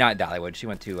no, not Dollywood. She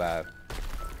went to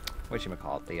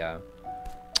whatchamacallit, the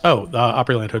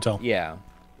Opryland Hotel. Yeah.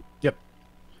 Yep.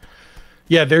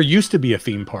 Yeah, there used to be a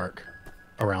theme park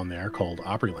around there called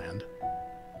Opryland.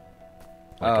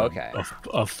 Okay.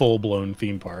 A full-blown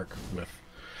theme park with,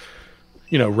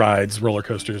 rides, roller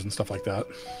coasters, and stuff like that.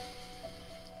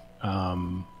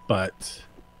 But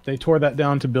they tore that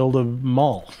down to build a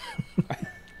mall.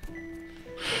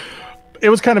 It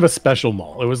was kind of a special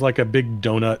mall. It was like a big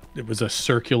donut. It was a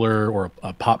circular or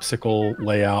a popsicle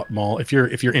layout mall. If you're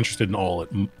interested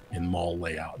in mall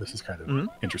layout, this is kind of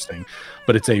interesting.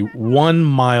 But it's a 1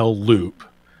 mile loop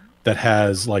that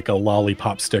has like a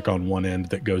lollipop stick on one end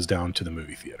that goes down to the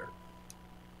movie theater.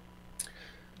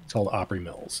 It's called Opry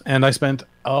Mills, and I spent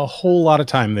a whole lot of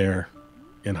time there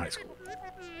in high school.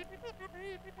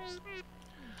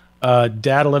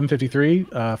 Dad 1153,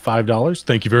 $5.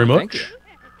 Thank you very much. Thank you.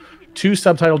 2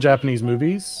 subtitled Japanese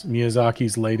movies,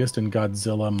 Miyazaki's latest and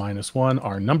Godzilla -1,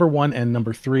 are number 1 and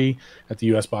number 3 at the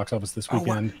U.S. box office this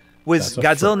weekend. Was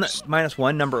Godzilla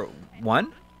 -1 number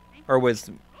 1, or was?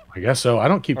 I guess so. I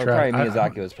don't keep track. Probably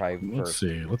Miyazaki was probably let's first.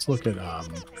 See. Let's look at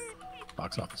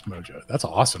Box Office Mojo. That's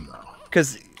awesome though.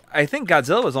 Because I think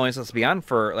Godzilla was only supposed to be on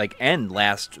for end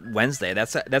last Wednesday.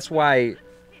 That's why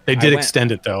they did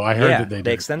extend it though. I heard that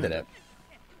they extended it.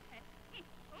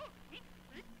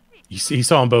 You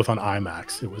saw them both on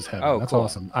IMAX. It was heaven. Oh, that's cool.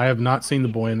 awesome. I have not seen The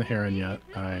Boy and the Heron yet.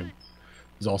 I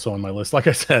was also on my list. Like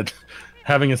I said,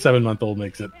 having a 7-month-old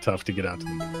makes it tough to get out to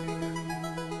the movie.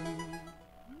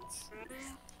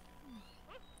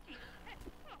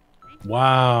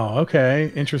 Wow.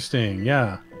 Okay. Interesting.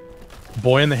 Yeah.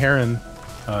 Boy and the Heron,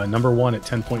 number 1 at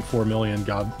 10.4 million.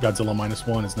 Godzilla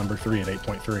 -1 is number 3 at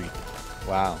 8.3.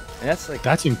 Wow. And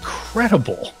that's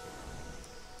incredible.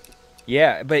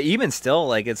 Yeah, but even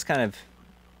still, it's kind of,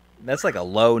 that's like a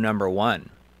low number 1.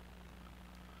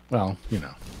 Well,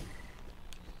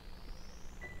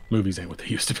 movies ain't what they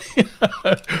used to be.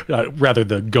 Rather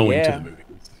the going to the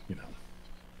movies,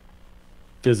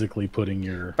 physically putting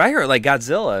your. But I heard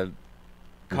Godzilla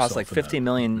cost $15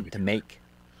 million to make.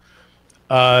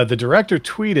 The director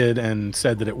tweeted and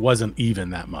said that it wasn't even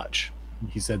that much.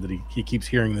 He said that he keeps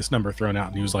hearing this number thrown out,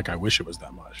 and he was like, "I wish it was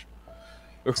that much."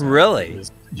 So really?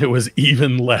 It was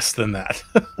even less than that.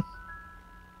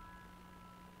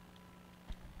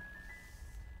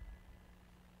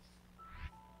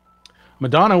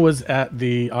 Madonna was at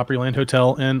the Opryland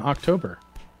Hotel in October.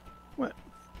 What?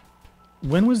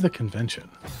 When was the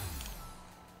convention?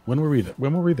 When were we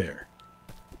there?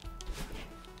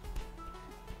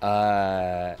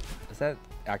 Is that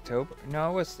October?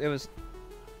 No, it was.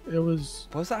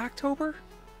 Was it October?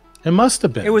 It must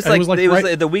have been. It was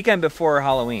the weekend before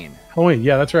Halloween. Halloween,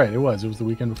 yeah, that's right. It was the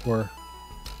weekend before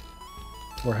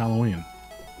Halloween.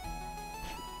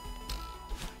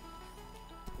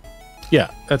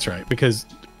 Yeah, that's right. Because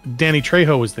Danny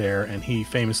Trejo was there, and he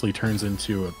famously turns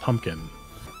into a pumpkin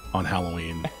on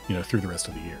Halloween, through the rest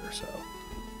of the year. So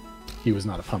he was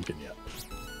not a pumpkin yet.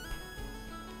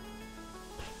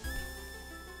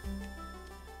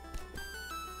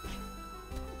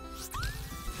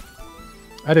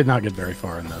 I did not get very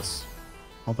far in this,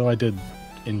 although I did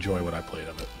enjoy what I played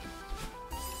of it.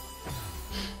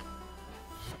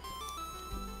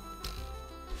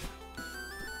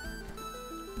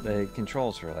 The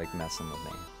controls were messing with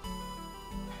me.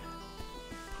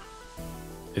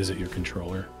 Is it your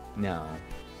controller? No.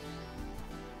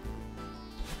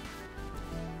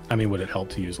 I mean, would it help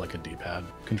to use like a D-pad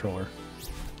controller?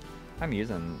 I'm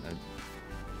using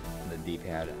the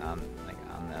D-pad on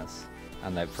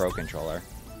the Pro controller.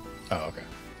 Oh, okay.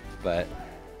 But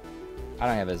I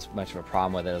don't have as much of a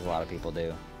problem with it as a lot of people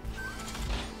do.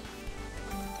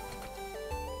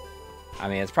 I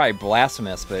mean, it's probably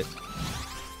blasphemous, but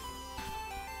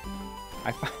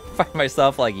I find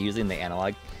myself like using the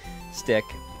analog stick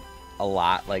a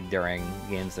lot, like during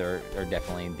games that are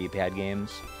definitely D-pad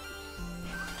games.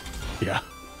 Yeah.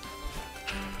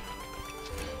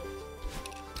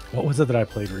 What was it that I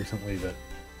played recently that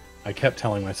I kept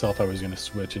telling myself I was going to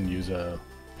switch and use a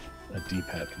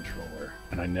D-pad controller,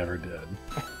 and I never did?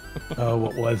 Oh,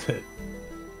 what was it?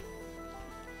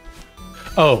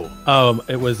 Oh,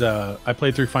 it was I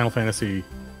played through Final Fantasy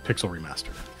Pixel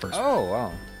Remaster first. Oh,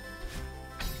 wow.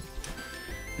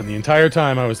 And the entire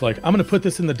time I was like, I'm going to put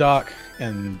this in the dock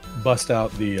and bust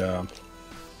out the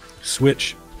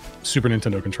Switch Super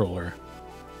Nintendo controller,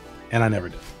 and I never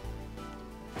did.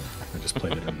 I just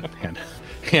played it in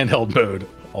handheld mode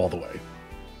all the way.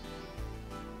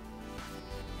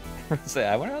 So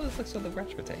I wonder how this looks with the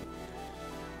Retrode.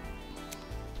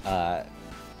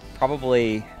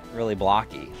 Probably really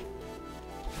blocky.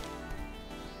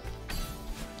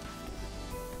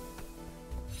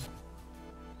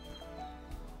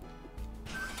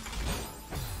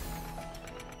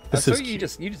 This so is you cute.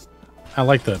 just I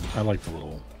like the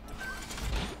little.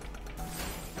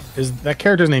 Is that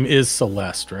character's name is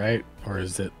Celeste, right? Or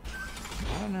is it?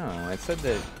 I don't know. It said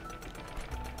that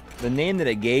the name that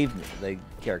it gave the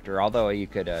character, although you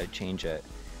could change it,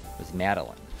 was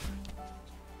Madeline.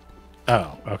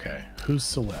 Oh, okay. Who's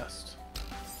Celeste?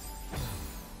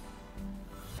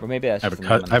 Or maybe that's I just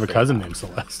have a cousin named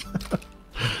Celeste.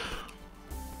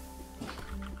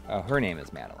 Oh, her name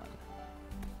is Madeline.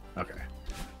 Okay.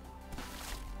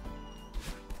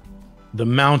 The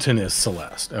mountain is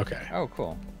Celeste. Okay. Oh,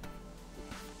 cool.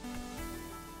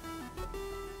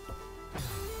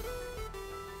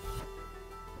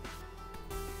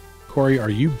 Corey, are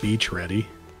you beach ready?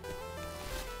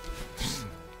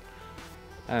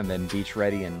 I haven't been beach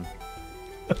ready in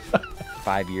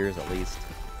 5 years at least.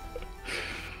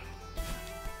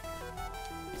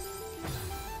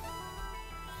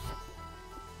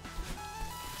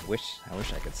 I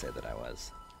wish I could say that I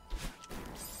was.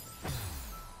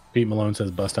 Pete Malone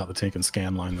says bust out the tank and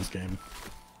scan line this game.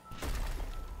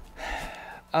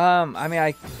 I mean,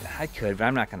 I could, but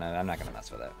I'm not gonna mess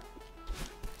with it.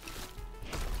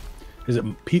 Is it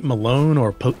Pete Malone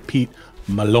or Pete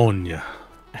Malone?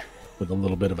 With a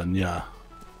little bit of a nya.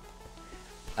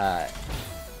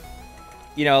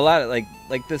 You know, a lot of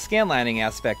like the scan lining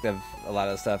aspect of a lot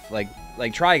of stuff.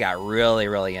 Like Try got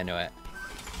really into it,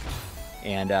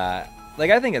 and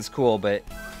like I think it's cool, but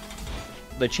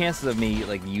the chances of me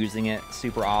like using it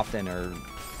super often are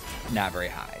not very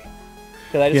high.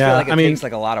 Because I just feel like it takes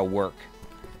like a lot of work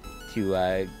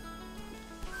to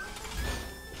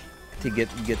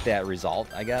get that result,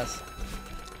 I guess.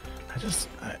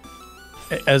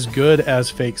 As good as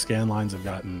fake scan lines have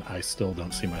gotten, I still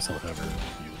don't see myself ever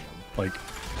using them. Like,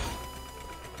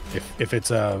 if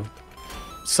it's a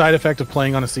side effect of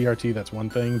playing on a CRT, that's one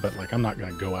thing, but like I'm not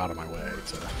gonna go out of my way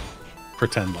to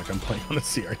pretend like I'm playing on a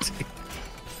CRT.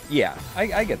 Yeah,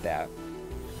 I get that.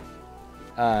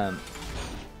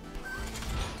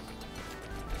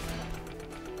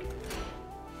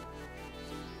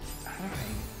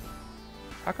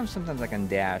 How come sometimes I can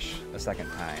dash a second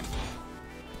time?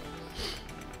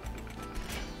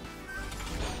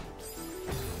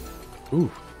 Ooh.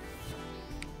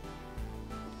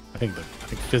 I think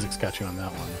physics got you on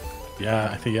that one. Yeah,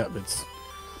 I think it's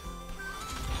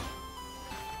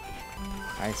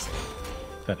I see.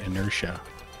 That inertia.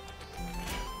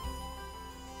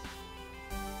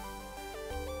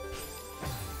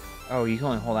 Oh, you can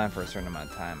only hold on for a certain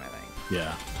amount of time, I think.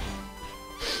 Yeah.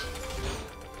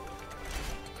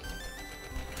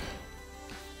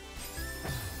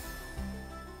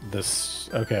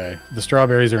 Okay. The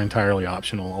strawberries are entirely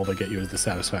optional. All they get you is the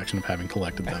satisfaction of having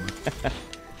collected them.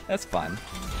 That's fun.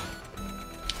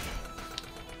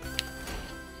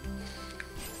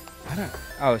 I don't.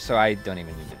 Oh, so I don't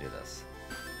even need to do this,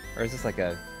 or is this like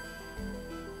a?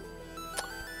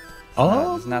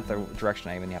 It's not the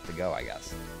direction I even have to go, I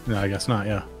guess. No, I guess not.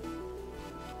 Yeah.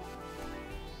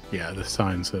 Yeah, the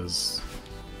sign says.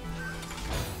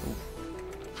 Oof.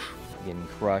 Getting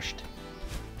crushed.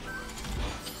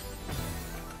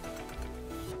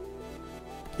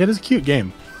 It is a cute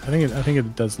game. I think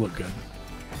it does look good.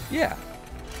 Yeah.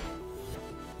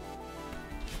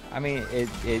 I mean,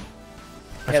 it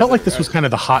I felt like this was kind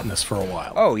of the hotness for a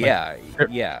while. Oh like, yeah,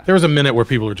 yeah. There was a minute where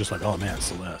people were just like, "Oh man,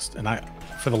 Celeste," and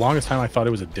for the longest time, I thought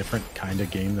it was a different kind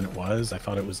of game than it was. I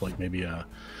thought it was like maybe a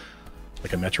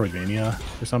Metroidvania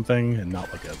or something, and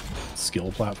not like a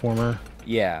skill platformer.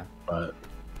 Yeah. But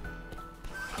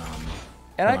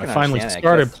and when I finally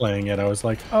started playing it, I was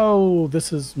like, "Oh,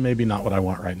 this is maybe not what I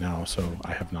want right now." So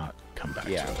I have not come back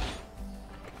to it.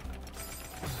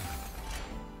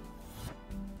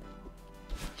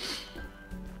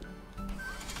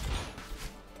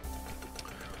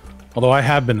 Although I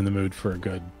have been in the mood for a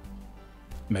good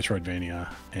Metroidvania,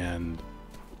 and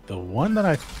the one that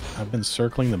I've been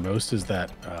circling the most is that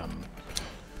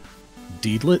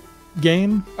Deedlit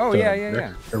game. Oh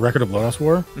yeah. A Record of Lodoss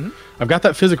War. Mm-hmm. I've got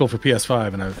that physical for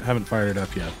PS5, and I haven't fired it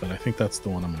up yet, but I think that's the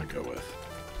one I'm going to go with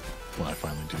when I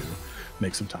finally do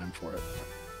make some time for it.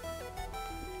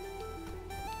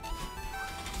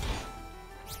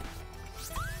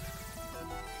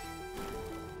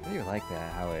 I do like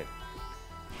that, how it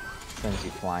sends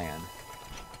you flying.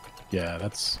 Yeah,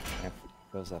 that's... It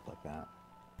goes up like that.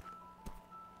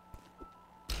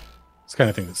 It's the kind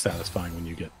of thing that's satisfying when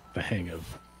you get the hang of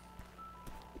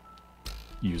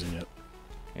using it.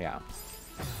 Yeah.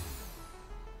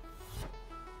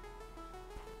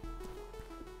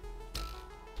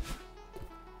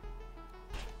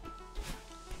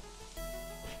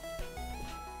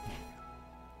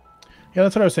 Yeah,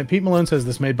 that's what I was saying. Pete Malone says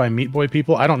this made by Meat Boy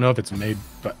people. I don't know if it's made,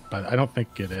 but I don't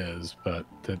think it is. But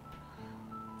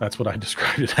that's what I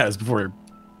described it as before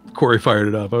Corey fired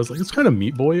it up. I was like, it's kind of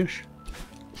Meat Boyish.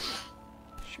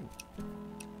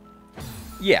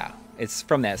 Yeah, it's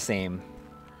from that same.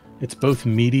 It's both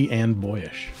meaty and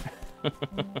boyish. Like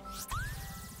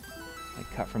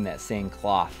cut from that same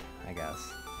cloth, I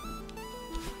guess.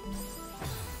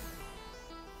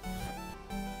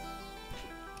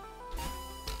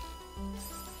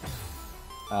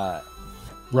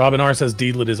 Robin R says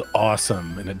Deedlit is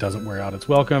awesome and it doesn't wear out its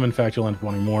welcome. In fact, you'll end up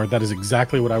wanting more. That is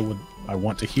exactly what I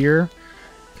want to hear.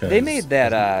 They made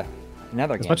that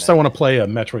another game. As much as I want to play a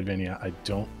Metroidvania, I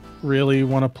don't really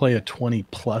want to play a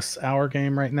 20+ hour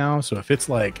game right now. So if it's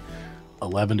like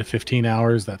 11 to 15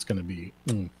 hours, that's going to be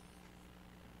it's going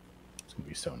to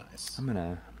be so nice. I'm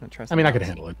gonna try. I mean, I could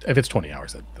handle it. If it's 20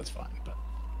 hours, that's fine. But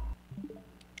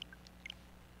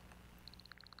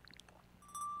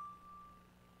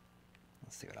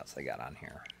let's see what else I got on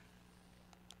here.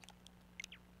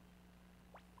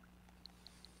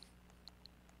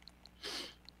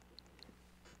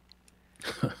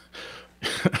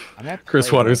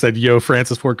 Chris Waters said, "Yo,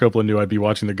 Francis Ford Coppola knew I'd be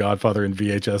watching The Godfather in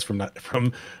VHS from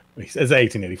he says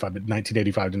 1885, but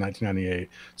 1985 to 1998.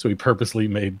 So he purposely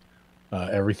made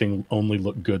everything only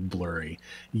look good blurry."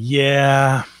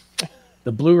 Yeah,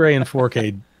 the Blu-ray in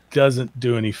 4K doesn't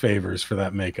do any favors for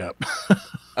that makeup.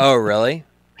 Oh, really?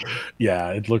 Yeah,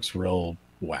 it looks real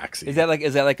waxy. Is that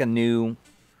like a new?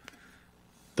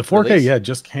 The 4K, release? Yeah,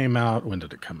 just came out. When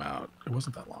did it come out? It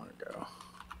wasn't that long ago.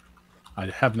 I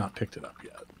have not picked it up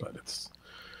yet, but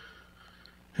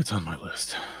it's on my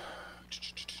list.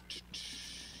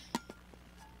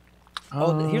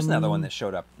 Oh, here's another one that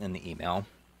showed up in the email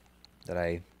that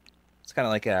it's kind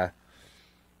of like a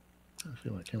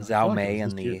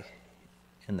Xiaomei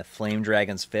in the Flame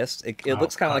Dragon's Fist. It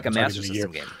looks kind of like a Master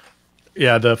System game.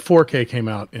 Yeah, the 4K came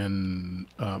out in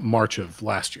March of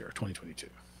last year, 2022.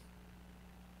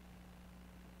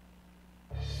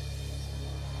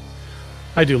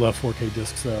 I do love 4K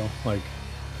discs though. Like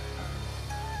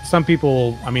some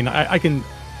people, I mean,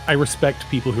 I respect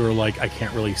people who are like, I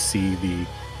can't really see the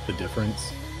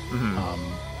difference.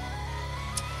 Mm-hmm.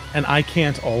 And I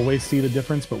can't always see the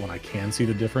difference, but when I can see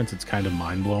the difference, it's kind of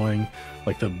mind blowing.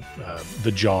 Like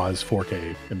the Jaws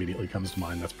 4K immediately comes to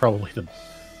mind. That's probably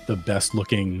the best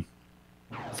looking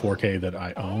 4K that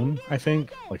I own, I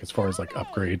think, like as far as like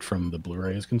upgrade from the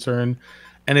Blu-ray is concerned.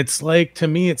 And it's like, to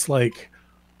me, it's like,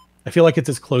 I feel like it's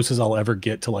as close as I'll ever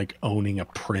get to like owning a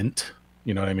print,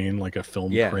 you know what I mean? Like a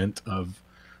film print of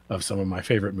some of my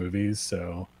favorite movies.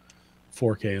 So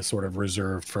 4K is sort of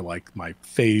reserved for like my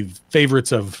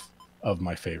favorites of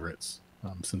my favorites,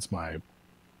 since my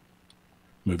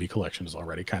movie collection is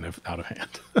already kind of out of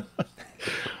hand.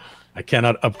 I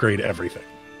cannot upgrade everything.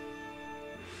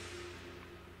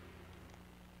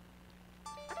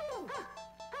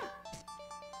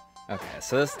 Okay,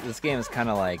 so this game is kind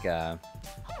of like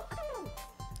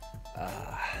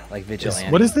Vigilante.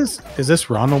 What is this? Is this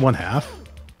Rondo 1/2?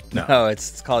 No,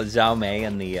 it's called Xiaomei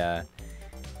in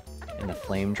the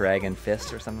Flame Dragon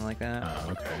Fist or something like that.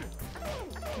 Oh, okay.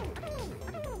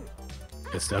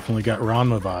 It's definitely got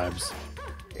Ranma vibes.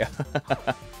 Yeah.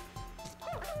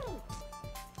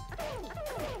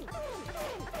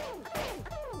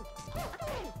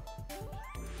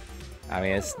 I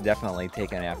mean, it's definitely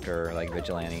taken after like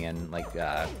Vigilante and like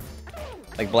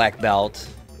Black Belt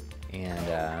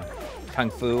and Kung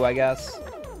Fu, I guess.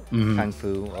 Kung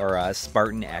Fu or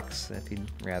Spartan X, if you'd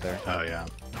rather. Oh yeah.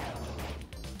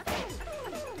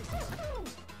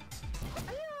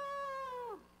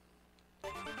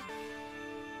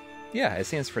 Yeah, it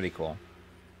seems pretty cool.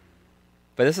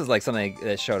 But this is like something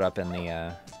that showed up in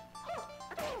the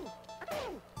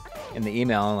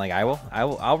email, and like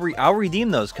I'll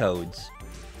redeem those codes.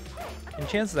 And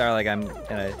chances are, like, I'm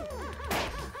gonna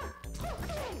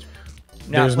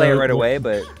not play it right away,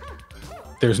 but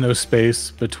there's no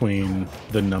space between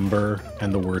the number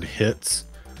and the word hits.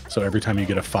 So every time you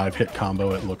get a 5-hit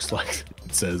combo, it looks like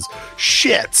it says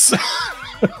shits.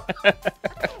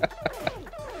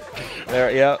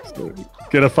 There, yeah. So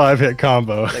get a 5-hit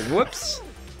combo. Like, whoops.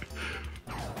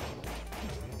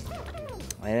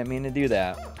 I didn't mean to do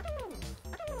that.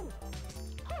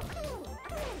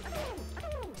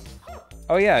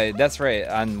 Oh yeah, that's right.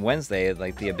 On Wednesday,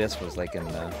 like the Abyss was like in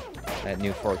that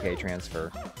new 4K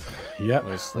transfer. Yep. It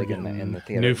was like in the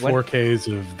theater. New 4Ks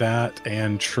of that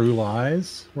and True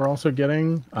Lies we're also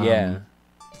getting. Yeah.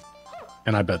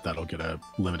 And I bet that'll get a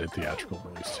limited theatrical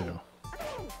release too.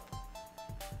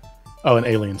 Oh, and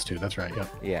Aliens too. That's right. Yep.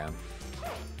 Yeah.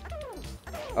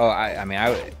 Oh, I mean,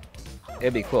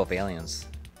 it'd be cool if Aliens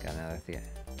got another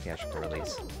theatrical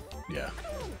release. Yeah.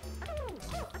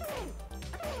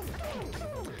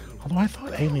 Although I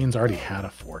thought Aliens already had a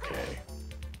 4K.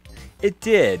 It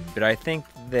did, but I think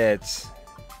that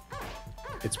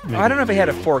I don't know if it had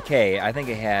a 4K. I think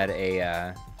it had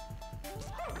a.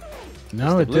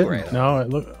 No, it didn't. No, it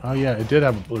looked. Oh yeah, it did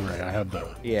have a Blu-ray. I have the.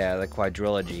 Yeah, the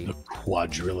quadrilogy. The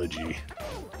quadrilogy.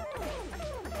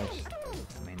 Which,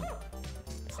 I mean,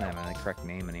 it's not even the correct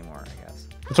name anymore, I guess.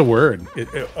 It's a word.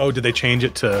 Oh, did they change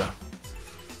it to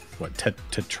what?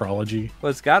 Tetralogy? Well,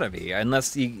 it's got to be,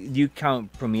 unless you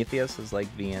count Prometheus as like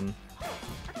being.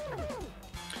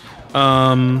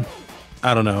 I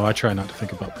don't know. I try not to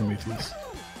think about Prometheus.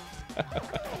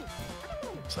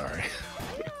 Sorry.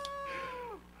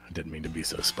 I didn't mean to be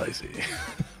so spicy.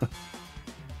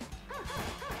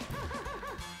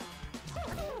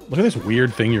 Look at this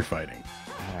weird thing you're fighting.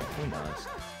 Who knows?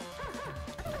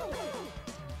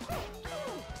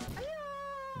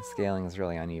 The scaling is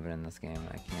really uneven in this game.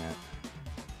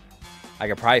 I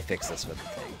could probably fix this with the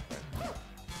thing. But...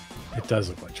 It does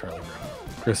look like Charlie Brown.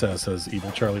 Chris S says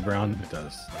evil Charlie Brown. It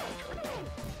does.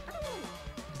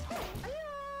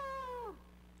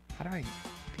 How do I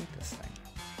beat this thing?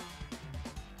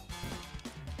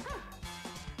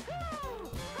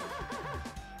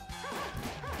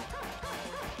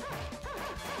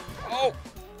 Oh!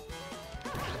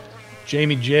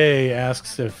 Jamie J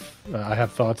asks if I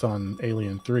have thoughts on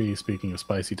Alien 3, speaking of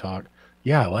spicy talk.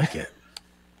 Yeah, I like it.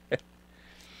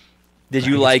 Did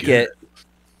you like it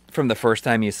from the first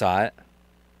time you saw it?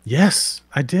 Yes,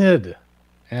 I did.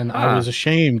 And I was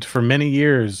ashamed for many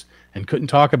years and couldn't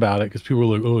talk about it because people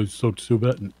were like, oh, it's so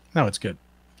bad. No, it's good.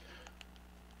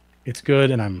 It's good,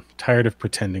 and I'm tired of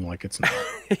pretending like it's not.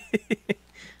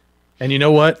 And you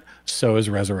know what? So is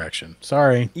Resurrection.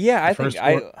 Sorry. Yeah, I think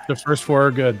the first 4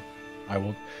 are good. I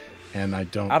will, and I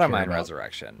don't. I don't mind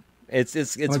Resurrection. It's.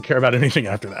 I don't care about anything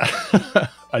after that.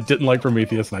 I didn't like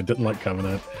Prometheus, and I didn't like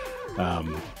Covenant.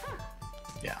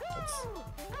 Yeah,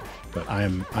 but I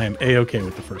am A-okay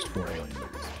with the first 4 Alien movies.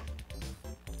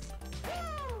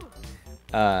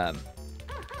 I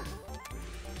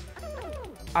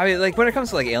mean, like when it comes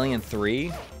to like Alien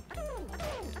 3,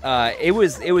 it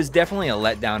was definitely a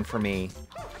letdown for me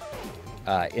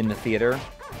in the theater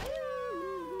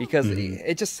because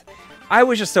it just I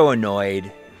was just so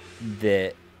annoyed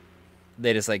that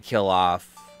they just like kill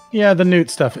off. Yeah, the Newt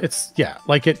stuff. It's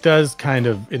like it does kind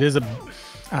of. It is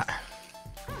a.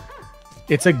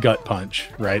 It's a gut punch,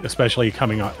 right? Especially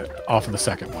coming off of the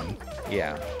second one.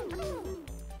 Yeah.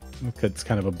 It's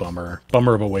kind of a bummer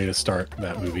of a way to start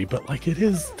that movie, but like it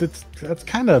is, that's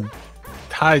kind of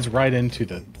ties right into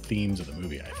the themes of the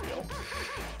movie. I feel.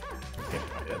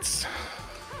 Anyway,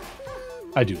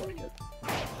 I do like it.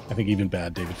 I think even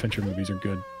bad David Fincher movies are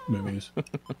good movies.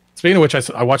 Speaking of which,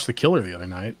 I watched The Killer the other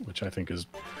night, which I think is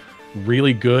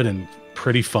really good and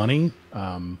pretty funny.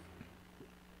 And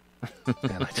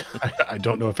I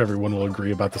don't know if everyone will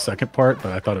agree about the second part,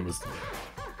 but I thought it was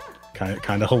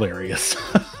kind of hilarious.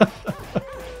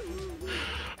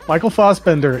 Michael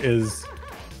Fassbender is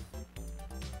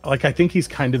like, I think he's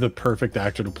kind of the perfect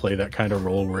actor to play that kind of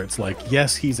role where it's like,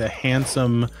 yes, he's a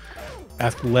handsome,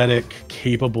 athletic,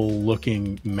 capable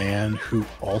looking man who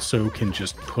also can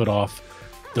just put off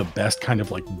the best kind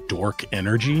of like dork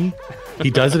energy.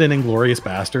 He does it in Inglourious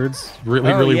Bastards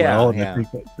really well. And I think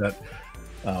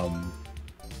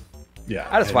Yeah,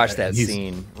 I just watched that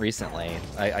scene recently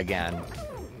again,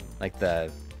 like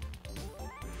the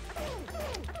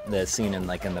scene in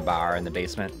the bar, in the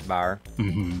basement bar.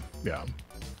 Mm-hmm. Yeah,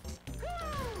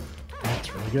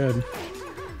 that's really good.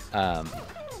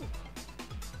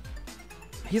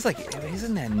 He's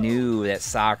in that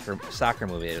soccer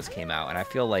movie that just came out, and I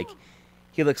feel like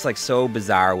he looks like so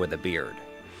bizarre with a beard.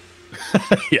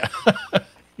 Yeah,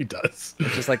 he does.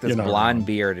 It's just like this blonde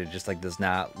beard. It just does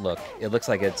not look. It looks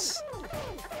like it's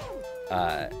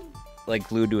like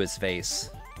glued to his face.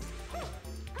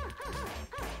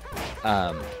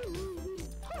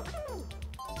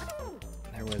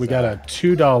 We got a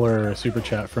 $2 super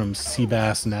chat from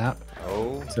Seabass Knapp.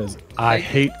 Oh, it says, "I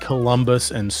hate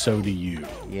Columbus, and so do you."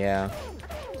 Yeah,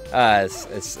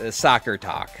 it's soccer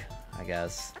talk, I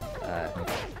guess.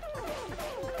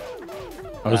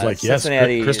 I was like, yes,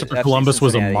 Christopher Columbus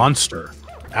was a monster.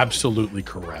 Absolutely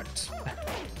correct.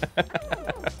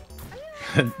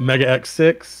 Mega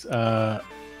X6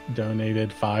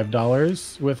 donated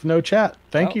 $5 with no chat.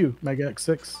 Thank you, Mega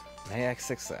X6. Mega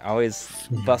X6 always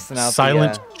busting out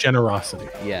silent generosity.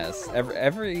 Yes,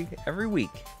 every week,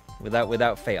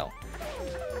 without fail.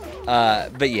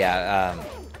 But yeah,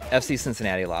 FC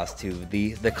Cincinnati lost to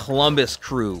the Columbus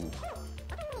Crew,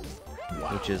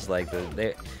 which is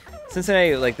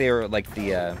Cincinnati, they were the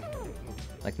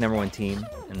 #1 team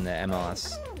in the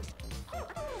MLS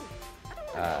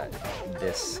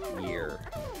this year.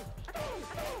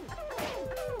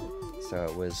 So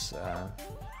it was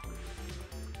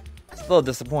it's a little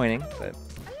disappointing, but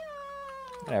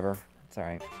whatever. It's all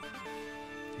right.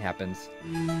 It happens.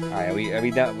 All right, are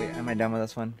we done? Am I done with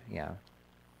this one? Yeah.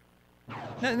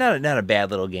 Not a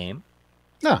bad little game.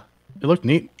 No, it looked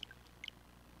neat.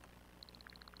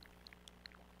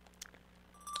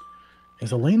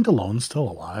 Is Elaine Delon still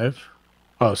alive?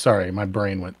 Oh, sorry, my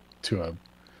brain went to a.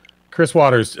 Chris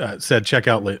Waters said, "Check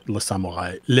out Le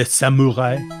Samurai." Le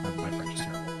Samurai. My French is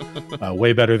terrible.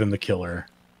 Way better than The Killer.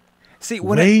 See,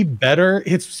 better.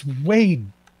 It's way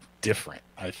different,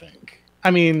 I think. I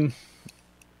mean,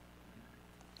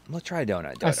 let's try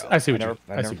Donut. Dodo. I see what I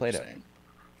never played it.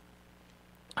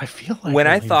 I feel like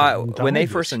when they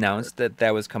first announced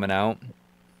that was coming out,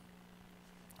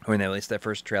 or when they released that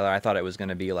first trailer, I thought it was going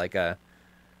to be like a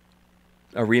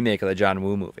remake of the John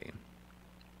Woo movie.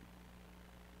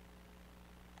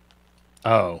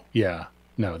 Oh, yeah.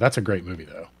 No, that's a great movie,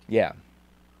 though. Yeah.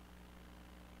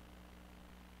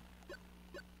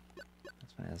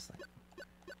 That's what it's like.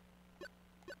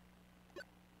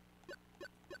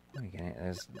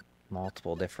 There's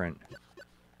multiple different.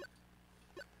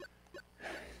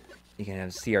 You can have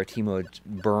CRT mode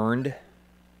burned.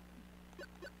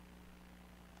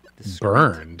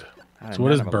 Burned? So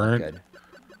what is burned?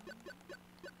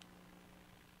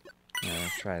 Yeah,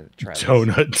 try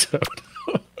Donut Dodo.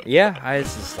 Yeah,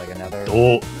 it's just like another.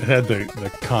 It had the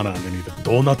kana underneath it.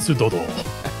 Donatsu Dodo.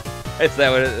 Is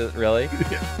that what it is? Really?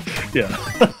 Yeah.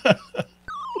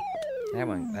 That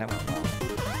went well.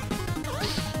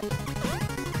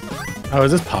 Oh,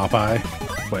 is this Popeye?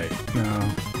 Wait, no.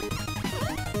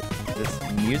 This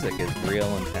music is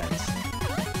real intense.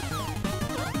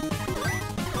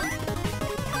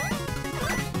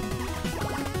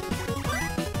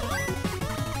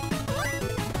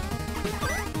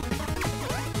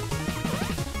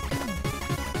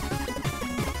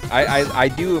 I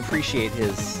do appreciate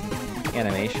his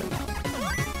animation.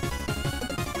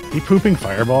 He pooping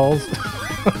fireballs?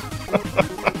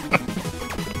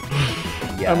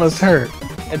 Yes. That must hurt.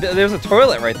 And there's a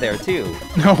toilet right there, too.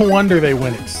 No wonder they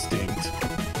went extinct.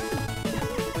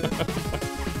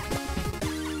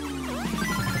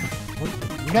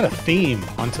 We got a theme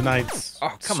on tonight's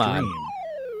stream. On.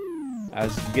 I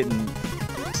was getting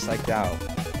psyched out.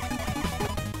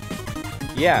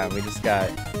 Yeah, we just got...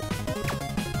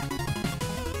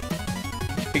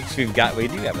 we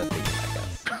do have a theme, I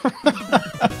guess.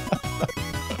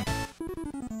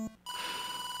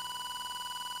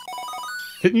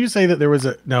 Didn't you say that there was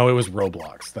no, it was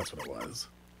Roblox. That's what it was.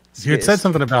 You had said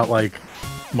something about like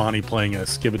Monty playing a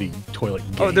Skibbity toilet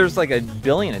game. Oh, there's like a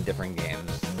billion of different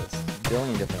games. There's a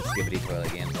billion different Skibbity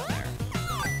toilet games on there.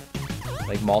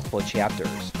 Like multiple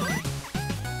chapters.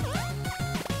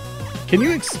 Can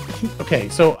you okay,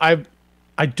 so I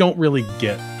don't really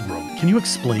get Can you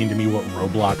explain to me what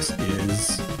Roblox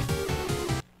is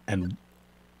and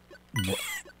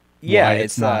why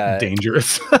it's not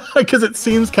dangerous? Because it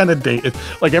seems kind of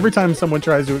like every time someone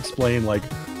tries to explain like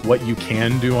what you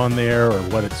can do on there or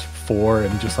what it's for,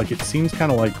 and just like it seems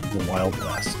kind of like the Wild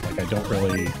West. Like I don't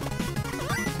really.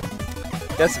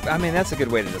 That's a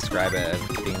good way to describe it as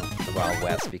being the Wild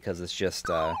West, because it's just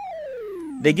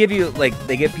they give you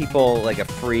they give people like a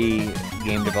free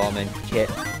game development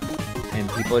kit,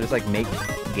 and people just like make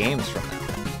games from it,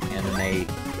 and then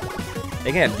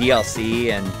they can have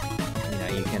DLC, and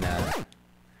you can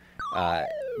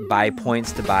buy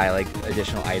points to buy like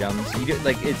additional items. You get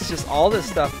like it's just all this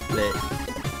stuff that.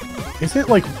 Is it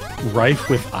like rife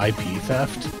with IP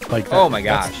theft? Like that, oh my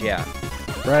gosh, yeah.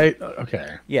 Right?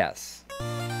 Okay. Yes.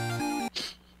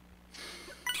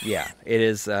 Yeah, it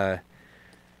is. I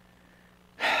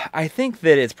think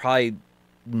that it's probably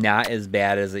not as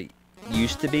bad as it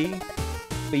used to be,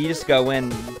 but you just go in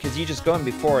because you just go in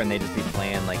before and they just be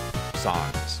playing like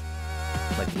songs,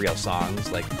 like real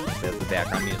songs, like the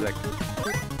background music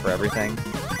for everything.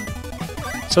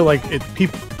 So like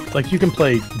you can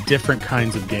play different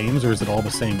kinds of games, or is it all the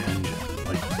same engine?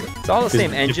 Like it's all the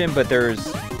same engine, but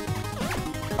there's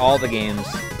all the games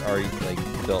are like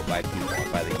built by people,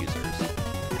 by the users.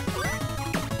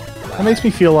 That makes me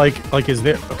feel like is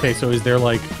there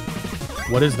like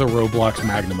what is the Roblox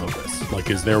magnum opus? Like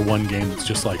is there one game that's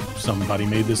just like somebody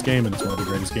made this game and it's one of the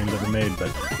greatest games ever made, but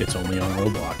it's only on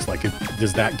Roblox? Like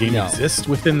does that game exist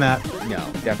within that? No,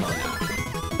 definitely not.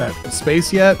 That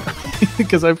space yet?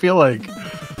 Because I feel like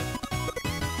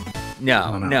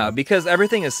no, because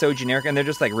everything is so generic and they're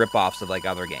just like rip-offs of like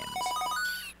other games.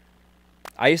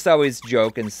 I used to always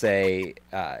joke and say,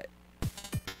 like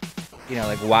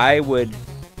why would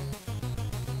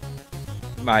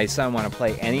my son want to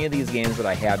play any of these games that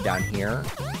I have down here,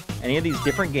 any of these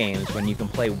different games, when you can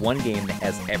play one game that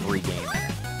has every game in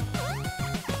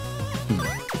it?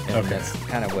 And okay. That's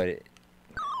kind of what it...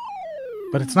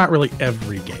 But it's not really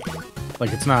every game.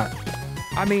 Like, it's not...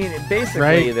 I mean, basically,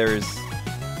 right?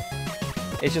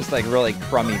 It's just like really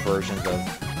crummy versions of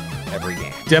every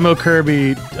game. Demo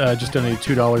Kirby just donated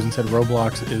 $2 and said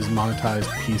Roblox is monetized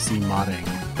PC modding.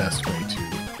 Best way to...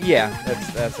 Yeah,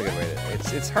 that's a good way to...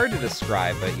 It's hard to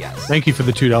describe, but yes. Thank you for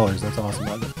the $2. That's awesome.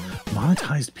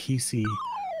 Monetized PC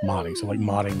modding. So like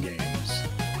modding games.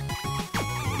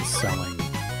 And selling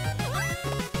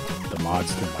the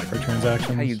mods through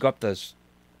microtransactions. How you go up those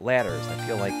ladders. I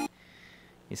feel like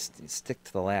you stick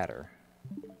to the ladder.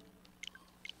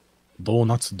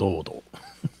 Donuts Dodo.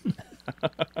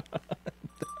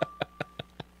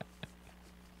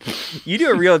 You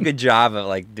do a real good job of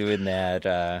like doing that.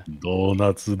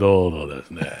 Donuts Dodo,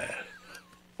 that's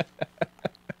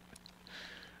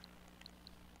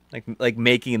like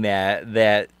making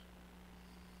that.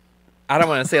 I don't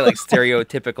want to say like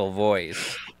stereotypical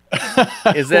voice.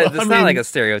 Is that? It's not like a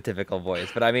stereotypical voice,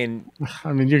 but I mean, you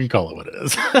can call it what it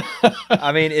is.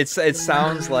 I mean, it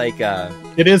sounds like.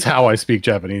 It is how I speak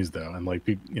Japanese, though, and like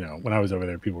when I was over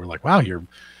there, people were like, "Wow, your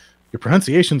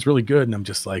pronunciation's really good," and I'm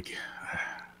just like,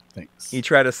 thanks. You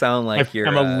try to sound like you're.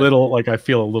 I'm a little like I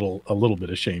feel a little bit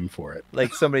ashamed for it.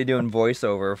 Like somebody doing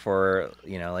voiceover for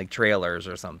like trailers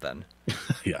or something.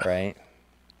 Yeah. Right.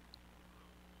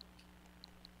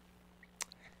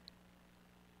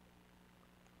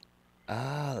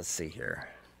 Let's see here.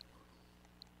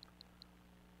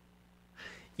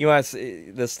 You want to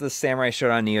see this Samurai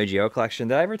Shodown NeoGeo collection?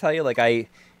 Did I ever tell you? Like I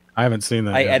haven't seen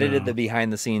that. I edited the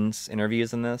behind the scenes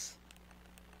interviews in this.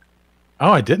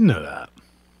 Oh, I didn't know that.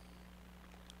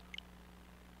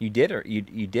 You did or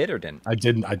you did or didn't? I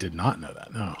didn't. I did not know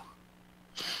that. No.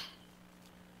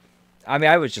 I mean,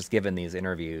 I was just given these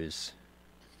interviews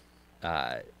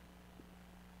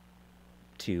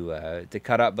to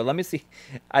cut up, but let me see.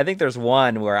 I think there's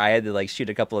one where I had to like shoot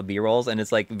a couple of B-rolls, and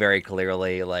it's like very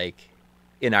clearly like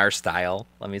in our style.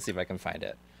 Let me see if I can find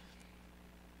it.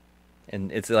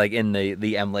 And it's like in the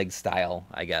MLiG style,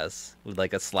 I guess, with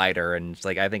like a slider, and it's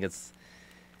like I think it's.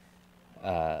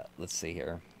 Let's see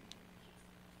here.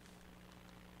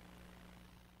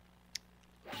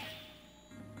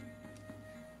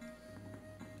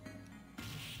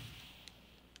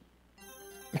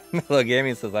 Look,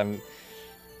 Amy says I'm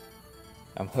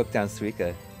hooked on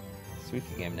Suika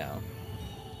Game now.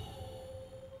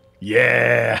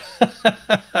 Yeah.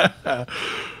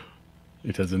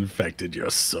 It has infected your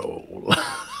soul.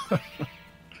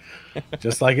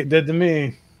 Just like it did to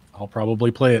me. I'll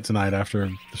probably play it tonight after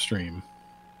the stream.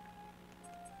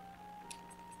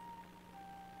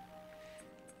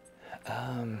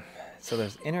 So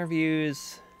there's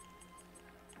interviews.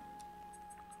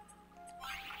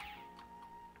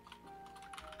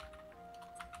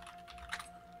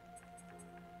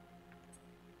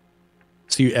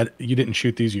 So you didn't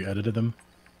shoot these, you edited them?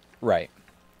 Right.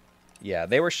 Yeah,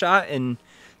 they were shot, and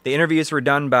the interviews were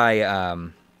done by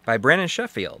Brandon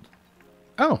Sheffield.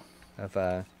 Oh.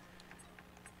 Of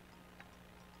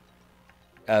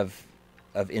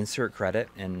Insert Credit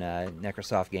and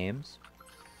Necrosoft Games.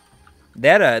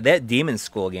 That Demon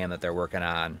School game that they're working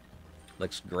on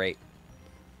looks great.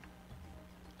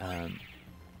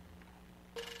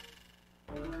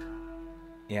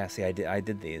 Yeah, see, I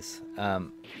did these.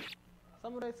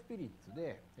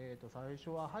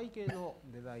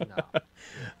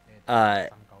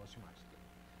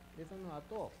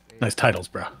 Nice titles,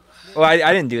 bro. Well, I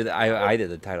didn't do the I did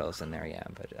the titles in there, yeah,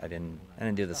 but I didn't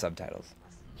do the subtitles.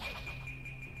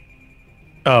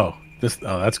 Oh,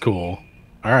 that's cool.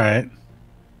 All right.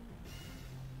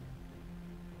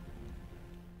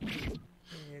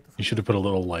 You should have put a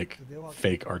little like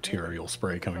fake arterial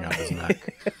spray coming out of his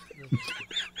neck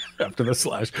after the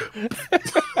slash.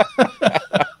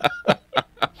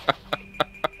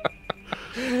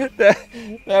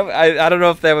 I don't know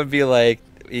if that would be like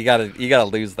you gotta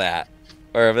lose that,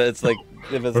 or if it's like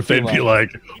if they'd be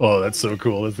like, oh, that's so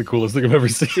cool, that's the coolest thing I've ever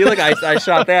seen. See, like I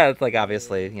shot that. It's like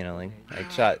obviously, you know, like I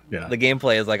shot the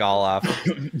gameplay is like all off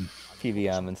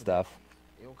PVM and stuff.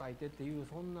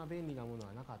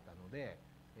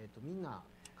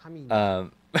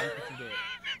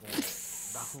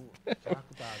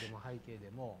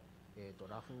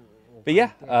 But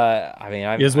yeah, I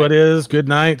mean, is what is. Good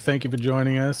night. Thank you for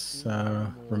joining us.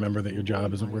 Remember that your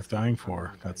job isn't worth dying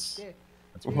for. That's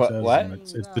what he says. What?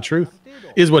 It's the truth.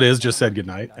 Is what is just said good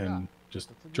night and just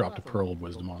dropped a pearl of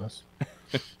wisdom on us.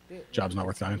 Job's not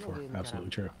worth dying for.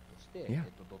 Absolutely true. Yeah.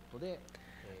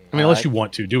 I mean, unless you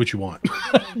want to, do what you want.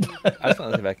 I just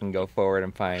want to see if I can go forward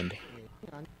and find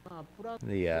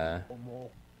the.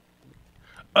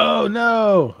 Oh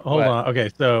no! Hold on. Okay,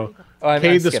 so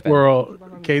Cade the Squirrel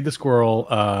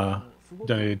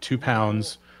donated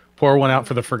 £2. Pour one out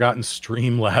for the forgotten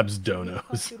Streamlabs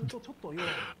donos.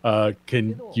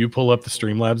 Can you pull up the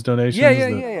Streamlabs donations?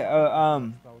 Yeah.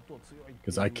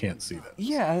 Because I can't see that.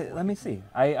 Yeah, let me see.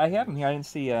 I have them here. I didn't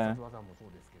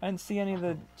see any of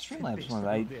the Streamlabs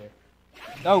ones.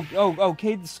 Oh,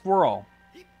 Cade the Squirrel.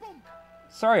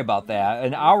 Sorry about that.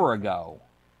 An hour ago.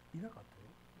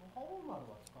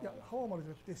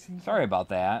 Sorry about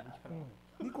that.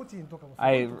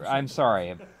 I'm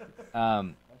sorry.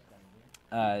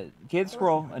 Kid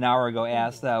Squirrel an hour ago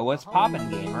asked, "What's poppin',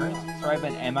 gamers? Sorry I've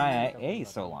been MIA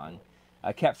so long.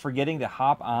 I kept forgetting to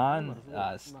hop on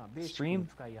stream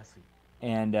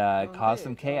and cause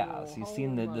some chaos. You've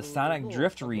seen the Sonic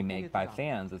Drift remake by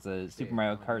fans. It's a Super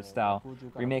Mario Kart style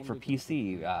remake for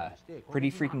PC.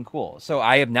 Pretty freaking cool. So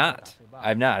I have not.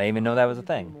 I didn't even know that was a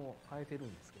thing.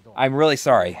 I'm really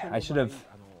sorry. I should have.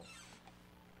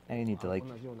 I need to like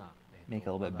make it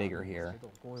a little bit bigger here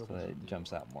so that it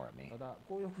jumps out more at me.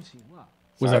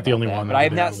 Was that the only one? But I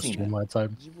have not seen it.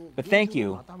 Side? But thank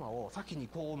you.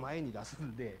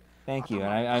 Thank you,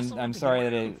 and I'm sorry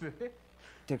that it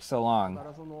took so long.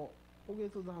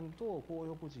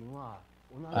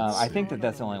 I think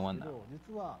that's the only one though.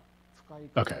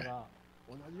 Okay.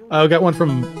 I got one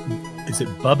from. Is it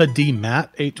Bubba D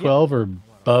Matt 812 or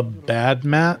Bub Bad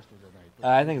Matt?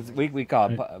 I think it's, we call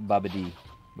it Bubba D.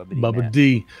 Bubba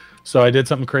D. So I did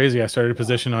something crazy. I started a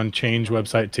petition on Change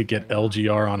website to get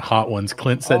LGR on Hot Ones.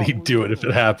 Clint said he'd do it if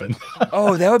it happened.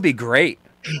 Oh, that would be great.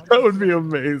 That would be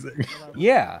amazing.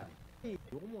 Yeah.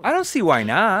 I don't see why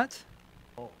not.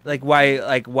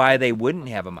 Why they wouldn't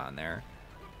have him on there.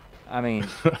 I mean,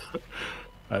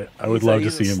 I would love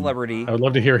to see him. Celebrity. I would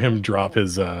love to hear him drop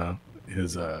his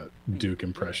Duke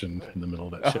impression in the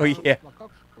middle of that show. Oh yeah.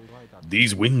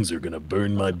 These wings are gonna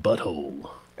burn my butthole.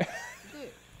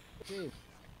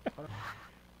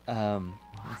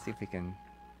 Let's see if we can.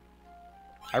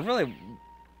 I really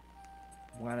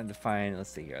wanted to find. Let's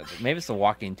see here. Maybe it's a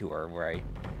walking tour where I.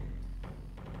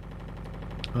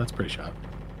 Oh, that's pretty sharp.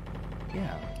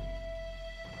 Yeah.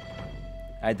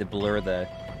 I had to blur the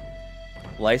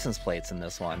license plates in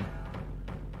this one.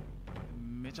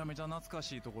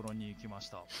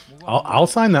 I'll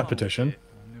sign that petition.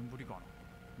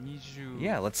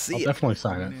 Yeah, let's see. I'll definitely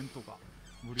sign it.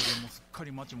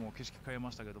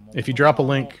 If you drop a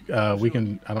link, we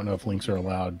can. I don't know if links are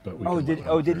allowed, but we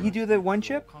did he do the one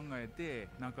chip?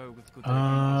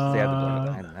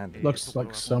 Looks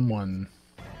like someone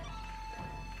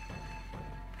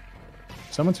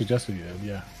suggested you did.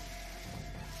 Yeah.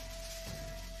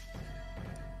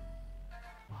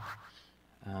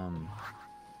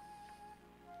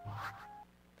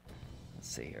 Let's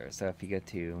see here. So if you get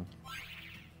to.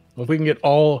 Well, if we can get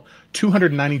all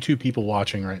 292 people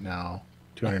watching right now,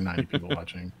 290 people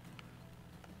watching.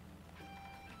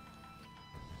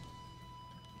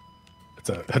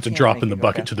 That's a drop in the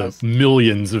bucket to the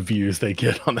millions of views they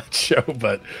get on that show,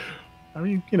 but I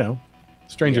mean, you know,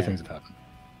 stranger things have happened.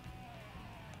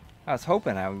 I was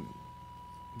hoping I would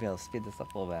be able to speed this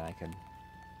up a little bit. I could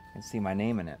see my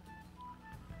name in it.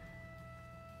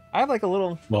 I have like a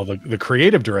little. Well, the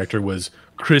creative director was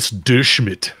Chris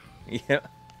Derschmidt. Yeah.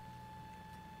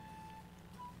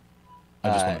 I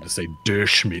just wanted to say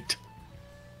Derschmidt.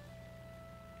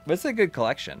 But it's a good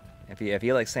collection. If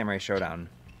you like Samurai Shodown,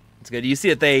 it's good. You see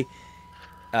that they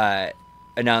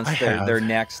announced their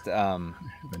next. I've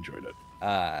enjoyed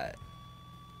it.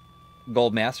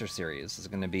 Gold Master series is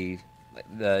going to be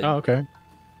the. Oh, okay.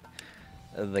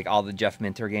 Like all the Jeff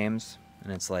Minter games,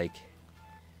 and it's like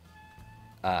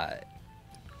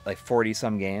 40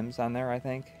 some games on there, I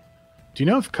think. Do you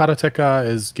know if Karateka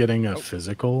is getting a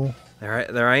physical?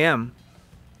 There I am.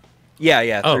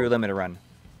 Yeah, through limited run.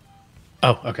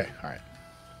 Oh, okay, all right.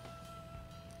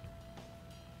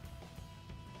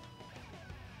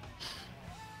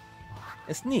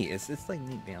 It's neat. It's like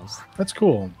neat nails. That's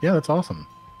cool. Yeah, that's awesome.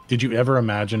 Did you ever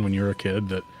imagine when you were a kid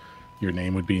that your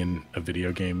name would be in a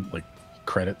video game, like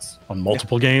credits on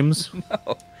multiple games?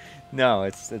 No,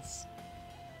 it's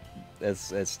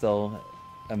still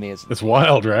amazing. It's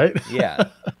wild, right? Yeah.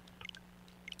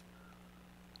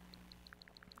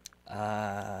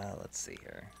 Let's see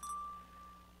here.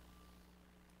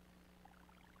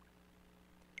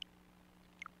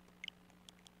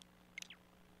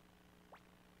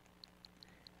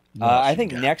 I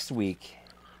think next week,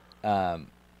 it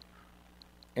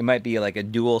might be like a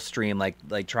dual stream. Like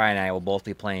Tri and I will both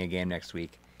be playing a game next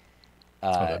week.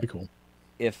 That'd be cool.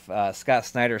 If Scott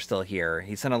Snyder's still here,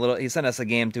 he sent us a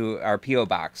game to our PO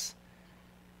box,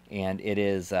 and it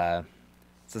is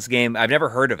it's this game. I've never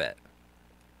heard of it.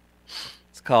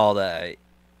 It's called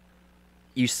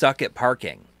 "You Suck at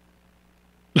Parking,"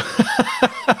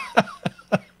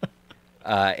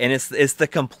 and it's the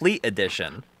complete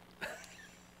edition.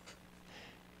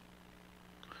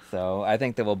 So I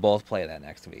think that we'll both play that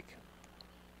next week.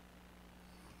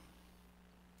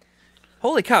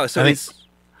 Holy cow! So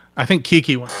I think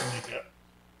Kiki wants to make it.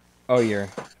 Oh, you're.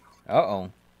 Uh-oh.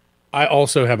 I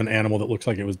also have an animal that looks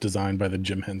like it was designed by the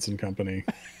Jim Henson Company,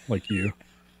 like you.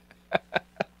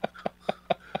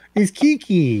 He's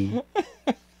Kiki.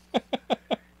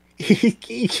 He's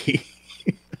Kiki.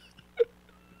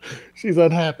 She's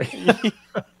unhappy.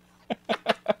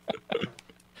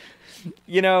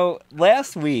 You know,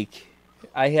 last week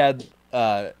I had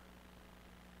that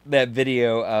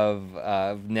video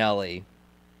of Nelly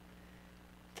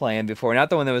playing before. Not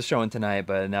the one that was shown tonight,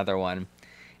 but another one.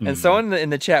 And someone in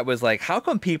the chat was like, how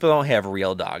come people don't have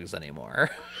real dogs anymore?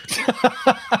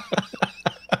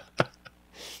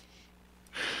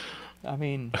 I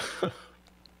mean,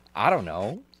 I don't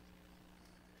know.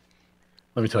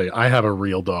 Let me tell you, I have a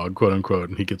real dog, quote unquote,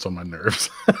 and he gets on my nerves.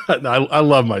 I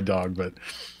love my dog, but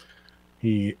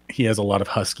he has a lot of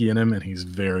husky in him, and he's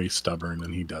very stubborn,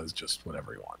 and he does just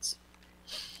whatever he wants.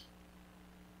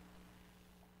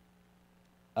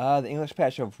 The English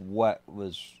patch of what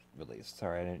was released?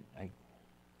 Sorry,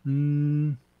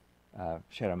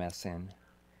 Shadow Mask Sin.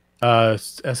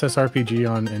 SSRPG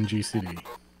on NGCD.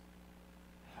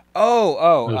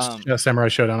 Samurai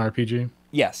Shodown RPG.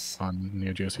 Yes. On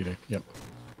NeoGeo CD. Yep.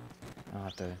 I'll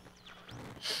have to.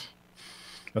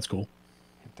 That's cool.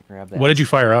 Have to grab that. What did you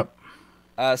fire up?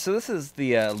 So this is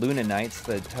the Luna Knights.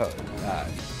 The is it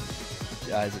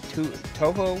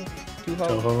Touhou?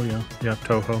 Touhou, yeah,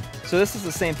 Touhou. So this is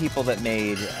the same people that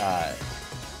made that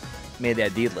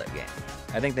Deedlit game.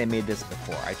 I think they made this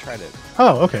before. I tried it.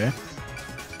 Oh, okay.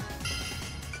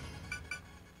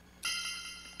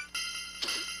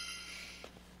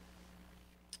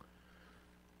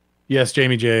 Yes,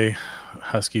 Jamie J.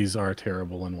 Huskies are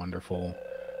terrible and wonderful.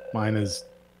 My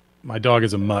dog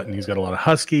is a mutt, and he's got a lot of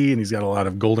husky, and he's got a lot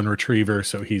of golden retriever,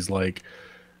 so he's like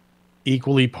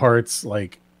equally parts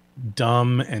like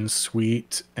dumb and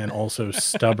sweet and also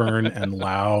stubborn and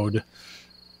loud.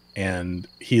 And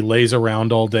he lays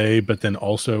around all day, but then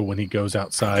also when he goes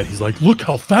outside, he's like, look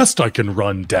how fast I can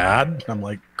run, Dad. I'm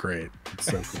like, great. It's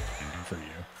so cool for you.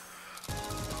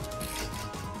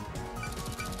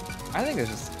 I think it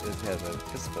has a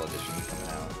physical edition coming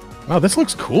out. Wow, this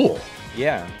looks cool.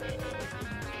 Yeah.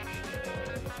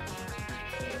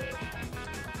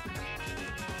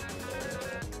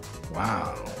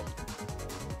 Wow.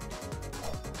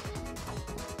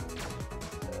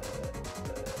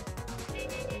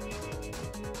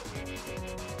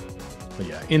 But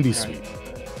yeah, Indy's sweet.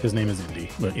 His name is Indy,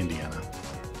 but Indiana.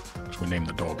 Which we named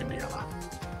the dog Indiana.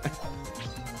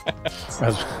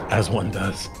 as one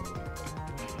does.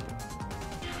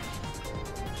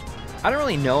 I don't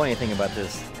really know anything about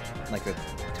this, like the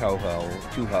Touhou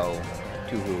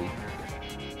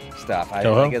stuff. I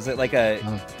think is it like a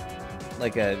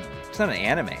it's not an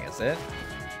anime, is it?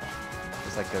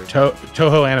 It's like a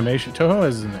Touhou animation. Touhou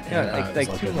is an like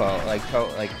Touhou,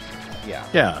 Yeah.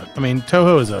 Yeah, I mean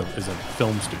Touhou is a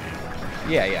film studio.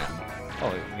 Yeah, yeah.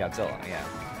 Oh, Godzilla. Yeah.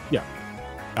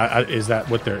 Yeah. Is that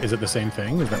what they're? Is it the same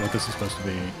thing? Is that what this is supposed to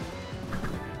be?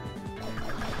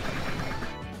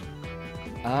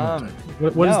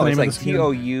 What is the name of this again?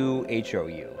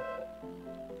 Touhou.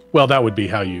 Well, that would be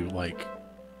how you like.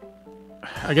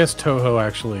 I guess Touhou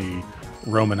actually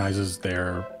romanizes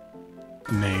their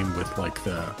name with like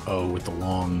the O with the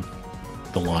line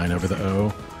over the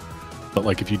O. But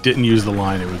like if you didn't use the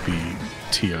line, it would be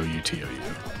Touhou.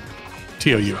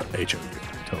 Touhou.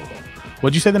 Touhou.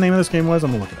 What'd you say the name of this game was?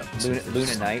 I'm gonna look it up.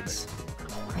 Luna Nights.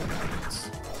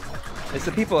 It's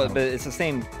the people, but it's the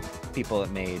same people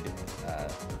that made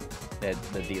the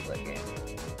MLiG game.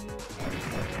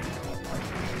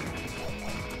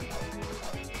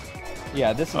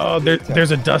 Yeah, this is. Oh, there's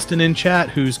a Dustin in chat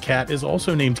whose cat is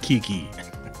also named Kiki.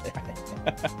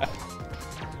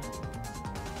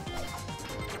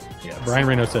 Yeah, Brian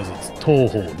Reno says it's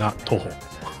Touhou, not Touhou.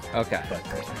 Okay.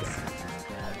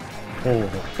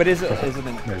 But is it an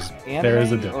anime there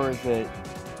is a difference. Or is it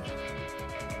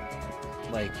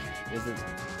like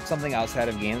something outside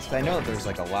of games? 'Cause I know that there's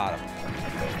like a lot of them.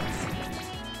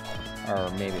 Or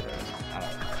maybe there's. I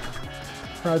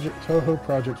don't know. Touhou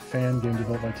Project fan game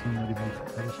developed by Team 91 for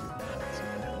publishing.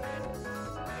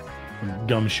 I'm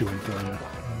gumshoeing for you.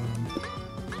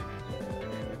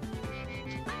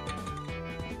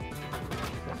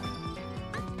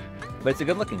 But it's a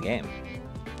good looking game.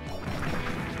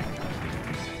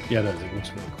 Yeah, it does. It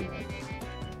looks really cool.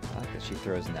 I like that she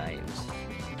throws knives.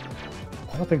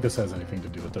 I don't think this has anything to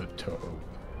do with the Touhou.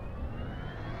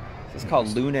 It's called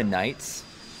Luna Nights.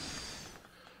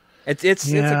 It's a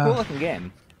cool looking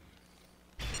game.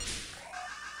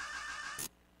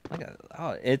 Look at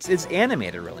it's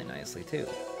animated really nicely too.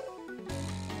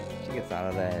 She gets out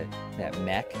of that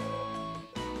mech.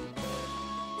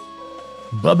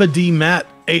 Bubba D Matt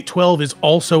 812 is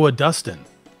also a Dustin.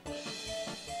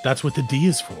 That's what the D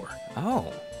is for.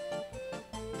 Oh.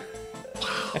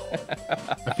 Wow.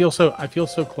 I feel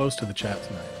so close to the chat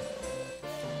tonight.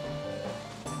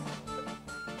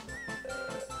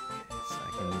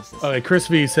 Okay, Chris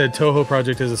V said Touhou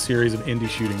Project is a series of indie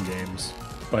shooting games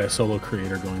by a solo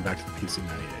creator going back to the PC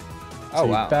 98. Oh,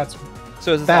 wow.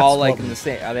 So is this all like in the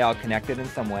same? Are they all connected in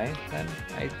some way? Then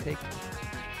I take.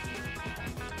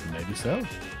 Maybe so.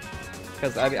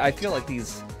 Because I feel like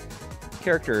these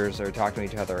characters are talking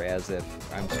to each other as if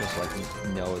I'm supposed to like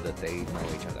know that they know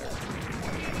each other.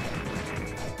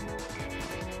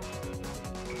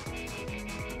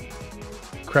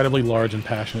 Incredibly large and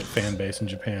passionate fan base in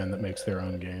Japan that makes their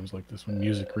own games like this one,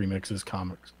 music remixes,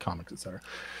 comics, etc.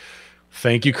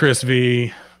 Thank you, Chris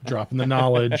V, dropping the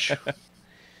knowledge. Uh-oh,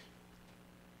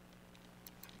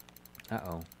 I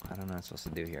don't know what I'm supposed to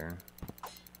do here.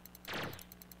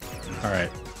 All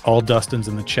right, all Dustins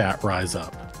in the chat, rise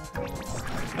up.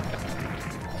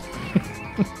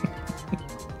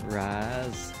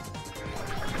 Rise.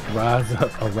 Rise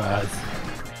up, arise.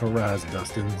 Arise,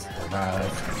 Dustins,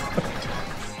 arise.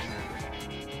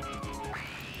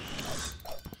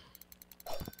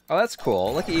 Oh, that's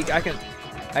cool. Look at you. I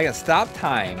can stop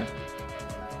time.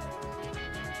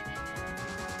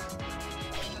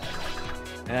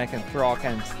 And I can throw all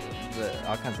kinds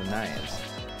of knives.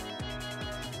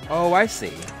 Oh, I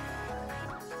see.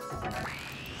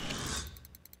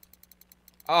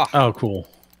 Oh, cool.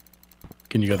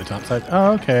 Can you go to the top side?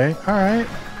 Oh, okay. All right.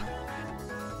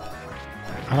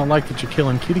 I don't like that you're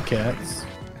killing kitty cats.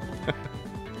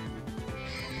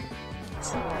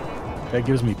 That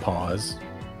gives me pause.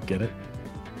 Get it?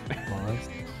 Pause.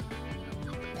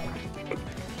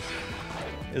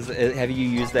 Have you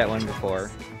used that one before?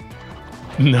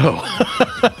 No.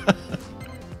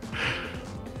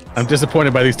 I'm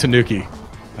disappointed by these Tanuki.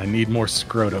 I need more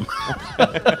scrotum.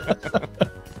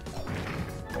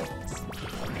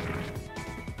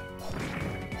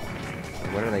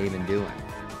 What are they even doing?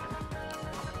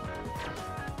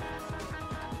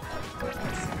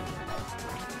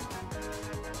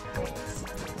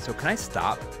 So can I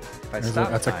stop? If I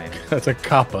stop time... That's a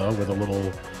Kappa with a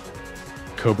little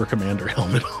Cobra Commander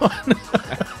helmet on.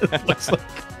 It looks like...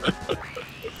 Look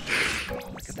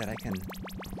at that, I can...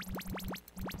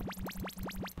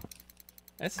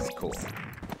 This is cool.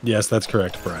 Yes, that's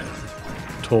correct, Brian.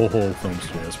 Touhou Film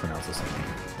Studios pronounce this.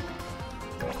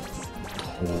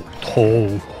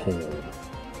 Touhou.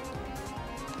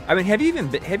 I mean, have you even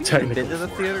been to the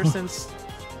theater since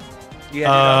you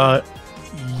had it?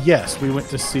 Yes, we went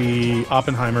to see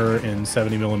Oppenheimer in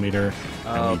 70mm.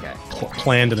 Oh, okay.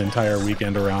 Planned an entire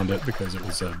weekend around it because it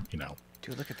was a,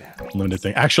 Dude, look at that. limited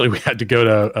thing. Actually, we had to go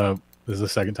to, this is the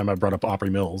second time I brought up Opry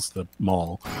Mills, the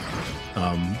mall.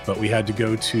 but we had to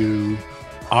go to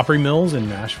Opry Mills in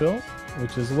Nashville,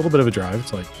 which is a little bit of a drive.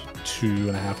 It's like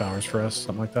 2.5 hours for us,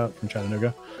 something like that, from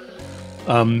Chattanooga.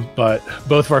 But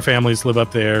both of our families live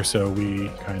up there, so we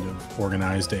kind of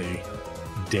organized a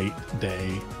date day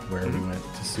where we went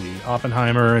to see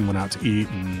Oppenheimer and went out to eat,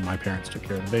 and my parents took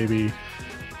care of the baby.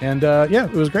 And yeah,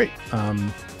 it was great.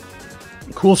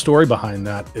 Cool story behind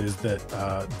that is that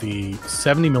the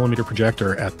 70mm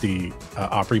projector at the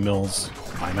Opry Mills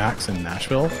IMAX in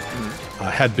Nashville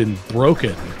had been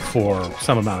broken for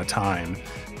some amount of time.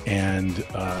 And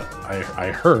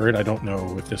I heard, I don't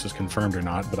know if this is confirmed or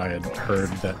not, but I had heard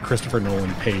that Christopher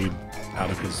Nolan paid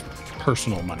out of his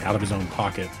personal money, out of his own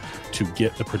pocket, to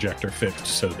get the projector fixed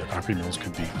so that Opry Mills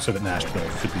could be, so that Nashville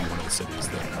could be one of the cities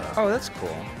that oh, that's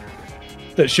cool,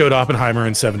 that showed Oppenheimer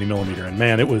in 70mm. And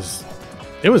man, it was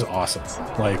awesome.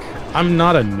 Like, I'm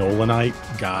not a Nolanite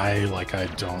guy. Like, I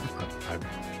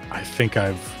think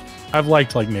I've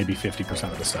liked like maybe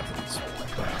 50% of the stuff that he's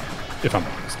put out, if I'm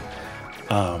honest.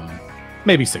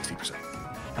 Maybe 60%.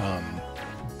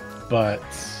 But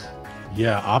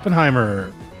yeah,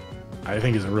 Oppenheimer, I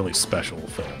think, is a really special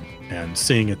film, and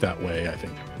seeing it that way, I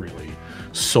think, really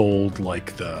sold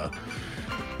like the,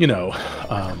 you know,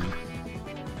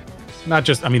 not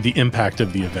just, I mean, the impact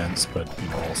of the events, but, you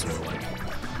know, also like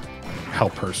how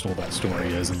personal that story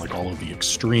is, and like all of the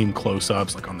extreme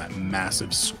close-ups, like on that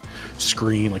massive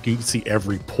screen, like you can see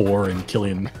every pore in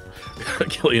Cillian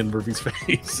Murphy's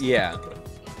face. Yeah.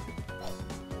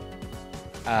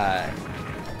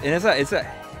 And it's a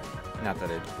not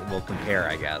that it will compare,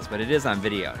 I guess, but it is on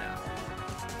video now.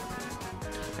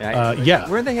 Yeah.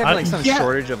 Weren't they having like some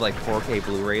shortage of like 4K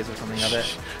Blu-rays or something of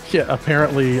it? Yeah,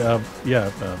 apparently,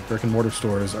 brick and mortar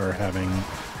stores are having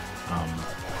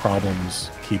problems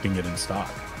keeping it in stock.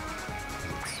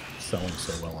 It's selling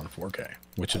so well on 4K,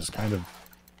 which is kind of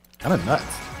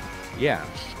nuts. Yeah.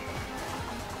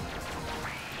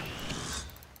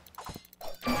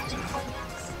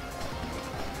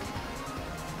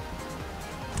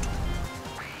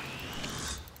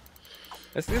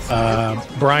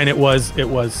 Brian, it was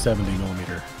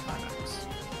 70mm IMAX,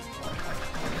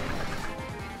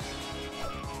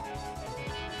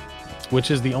 which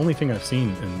is the only thing I've seen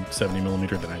in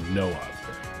 70mm that I know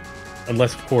of,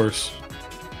 unless of course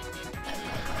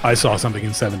I saw something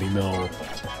in 70mm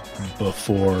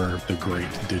before the great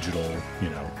digital, you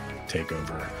know,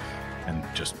 takeover, and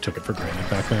just took it for granted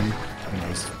back then when I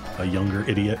was a younger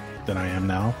idiot than I am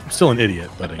now. I'm still an idiot,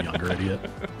 but a younger idiot.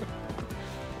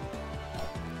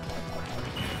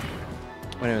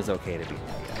 When it was okay to be.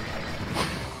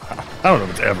 I don't know if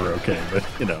it's ever okay, but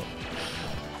you know.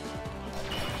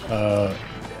 Yeah.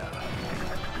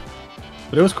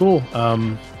 But it was cool.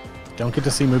 Don't get to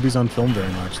see movies on film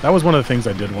very much. That was one of the things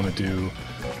I did want to do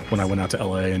when I went out to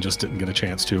LA and just didn't get a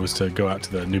chance to, was to go out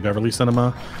to the New Beverly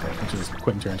Cinema, which is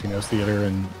Quentin Tarantino's theater,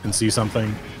 and see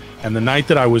something. And the night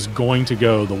that I was going to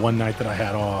go, the one night that I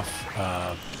had off,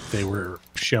 they were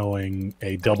showing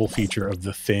a double feature of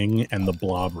The Thing and the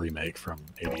Blob remake from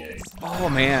 '88. Oh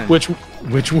man, which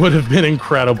would have been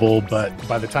incredible, but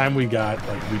by the time we got,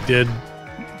 like, we did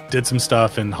some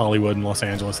stuff in Hollywood and Los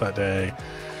Angeles that day,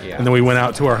 yeah. And then we went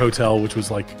out to our hotel, which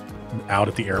was like out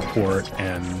at the airport,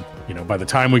 and you know, by the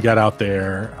time we got out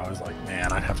there, I was like,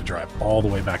 man, I'd have to drive all the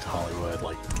way back to Hollywood,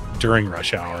 like during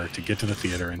rush hour, to get to the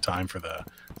theater in time for the, I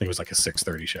think it was like a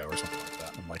 6:30 show or something like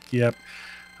that. I'm like, yep,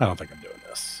 I don't think I'm doing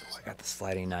this. I got the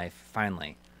sliding knife,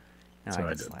 finally. Now So I I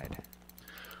can did. slide.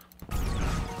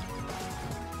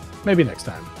 Maybe next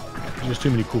time. There's just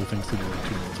too many cool things to do in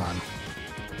too little time.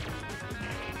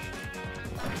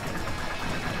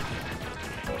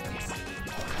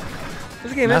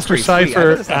 This game Master is pretty sweet. I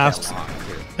bet it's not that asks- long, too.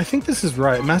 I think this is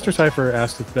right. Master Cypher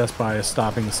asked if Best Buy is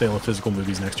stopping the sale of physical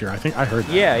movies next year. I think I heard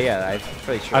that. Yeah, I'm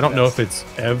pretty sure. I don't know if that's-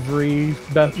 it's every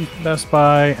Best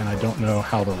Buy, and I don't know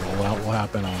how the rollout will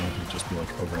happen. I don't know if it'll just be like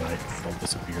overnight, they'll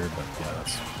disappear, but yeah,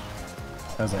 that's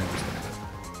as I understand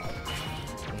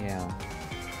it. Yeah.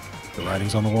 The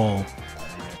writing's on the wall.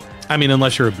 I mean,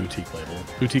 unless you're a boutique label.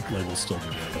 Boutique labels still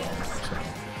do very well. So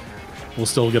we'll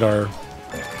still get our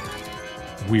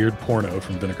weird porno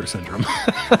from Vinegar Syndrome.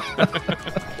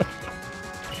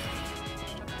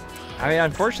 I mean,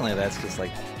 unfortunately, that's just like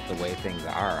the way things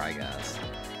are, I guess.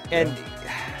 And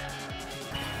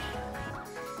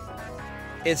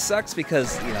it sucks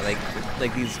because, you know,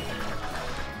 like these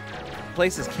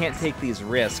places can't take these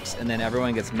risks, and then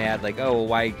everyone gets mad, like, oh, well,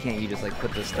 why can't you just like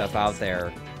put this stuff out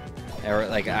there, or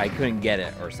like I couldn't get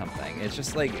it or something. It's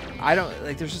just like, I don't,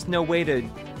 like, there's just no way to.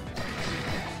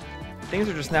 Things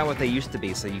are just not what they used to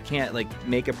be, so you can't like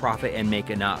make a profit and make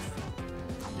enough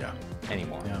Yeah.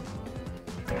 anymore. Yeah.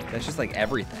 That's just like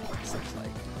everything. It seems like.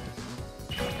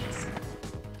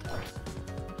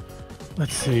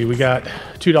 Let's see. We got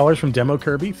 $2 from Demo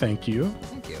Kirby. Thank you.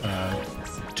 Thank you.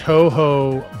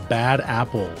 Touhou Bad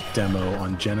Apple demo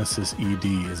on Genesis ED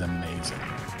is amazing.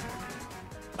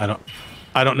 I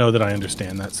don't know that I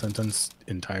understand that sentence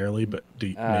entirely, but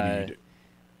maybe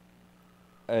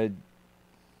you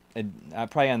do.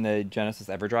 Probably on the Genesis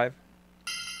EverDrive.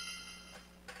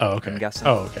 Oh, okay. I'm guessing.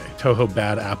 Oh, okay. Touhou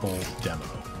Bad Apple demo.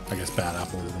 I guess Bad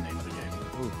Apple is the name of the game.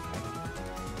 Ooh.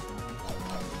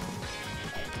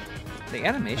 The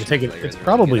animation. I take it. It's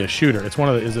probably a shooter. It's one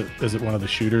of the. Is it one of the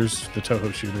shooters? The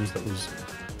Touhou shooters that was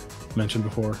mentioned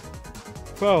before.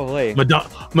 Probably.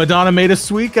 Madonna made a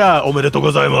Suika. Omedetou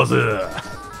gozaimasu.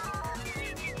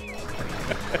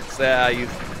 Is that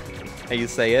how you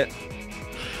say it?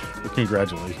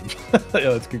 Congratulations.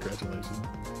 Yeah, that's congratulations.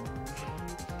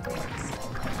 Okay,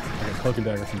 Cloak and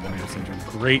Dagger from Vinegar Syndrome.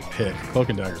 Great pick. Cloak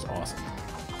and Dagger's awesome.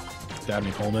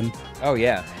 Dabney Coleman. Oh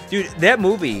yeah, dude, that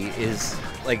movie is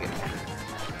like.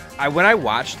 When I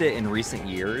watched it in recent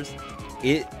years,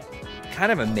 it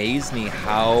kind of amazed me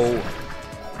how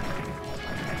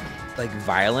like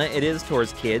violent it is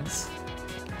towards kids.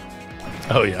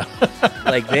 Oh yeah.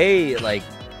 Like they're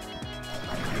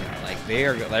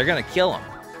gonna kill them.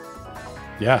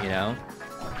 Yeah. You know.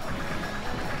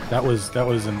 That was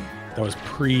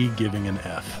pre giving an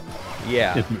F.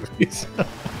 Yeah. In movies.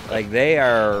 Like they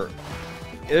are.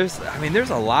 There's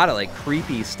a lot of like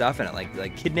creepy stuff in it,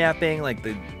 like kidnapping, like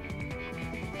the.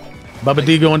 Bubba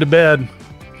D going to bed.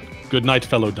 Good night,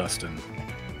 fellow Dustin.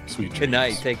 Sweet dreams. Good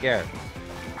night. Take care.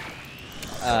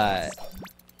 But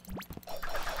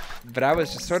I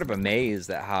was just sort of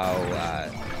amazed at how,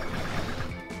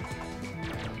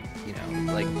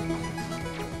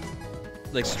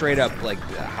 like straight up, like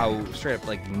how straight up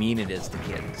like mean it is to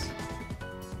kids.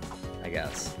 I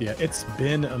guess. Yeah, it's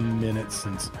been a minute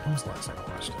since. When was the last time I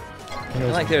watched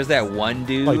it? Like there's that one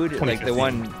dude, like the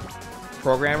one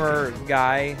programmer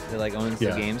guy that like owns the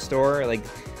game store, like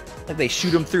they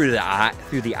shoot him through the eye.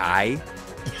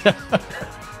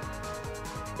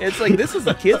 It's like this is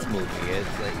a kids movie.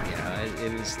 It's like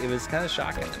it was kind of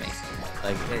shocking to me,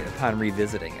 like upon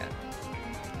revisiting it.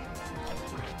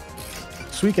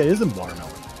 Suika isn't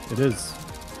watermelon. It is.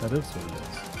 That is what it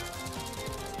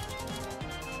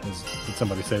is. Did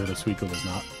somebody say that a Suika was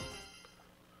not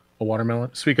a watermelon?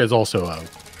 Suika is also a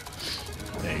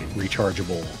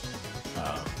rechargeable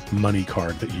money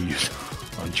card that you use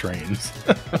on trains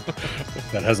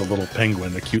that has a little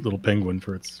penguin, a cute little penguin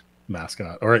for its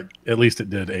mascot, or at least it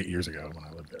did 8 years ago when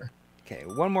I lived there. Okay,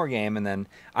 one more game, and then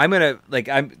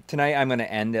tonight I'm gonna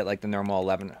end at like the normal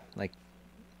 11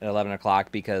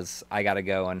 o'clock because I gotta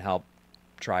go and help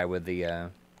try with the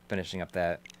finishing up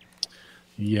that.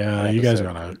 Yeah, you guys are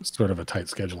on a sort of a tight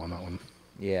schedule on that one.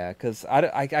 Yeah, because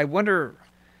I wonder, I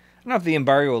don't know if the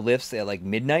embargo lifts at like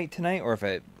midnight tonight or if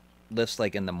it lifts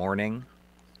like in the morning.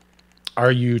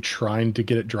 Are you trying to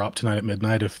get it dropped tonight at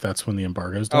midnight if that's when the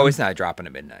embargo's done? Oh, it's not dropping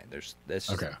at midnight. That's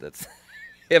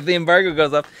if the embargo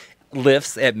goes up,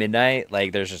 lifts at midnight,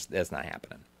 like that's not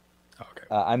happening. Okay.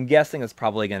 I'm guessing it's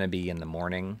probably going to be in the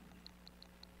morning.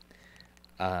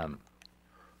 But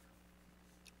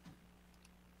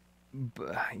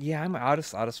yeah, I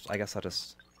guess I'll just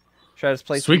try to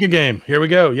play Suika Game. Here we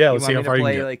go. Yeah, let's see how far you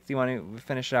can get. Like, do you want to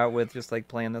finish it out with just like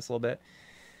playing this a little bit?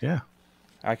 Yeah.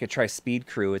 I could try Speed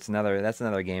Crew. That's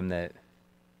another game that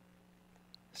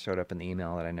showed up in the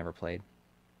email that I never played.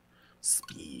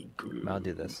 Speed Crew. I'll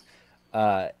do this.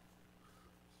 No,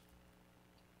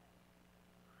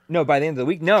 by the end of the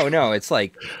week. No, it's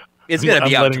like it's gonna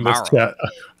be out tomorrow.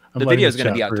 The video is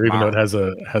gonna be out tomorrow. Even though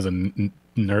it has a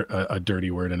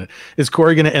dirty word in it. Is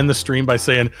Corey gonna end the stream by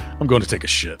saying, "I'm going to take a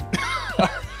shit"?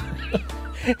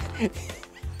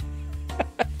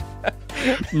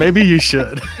 Maybe you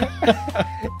should.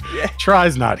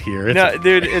 Try's not here. No,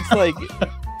 dude, it's like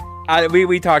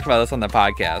we talked about this on the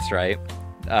podcast, right?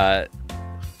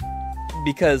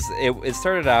 Because it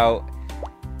started out,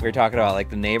 we were talking about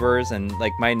like the neighbors and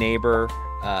like my neighbor,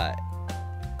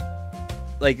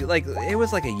 like it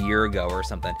was like a year ago or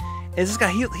something. Is this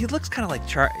guy? He looks kind of like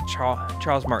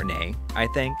Charles Martinet, I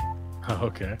think. Oh,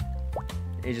 okay.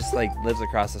 He just like lives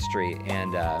across the street,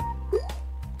 and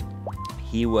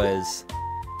he was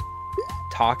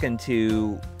talking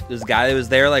to this guy that was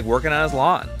there like working on his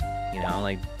lawn. You know,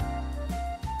 like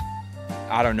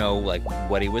I don't know like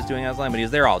what he was doing on his lawn, but he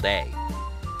was there all day.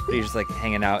 But he's just like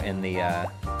hanging out in the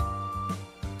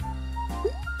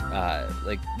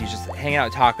like he's just hanging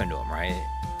out talking to him, right?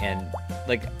 And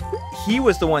like he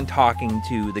was the one talking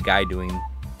to the guy doing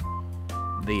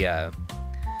the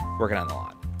working on the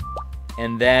lawn.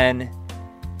 And then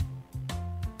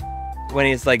when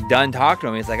he's like done talking to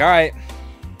him, he's like, all right,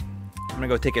 I'm gonna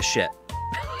go take a shit.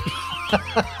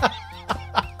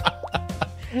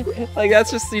 Like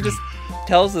that's just, he just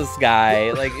tells this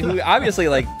guy, like, who obviously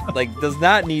like does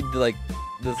not need like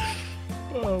this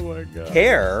Oh my god.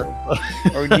 care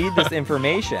or need this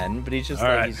information, but he's just like,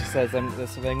 right. he just says, I'm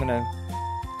gonna.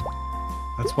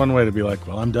 That's one way to be like,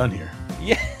 well, I'm done here.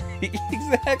 Yeah,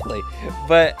 exactly.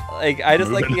 But like, I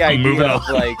just like the idea of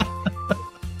like,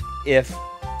 if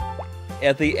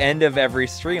at the end of every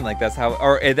stream, like that's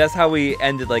how we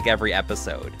ended like every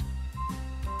episode.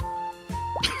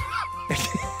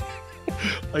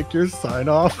 Like your sign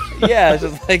off. Yeah, it's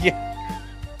just like,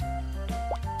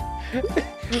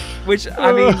 which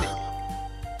I mean,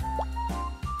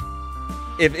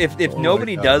 if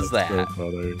nobody does that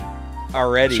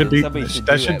already, somebody should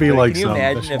do should it. be But like can you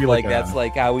imagine if like that's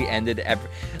like how we ended every,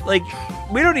 like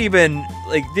we don't even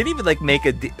like didn't even like make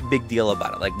a big deal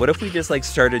about it. Like, what if we just like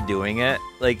started doing it?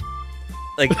 Like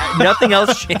nothing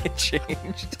else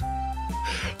changed.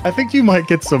 I think you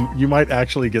might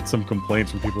actually get some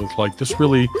complaints from people. It's like, this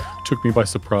really took me by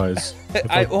surprise.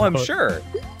 I'm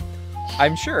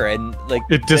sure, and like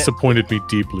it disappointed me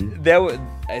deeply.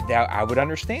 That I would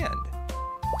understand.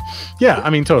 Yeah, I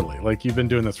mean, totally. Like, you've been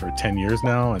doing this for 10 years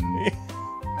now, and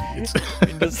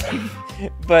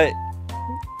but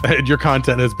your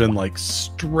content has been like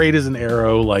straight as an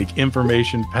arrow, like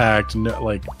information packed, no,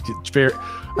 like it's fair.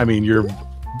 I mean, you're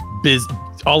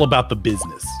all about the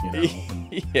business, you know.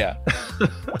 Yeah.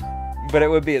 But that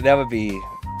would be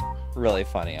really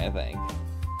funny, I think.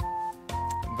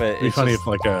 But it'd be funny if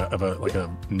like a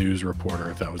news reporter,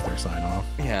 if that was their sign off.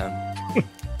 Yeah.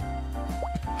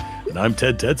 And I'm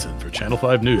Ted Tedson for Channel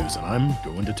 5 News, and I'm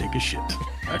going to take a shit.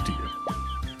 Back to you.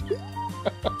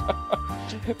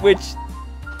 Which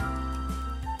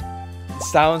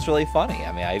sounds really funny.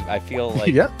 I mean, I feel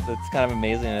like yeah. It's kind of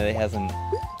amazing that it hasn't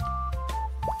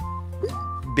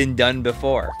been done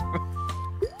before.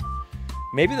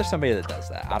 Maybe there's somebody that does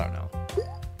that. I don't know.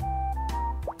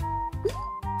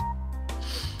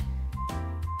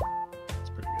 That's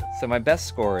pretty good. So my best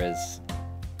score is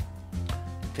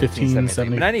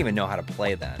 1570. But I didn't even know how to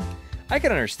play then. I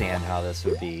can understand how this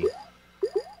would be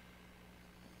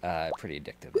pretty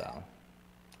addictive, though.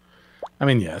 I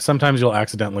mean, yeah, sometimes you'll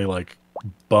accidentally like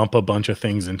bump a bunch of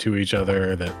things into each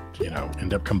other that, you know,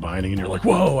 end up combining, and you're like,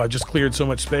 whoa, I just cleared so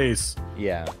much space.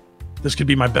 Yeah. This could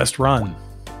be my best run.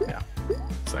 Yeah.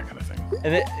 It's that kind of thing.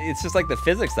 And it's just like the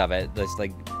physics of it just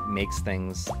like makes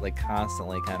things like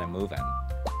constantly kind of moving.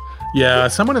 Yeah,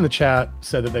 someone in the chat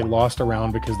said that they lost a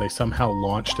round because they somehow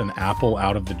launched an apple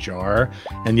out of the jar.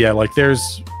 And yeah, like there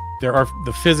are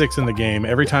the physics in the game.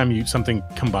 Every time something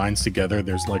combines together,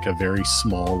 there's like a very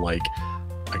small, like,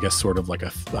 I guess sort of like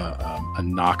a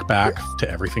knockback to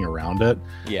everything around it.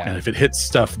 Yeah. And if it hits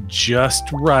stuff just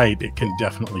right, it can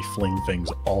definitely fling things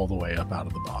all the way up out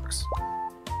of the box.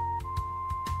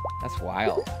 That's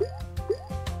wild.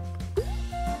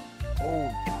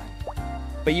 Oh, God.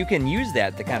 But you can use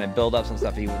that to kind of build up some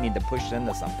stuff you need to push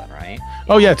into something, right?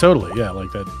 Oh yeah, totally. Yeah,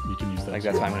 like that. You can use that. Like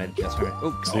that's why I'm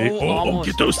gonna. See? Oh,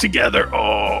 get those together.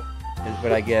 Oh.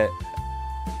 But I get.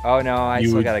 Oh no, I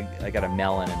got a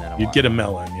melon and then you'd get a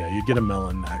melon. Yeah, you'd get a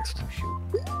melon next. Oh shoot.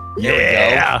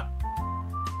 Yeah.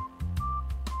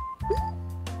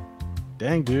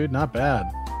 Dang, dude, not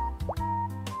bad.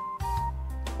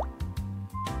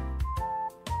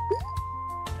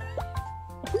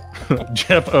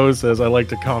 Jeff O says, I like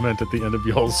to comment at the end of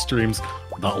y'all's streams,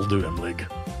 that'll do, MLiG.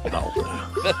 That'll do.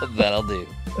 That'll do.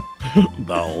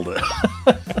 That'll do.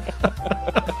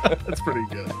 That's pretty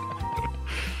good.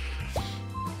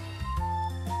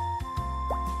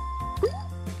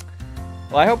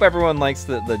 Well, I hope everyone likes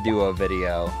the duo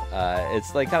video.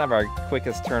 It's like kind of our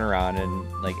quickest turnaround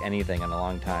in like anything in a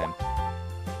long time.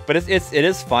 But it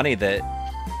is funny that,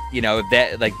 you know,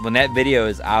 that like when that video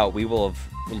is out, we will have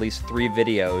released 3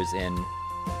 videos in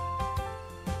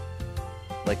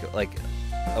like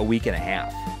a week and a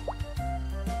half.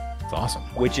 It's awesome.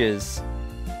 Which is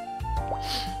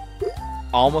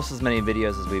almost as many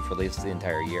videos as we've released the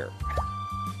entire year.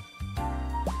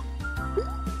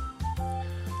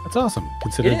 That's awesome.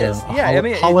 Considered it is.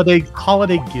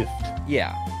 holiday gift.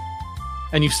 Yeah.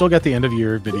 And you've still got the end of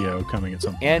year video coming at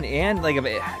some point. And like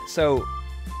so.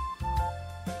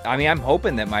 I mean, I'm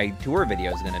hoping that my tour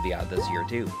video is going to be out this year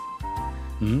too.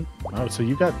 Mm-hmm. Oh, so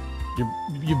you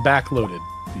backloaded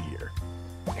the year.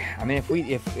 I mean,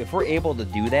 if we're able to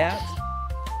do that,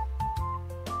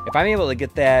 if I'm able to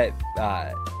get that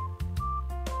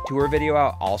tour video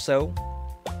out also,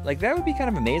 like that would be kind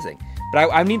of amazing.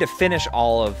 But I need to finish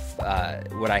all of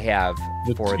what I have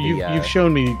for you've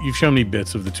shown me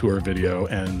bits of the tour video,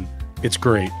 and it's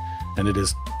great, and it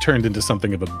has turned into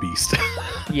something of a beast.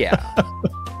 Yeah.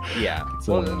 Yeah.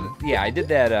 So, well, yeah, I did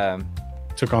that.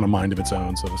 Took on a mind of its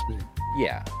own, so to speak.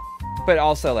 Yeah. But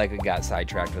also, like, it got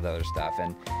sidetracked with other stuff.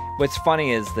 And what's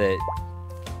funny is that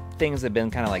things have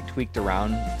been kind of, like, tweaked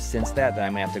around since that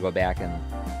I'm going to have to go back and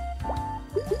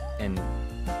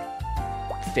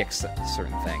fix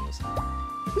certain things.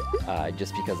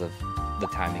 Just because of the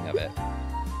timing of it.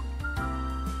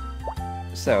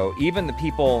 So even the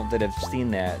people that have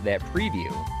seen that preview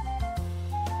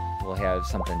will have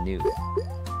something new.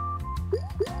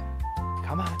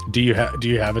 Come on. Do you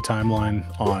have a timeline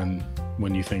on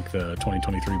when you think the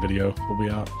 2023 video will be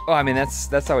out? Oh, I mean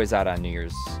that's always out on New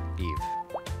Year's Eve.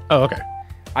 Oh, okay.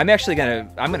 I'm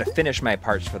gonna finish my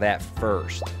parts for that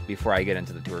first before I get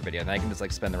into the tour video. Then I can just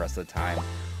like spend the rest of the time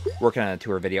working on a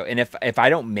tour video. And if I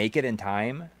don't make it in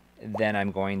time, then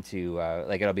I'm going to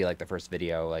like it'll be like the first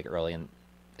video like early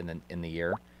in the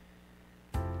year.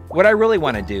 What I really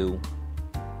want to do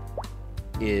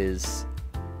is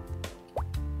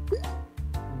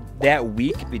that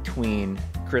week between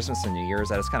Christmas and New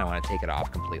Year's, I just kind of want to take it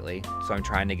off completely. So I'm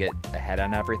trying to get ahead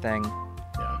on everything.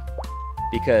 Yeah.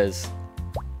 Because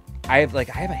I haven't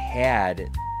had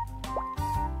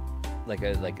like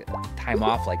a time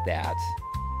off like that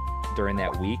during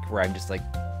that week where I'm just like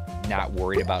not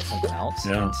worried about something else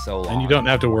in so long. And you don't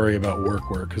have to worry about work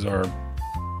because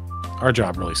our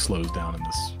job really slows down in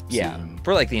this season.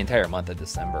 For like the entire month of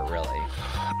December, really.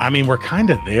 I mean, we're kind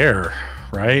of there,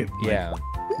 right? Yeah.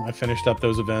 I finished up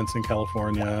those events in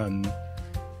California, and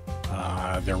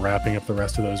they're wrapping up the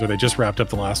rest of those, or they just wrapped up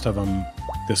the last of them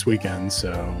this weekend.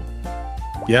 So,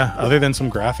 yeah, other than some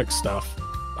graphic stuff,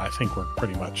 I think we're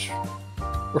pretty much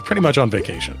on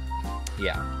vacation.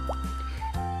 Yeah.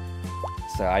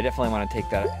 So I definitely want to take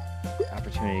that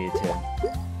opportunity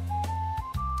to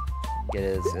get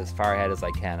as far ahead as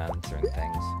I can on certain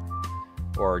things,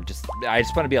 or I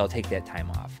just want to be able to take that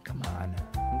time off. Come on,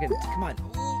 come on.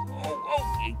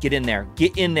 Get in there.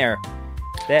 Get in there.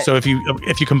 So if you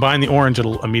combine the orange,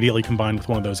 it'll immediately combine with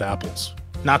one of those apples.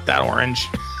 Not that orange.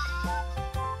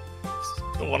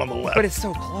 The one on the left. But it's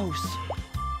so close.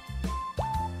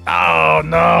 Oh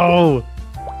no!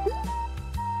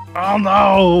 Oh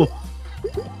no!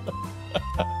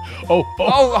 oh!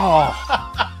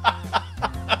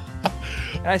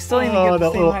 And I still didn't even get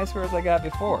the same high score as I got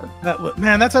before.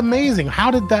 Man, that's amazing.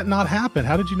 How did that not happen?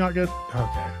 How did you not get...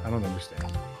 Okay, I don't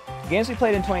understand. Games we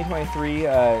played in 2023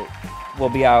 will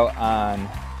be out on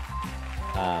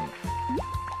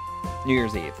New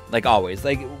Year's Eve, like always.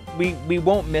 Like we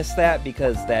won't miss that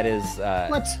because that is...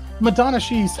 What? Madonna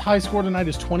She's high score tonight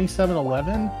is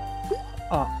 27-11?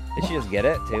 Did she just get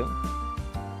it, too?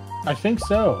 I think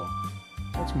so.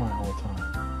 What's my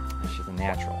all-time? She's a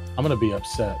natural. I'm going to be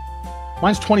upset.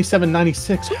 Mine's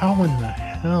 27.96. How in the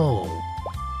hell?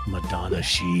 Madonna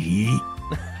She.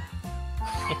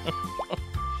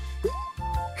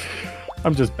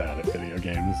 I'm just bad at video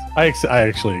games. I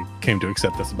actually came to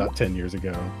accept this about 10 years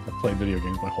ago. I've played video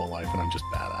games my whole life, and I'm just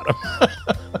bad at them.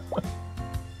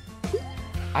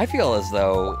 I feel as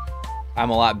though I'm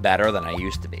a lot better than I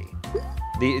used to be.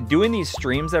 Doing these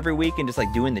streams every week and just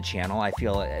like doing the channel, I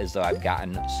feel as though I've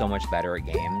gotten so much better at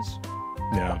games.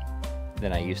 Yeah.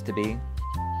 Than I used to be.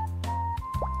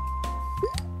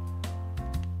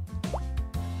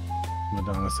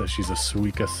 Madonna says she's a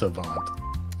Suika savant.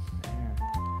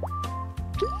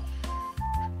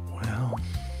 Well,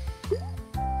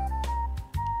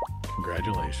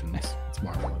 congratulations. It's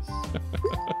marvelous.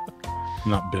 I'm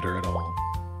not bitter at all.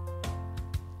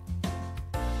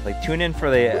 Like, tune in for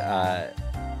the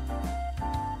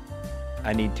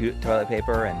I need toilet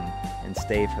paper and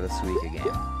stay for the Suika game.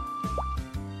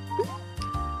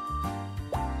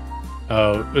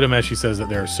 Utameshi says that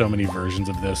there are so many versions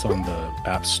of this on the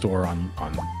App Store on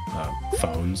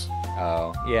phones.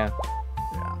 Oh, yeah.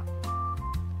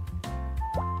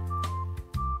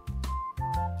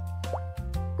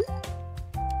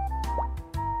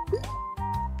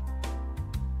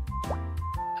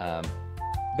 Yeah.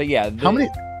 But yeah.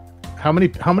 How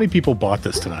many people bought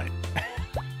this tonight?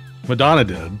 Madonna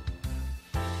did.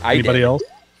 Anybody else?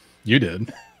 You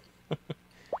did.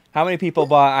 How many people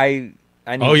bought I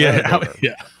need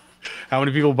How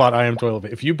many people bought I Am Toilet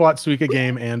Paper? If you bought Suika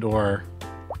Game and or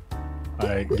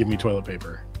Give Me Toilet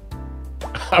Paper.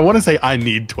 I want to say I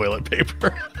need toilet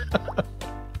paper.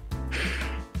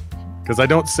 Because I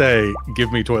don't say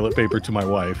give me toilet paper to my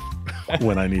wife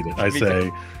when I need it. I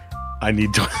say I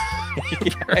need toilet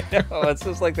paper. I know. It's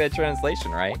just like that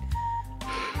translation, right?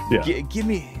 Yeah. Give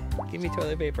me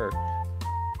toilet paper.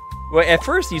 Well, at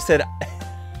first you said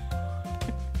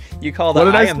you called it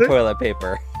I am toilet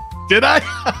paper. Did I?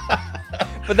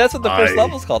 But that's what the first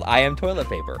level's called. I am toilet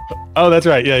paper. Oh, that's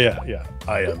right. Yeah.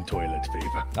 I am toilet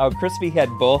paper. Oh, Crispy had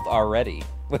both already,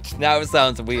 which now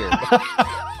sounds weird.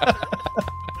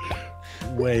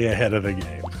 Way ahead of the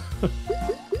game.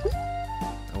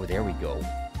 Oh, there we go.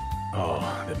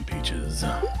 Oh, them peaches.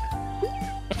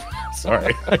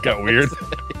 Sorry, that got weird.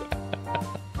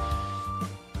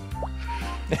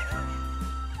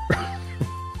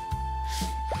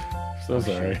 So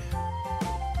sorry.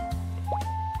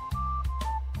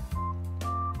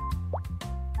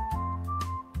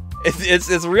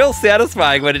 It's real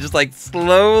satisfying when it just like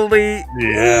slowly.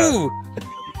 Yeah. Ooh.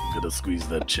 Gotta squeeze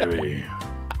that cherry.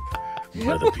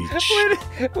 By the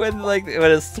peach.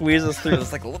 when it squeezes through,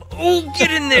 it's like, oh, get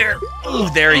in there. Oh,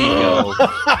 there you go.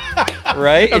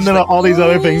 Right? And then like, all these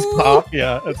other things pop.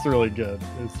 Yeah, it's really good.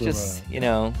 It's just, you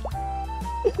know.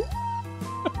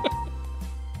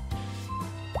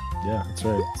 Yeah, that's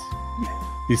right.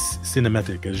 It's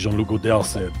cinematic, as Jean-Luc Godard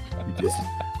said. It is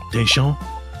tension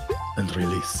and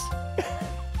release.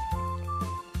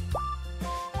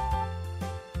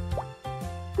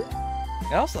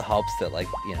 It also helps that, like,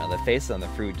 you know, the face on the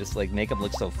fruit just like make them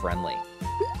look so friendly.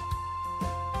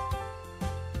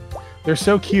 They're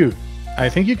so cute. I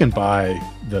think you can buy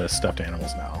the stuffed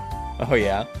animals now. Oh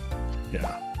yeah.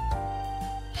 Yeah.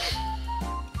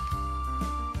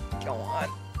 Go on.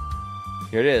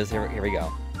 Here it is. Here we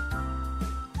go.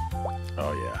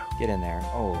 Oh yeah. Get in there.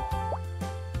 Oh.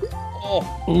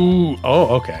 Oh. Ooh.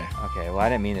 Oh. Okay. Okay. Well, I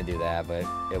didn't mean to do that, but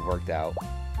it worked out.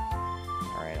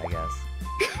 All right, I guess.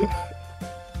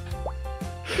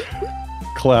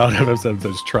 Cloud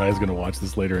says Try is gonna watch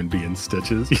this later and be in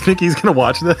stitches. You think he's gonna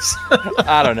watch this?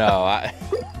 I don't know.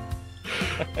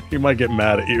 He might get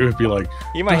mad at you and be like,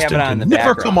 "You might have it on the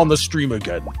never background. come on the stream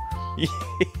again."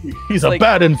 He's like, a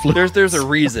bad influence. There's a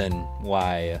reason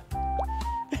why.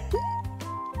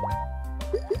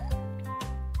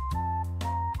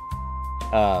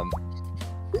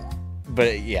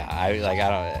 But yeah,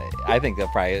 I think they'll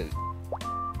probably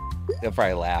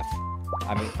laugh.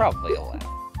 I mean, probably will laugh.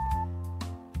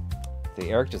 See,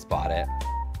 Eric just bought it.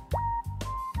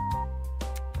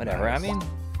 Whatever. Nice. I mean,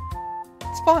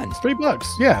 it's fun. It's $3.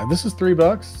 Yeah, this is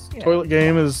 $3. Yeah. Toilet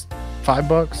Game is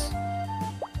 $5.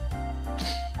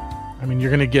 I mean, you're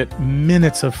gonna get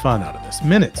minutes of fun out of this.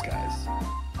 Minutes, guys.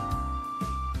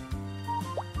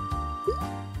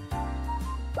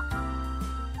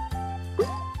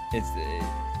 It's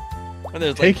when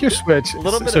there's Take like your Switch.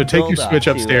 So take your Switch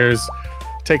upstairs.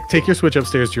 Take your Switch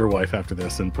upstairs to your wife after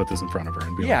this and put this in front of her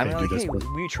and be yeah, like, I'm hey, like, hey,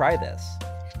 will you try this?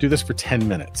 do this for 10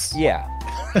 minutes. Yeah.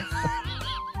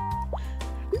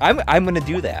 I'm gonna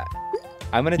do that.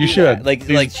 I'm gonna. You do should. that.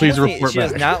 Like please report she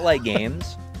does back. not like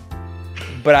games,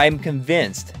 but I'm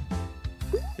convinced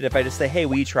that if I just say, "Hey,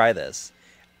 will you try this?"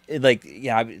 I'd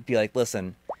be like,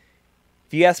 "Listen,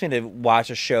 if you asked me to watch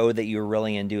a show that you were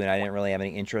really into and I didn't really have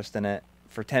any interest in it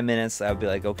for 10 minutes, I would be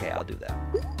like, okay, I'll do that."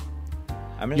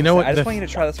 I just want you to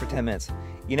try this for 10 minutes.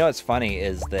 You know what's funny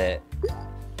is that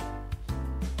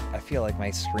I feel like my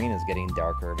screen is getting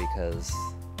darker because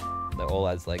the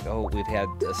OLED's like, oh, we've had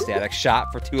a static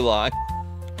shot for too long.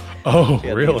 Oh,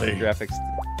 really? Graphics,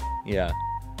 yeah.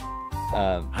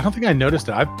 I don't think I noticed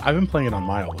it. I've been playing it on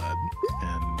my OLED,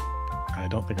 and I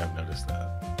don't think I've noticed that.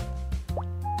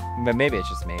 But maybe it's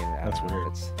just me. That's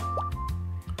weird.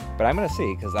 But I'm gonna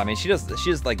see, because I mean, she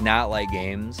does like not like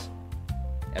games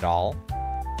at all.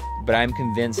 But I'm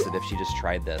convinced that if she just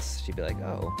tried this, she'd be like,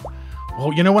 oh.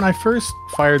 Well, you know, when I first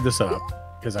fired this up,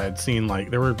 because I had seen like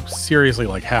there were seriously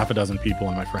like half a dozen people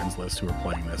on my friends list who were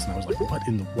playing this, and I was like,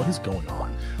 what is going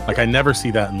on? Like, I never see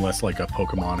that unless like a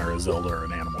Pokemon or a Zelda or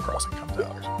an Animal Crossing comes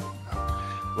out or something.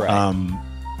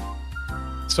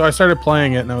 Right. So I started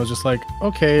playing it, and I was just like,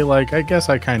 okay, like I guess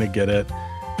I kind of get it.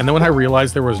 And then when I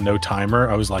realized there was no timer,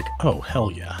 I was like, oh,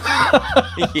 hell yeah.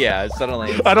 Yeah,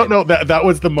 suddenly. I don't know, that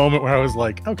was the moment where I was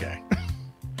like, okay,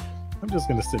 I'm just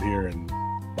gonna sit here and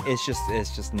it's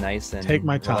just nice and take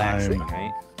my time, relaxing,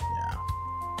 right? Yeah.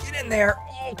 Get in there!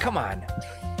 Oh, come on!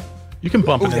 You can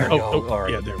bump it in. All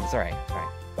right. Yeah, there. It's all right.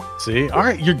 See, all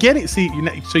right, you're getting. See,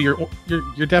 so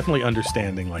you're definitely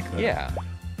understanding like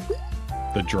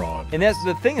the draw. And that's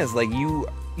the thing is, like, you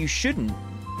shouldn't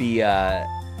be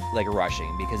like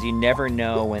rushing, because you never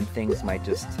know when things might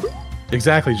just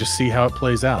exactly just see how it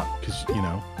plays out, because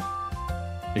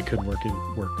it could work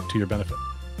to your benefit.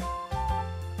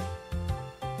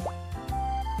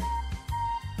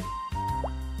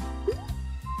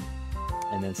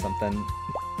 And then something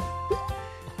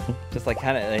just like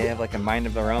kind of, they have like a mind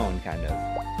of their own, kind of.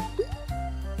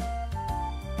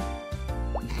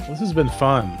 This has been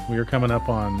fun. We are coming up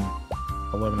on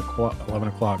 11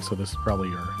 o'clock, so this is probably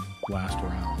your last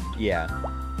round. Yeah.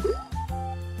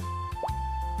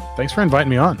 Thanks for inviting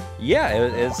me on.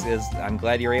 Yeah, I'm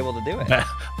glad you're able to do it.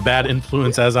 Bad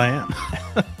influence as I am.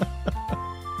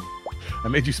 I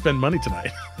made you spend money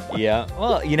tonight. Yeah.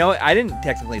 Well, you know, I didn't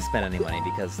technically spend any money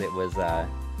because it was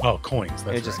coins. That's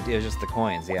right. It was just the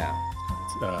coins, yeah.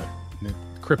 It's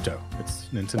crypto. It's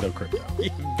Nintendo crypto.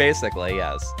 Basically,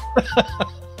 yes.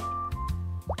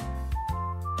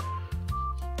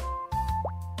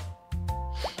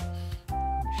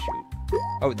 Shoot.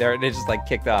 Oh, they just like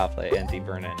kicked off, like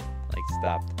anti-burn-in, like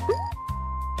stopped.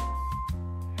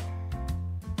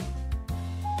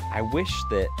 I wish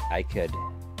that I could,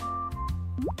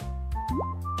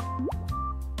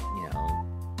 you know,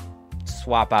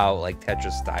 swap out like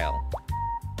Tetris style.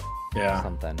 Yeah.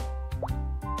 Something.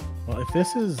 Well, if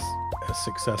this is as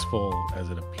successful as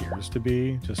it appears to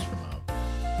be, just from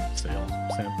a sales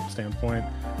standpoint,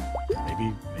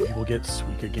 maybe we'll get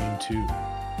Suika Game 2,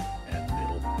 and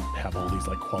it'll have all these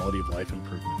like quality of life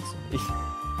improvements. And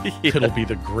Yeah. It'll be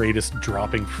the greatest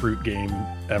dropping fruit game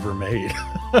ever made.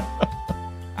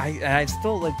 I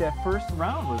still like that first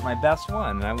round was my best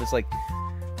one, and I was like,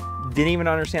 didn't even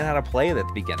understand how to play it at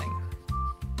the beginning.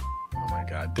 Oh my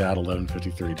god, Dad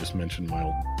 1153 just mentioned my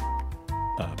old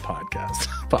podcast,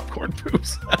 Popcorn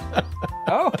Poops.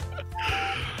 Oh.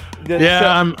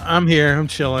 Yeah, I'm here. I'm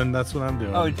chilling. That's what I'm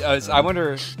doing. Oh, I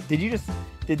wonder,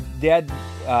 did Dad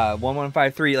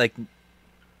 1153 like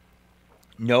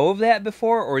know of that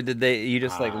before, or did you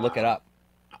just like look it up?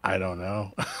 I don't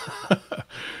know.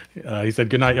 He said,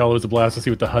 "Good night, y'all. It was a blast to see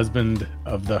what the husband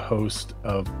of the host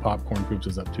of Popcorn Poops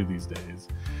is up to these days."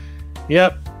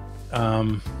 Yep.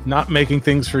 Not making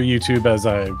things for YouTube as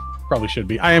I probably should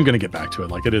be. I am going to get back to it.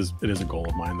 Like it is a goal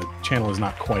of mine. The channel is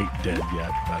not quite dead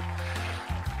yet, but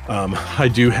I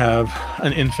do have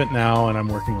an infant now, and I'm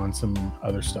working on some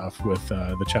other stuff with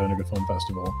the Chattanooga Film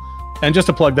Festival. And just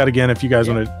to plug that again, if you guys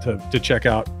want to check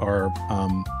out our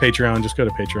Patreon, just go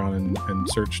to Patreon and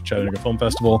search Chattanooga Film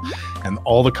Festival, and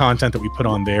all the content that we put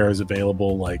on there is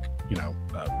available, like, you know,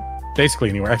 basically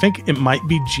anywhere. I think it might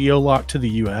be geo-locked to the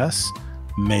US,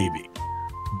 maybe,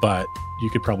 but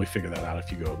you could probably figure that out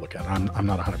if you go look at it. I'm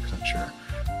not 100% sure.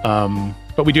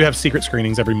 But we do have secret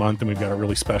screenings every month, and we've got a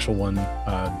really special one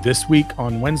this week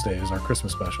on Wednesday is our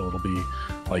Christmas special. It'll be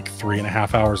like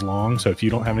 3.5 hours long, so if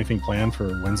you don't have anything planned for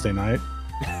Wednesday night,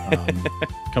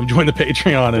 come join the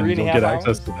Patreon and you'll get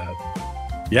access to that.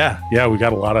 Yeah, we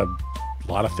got a lot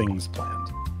of things planned,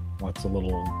 lots of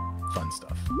little fun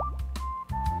stuff.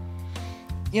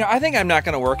 You know, I think I'm not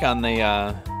going to work on the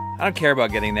I don't care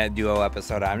about getting that duo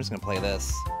episode. I'm just going to play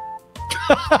this.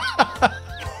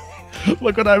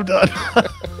 Look what I've done.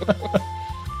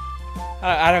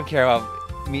 I don't care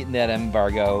about meeting that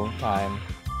embargo time.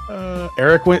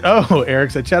 Eric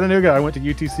said, Chattanooga, I went to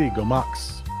UTC. Go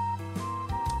Mox.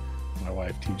 My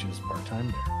wife teaches part-time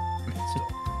there. Still.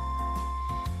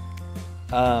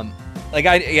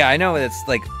 I know it's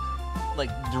like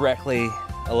directly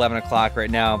 11 o'clock right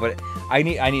now, but I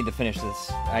need to finish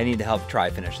this. I need to help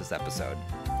Try finish this episode,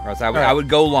 or else I would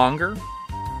go longer.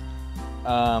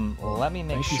 Let me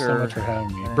make sure. Thank you so much for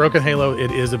having me. Broken Halo,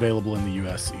 it is available in the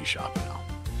US eShop now.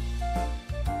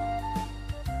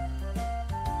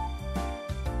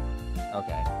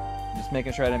 Okay. Just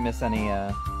making sure I didn't miss any,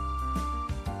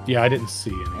 Yeah, I didn't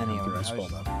see any. Yeah,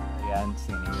 I didn't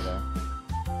see any either.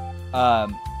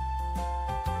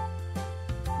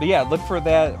 But yeah, look for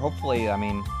that. Hopefully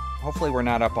we're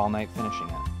not up all night finishing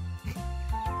it.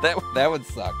 that would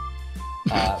suck.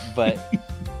 But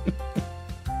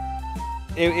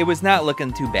it was not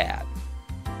looking too bad.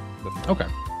 Okay.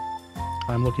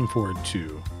 I'm looking forward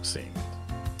to seeing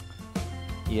it.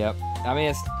 Yep. I mean,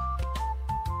 it's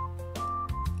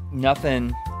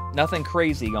nothing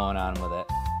crazy going on with it.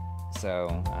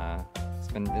 So, it's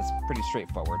pretty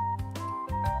straightforward.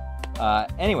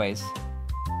 Anyways,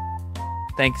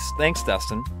 thanks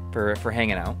Dustin for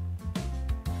hanging out.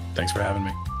 Thanks for having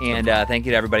me. And thank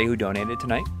you to everybody who donated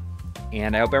tonight.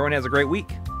 And I hope everyone has a great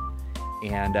week.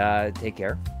 And take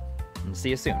care. And see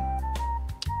you soon.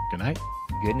 Good night.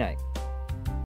 Good night.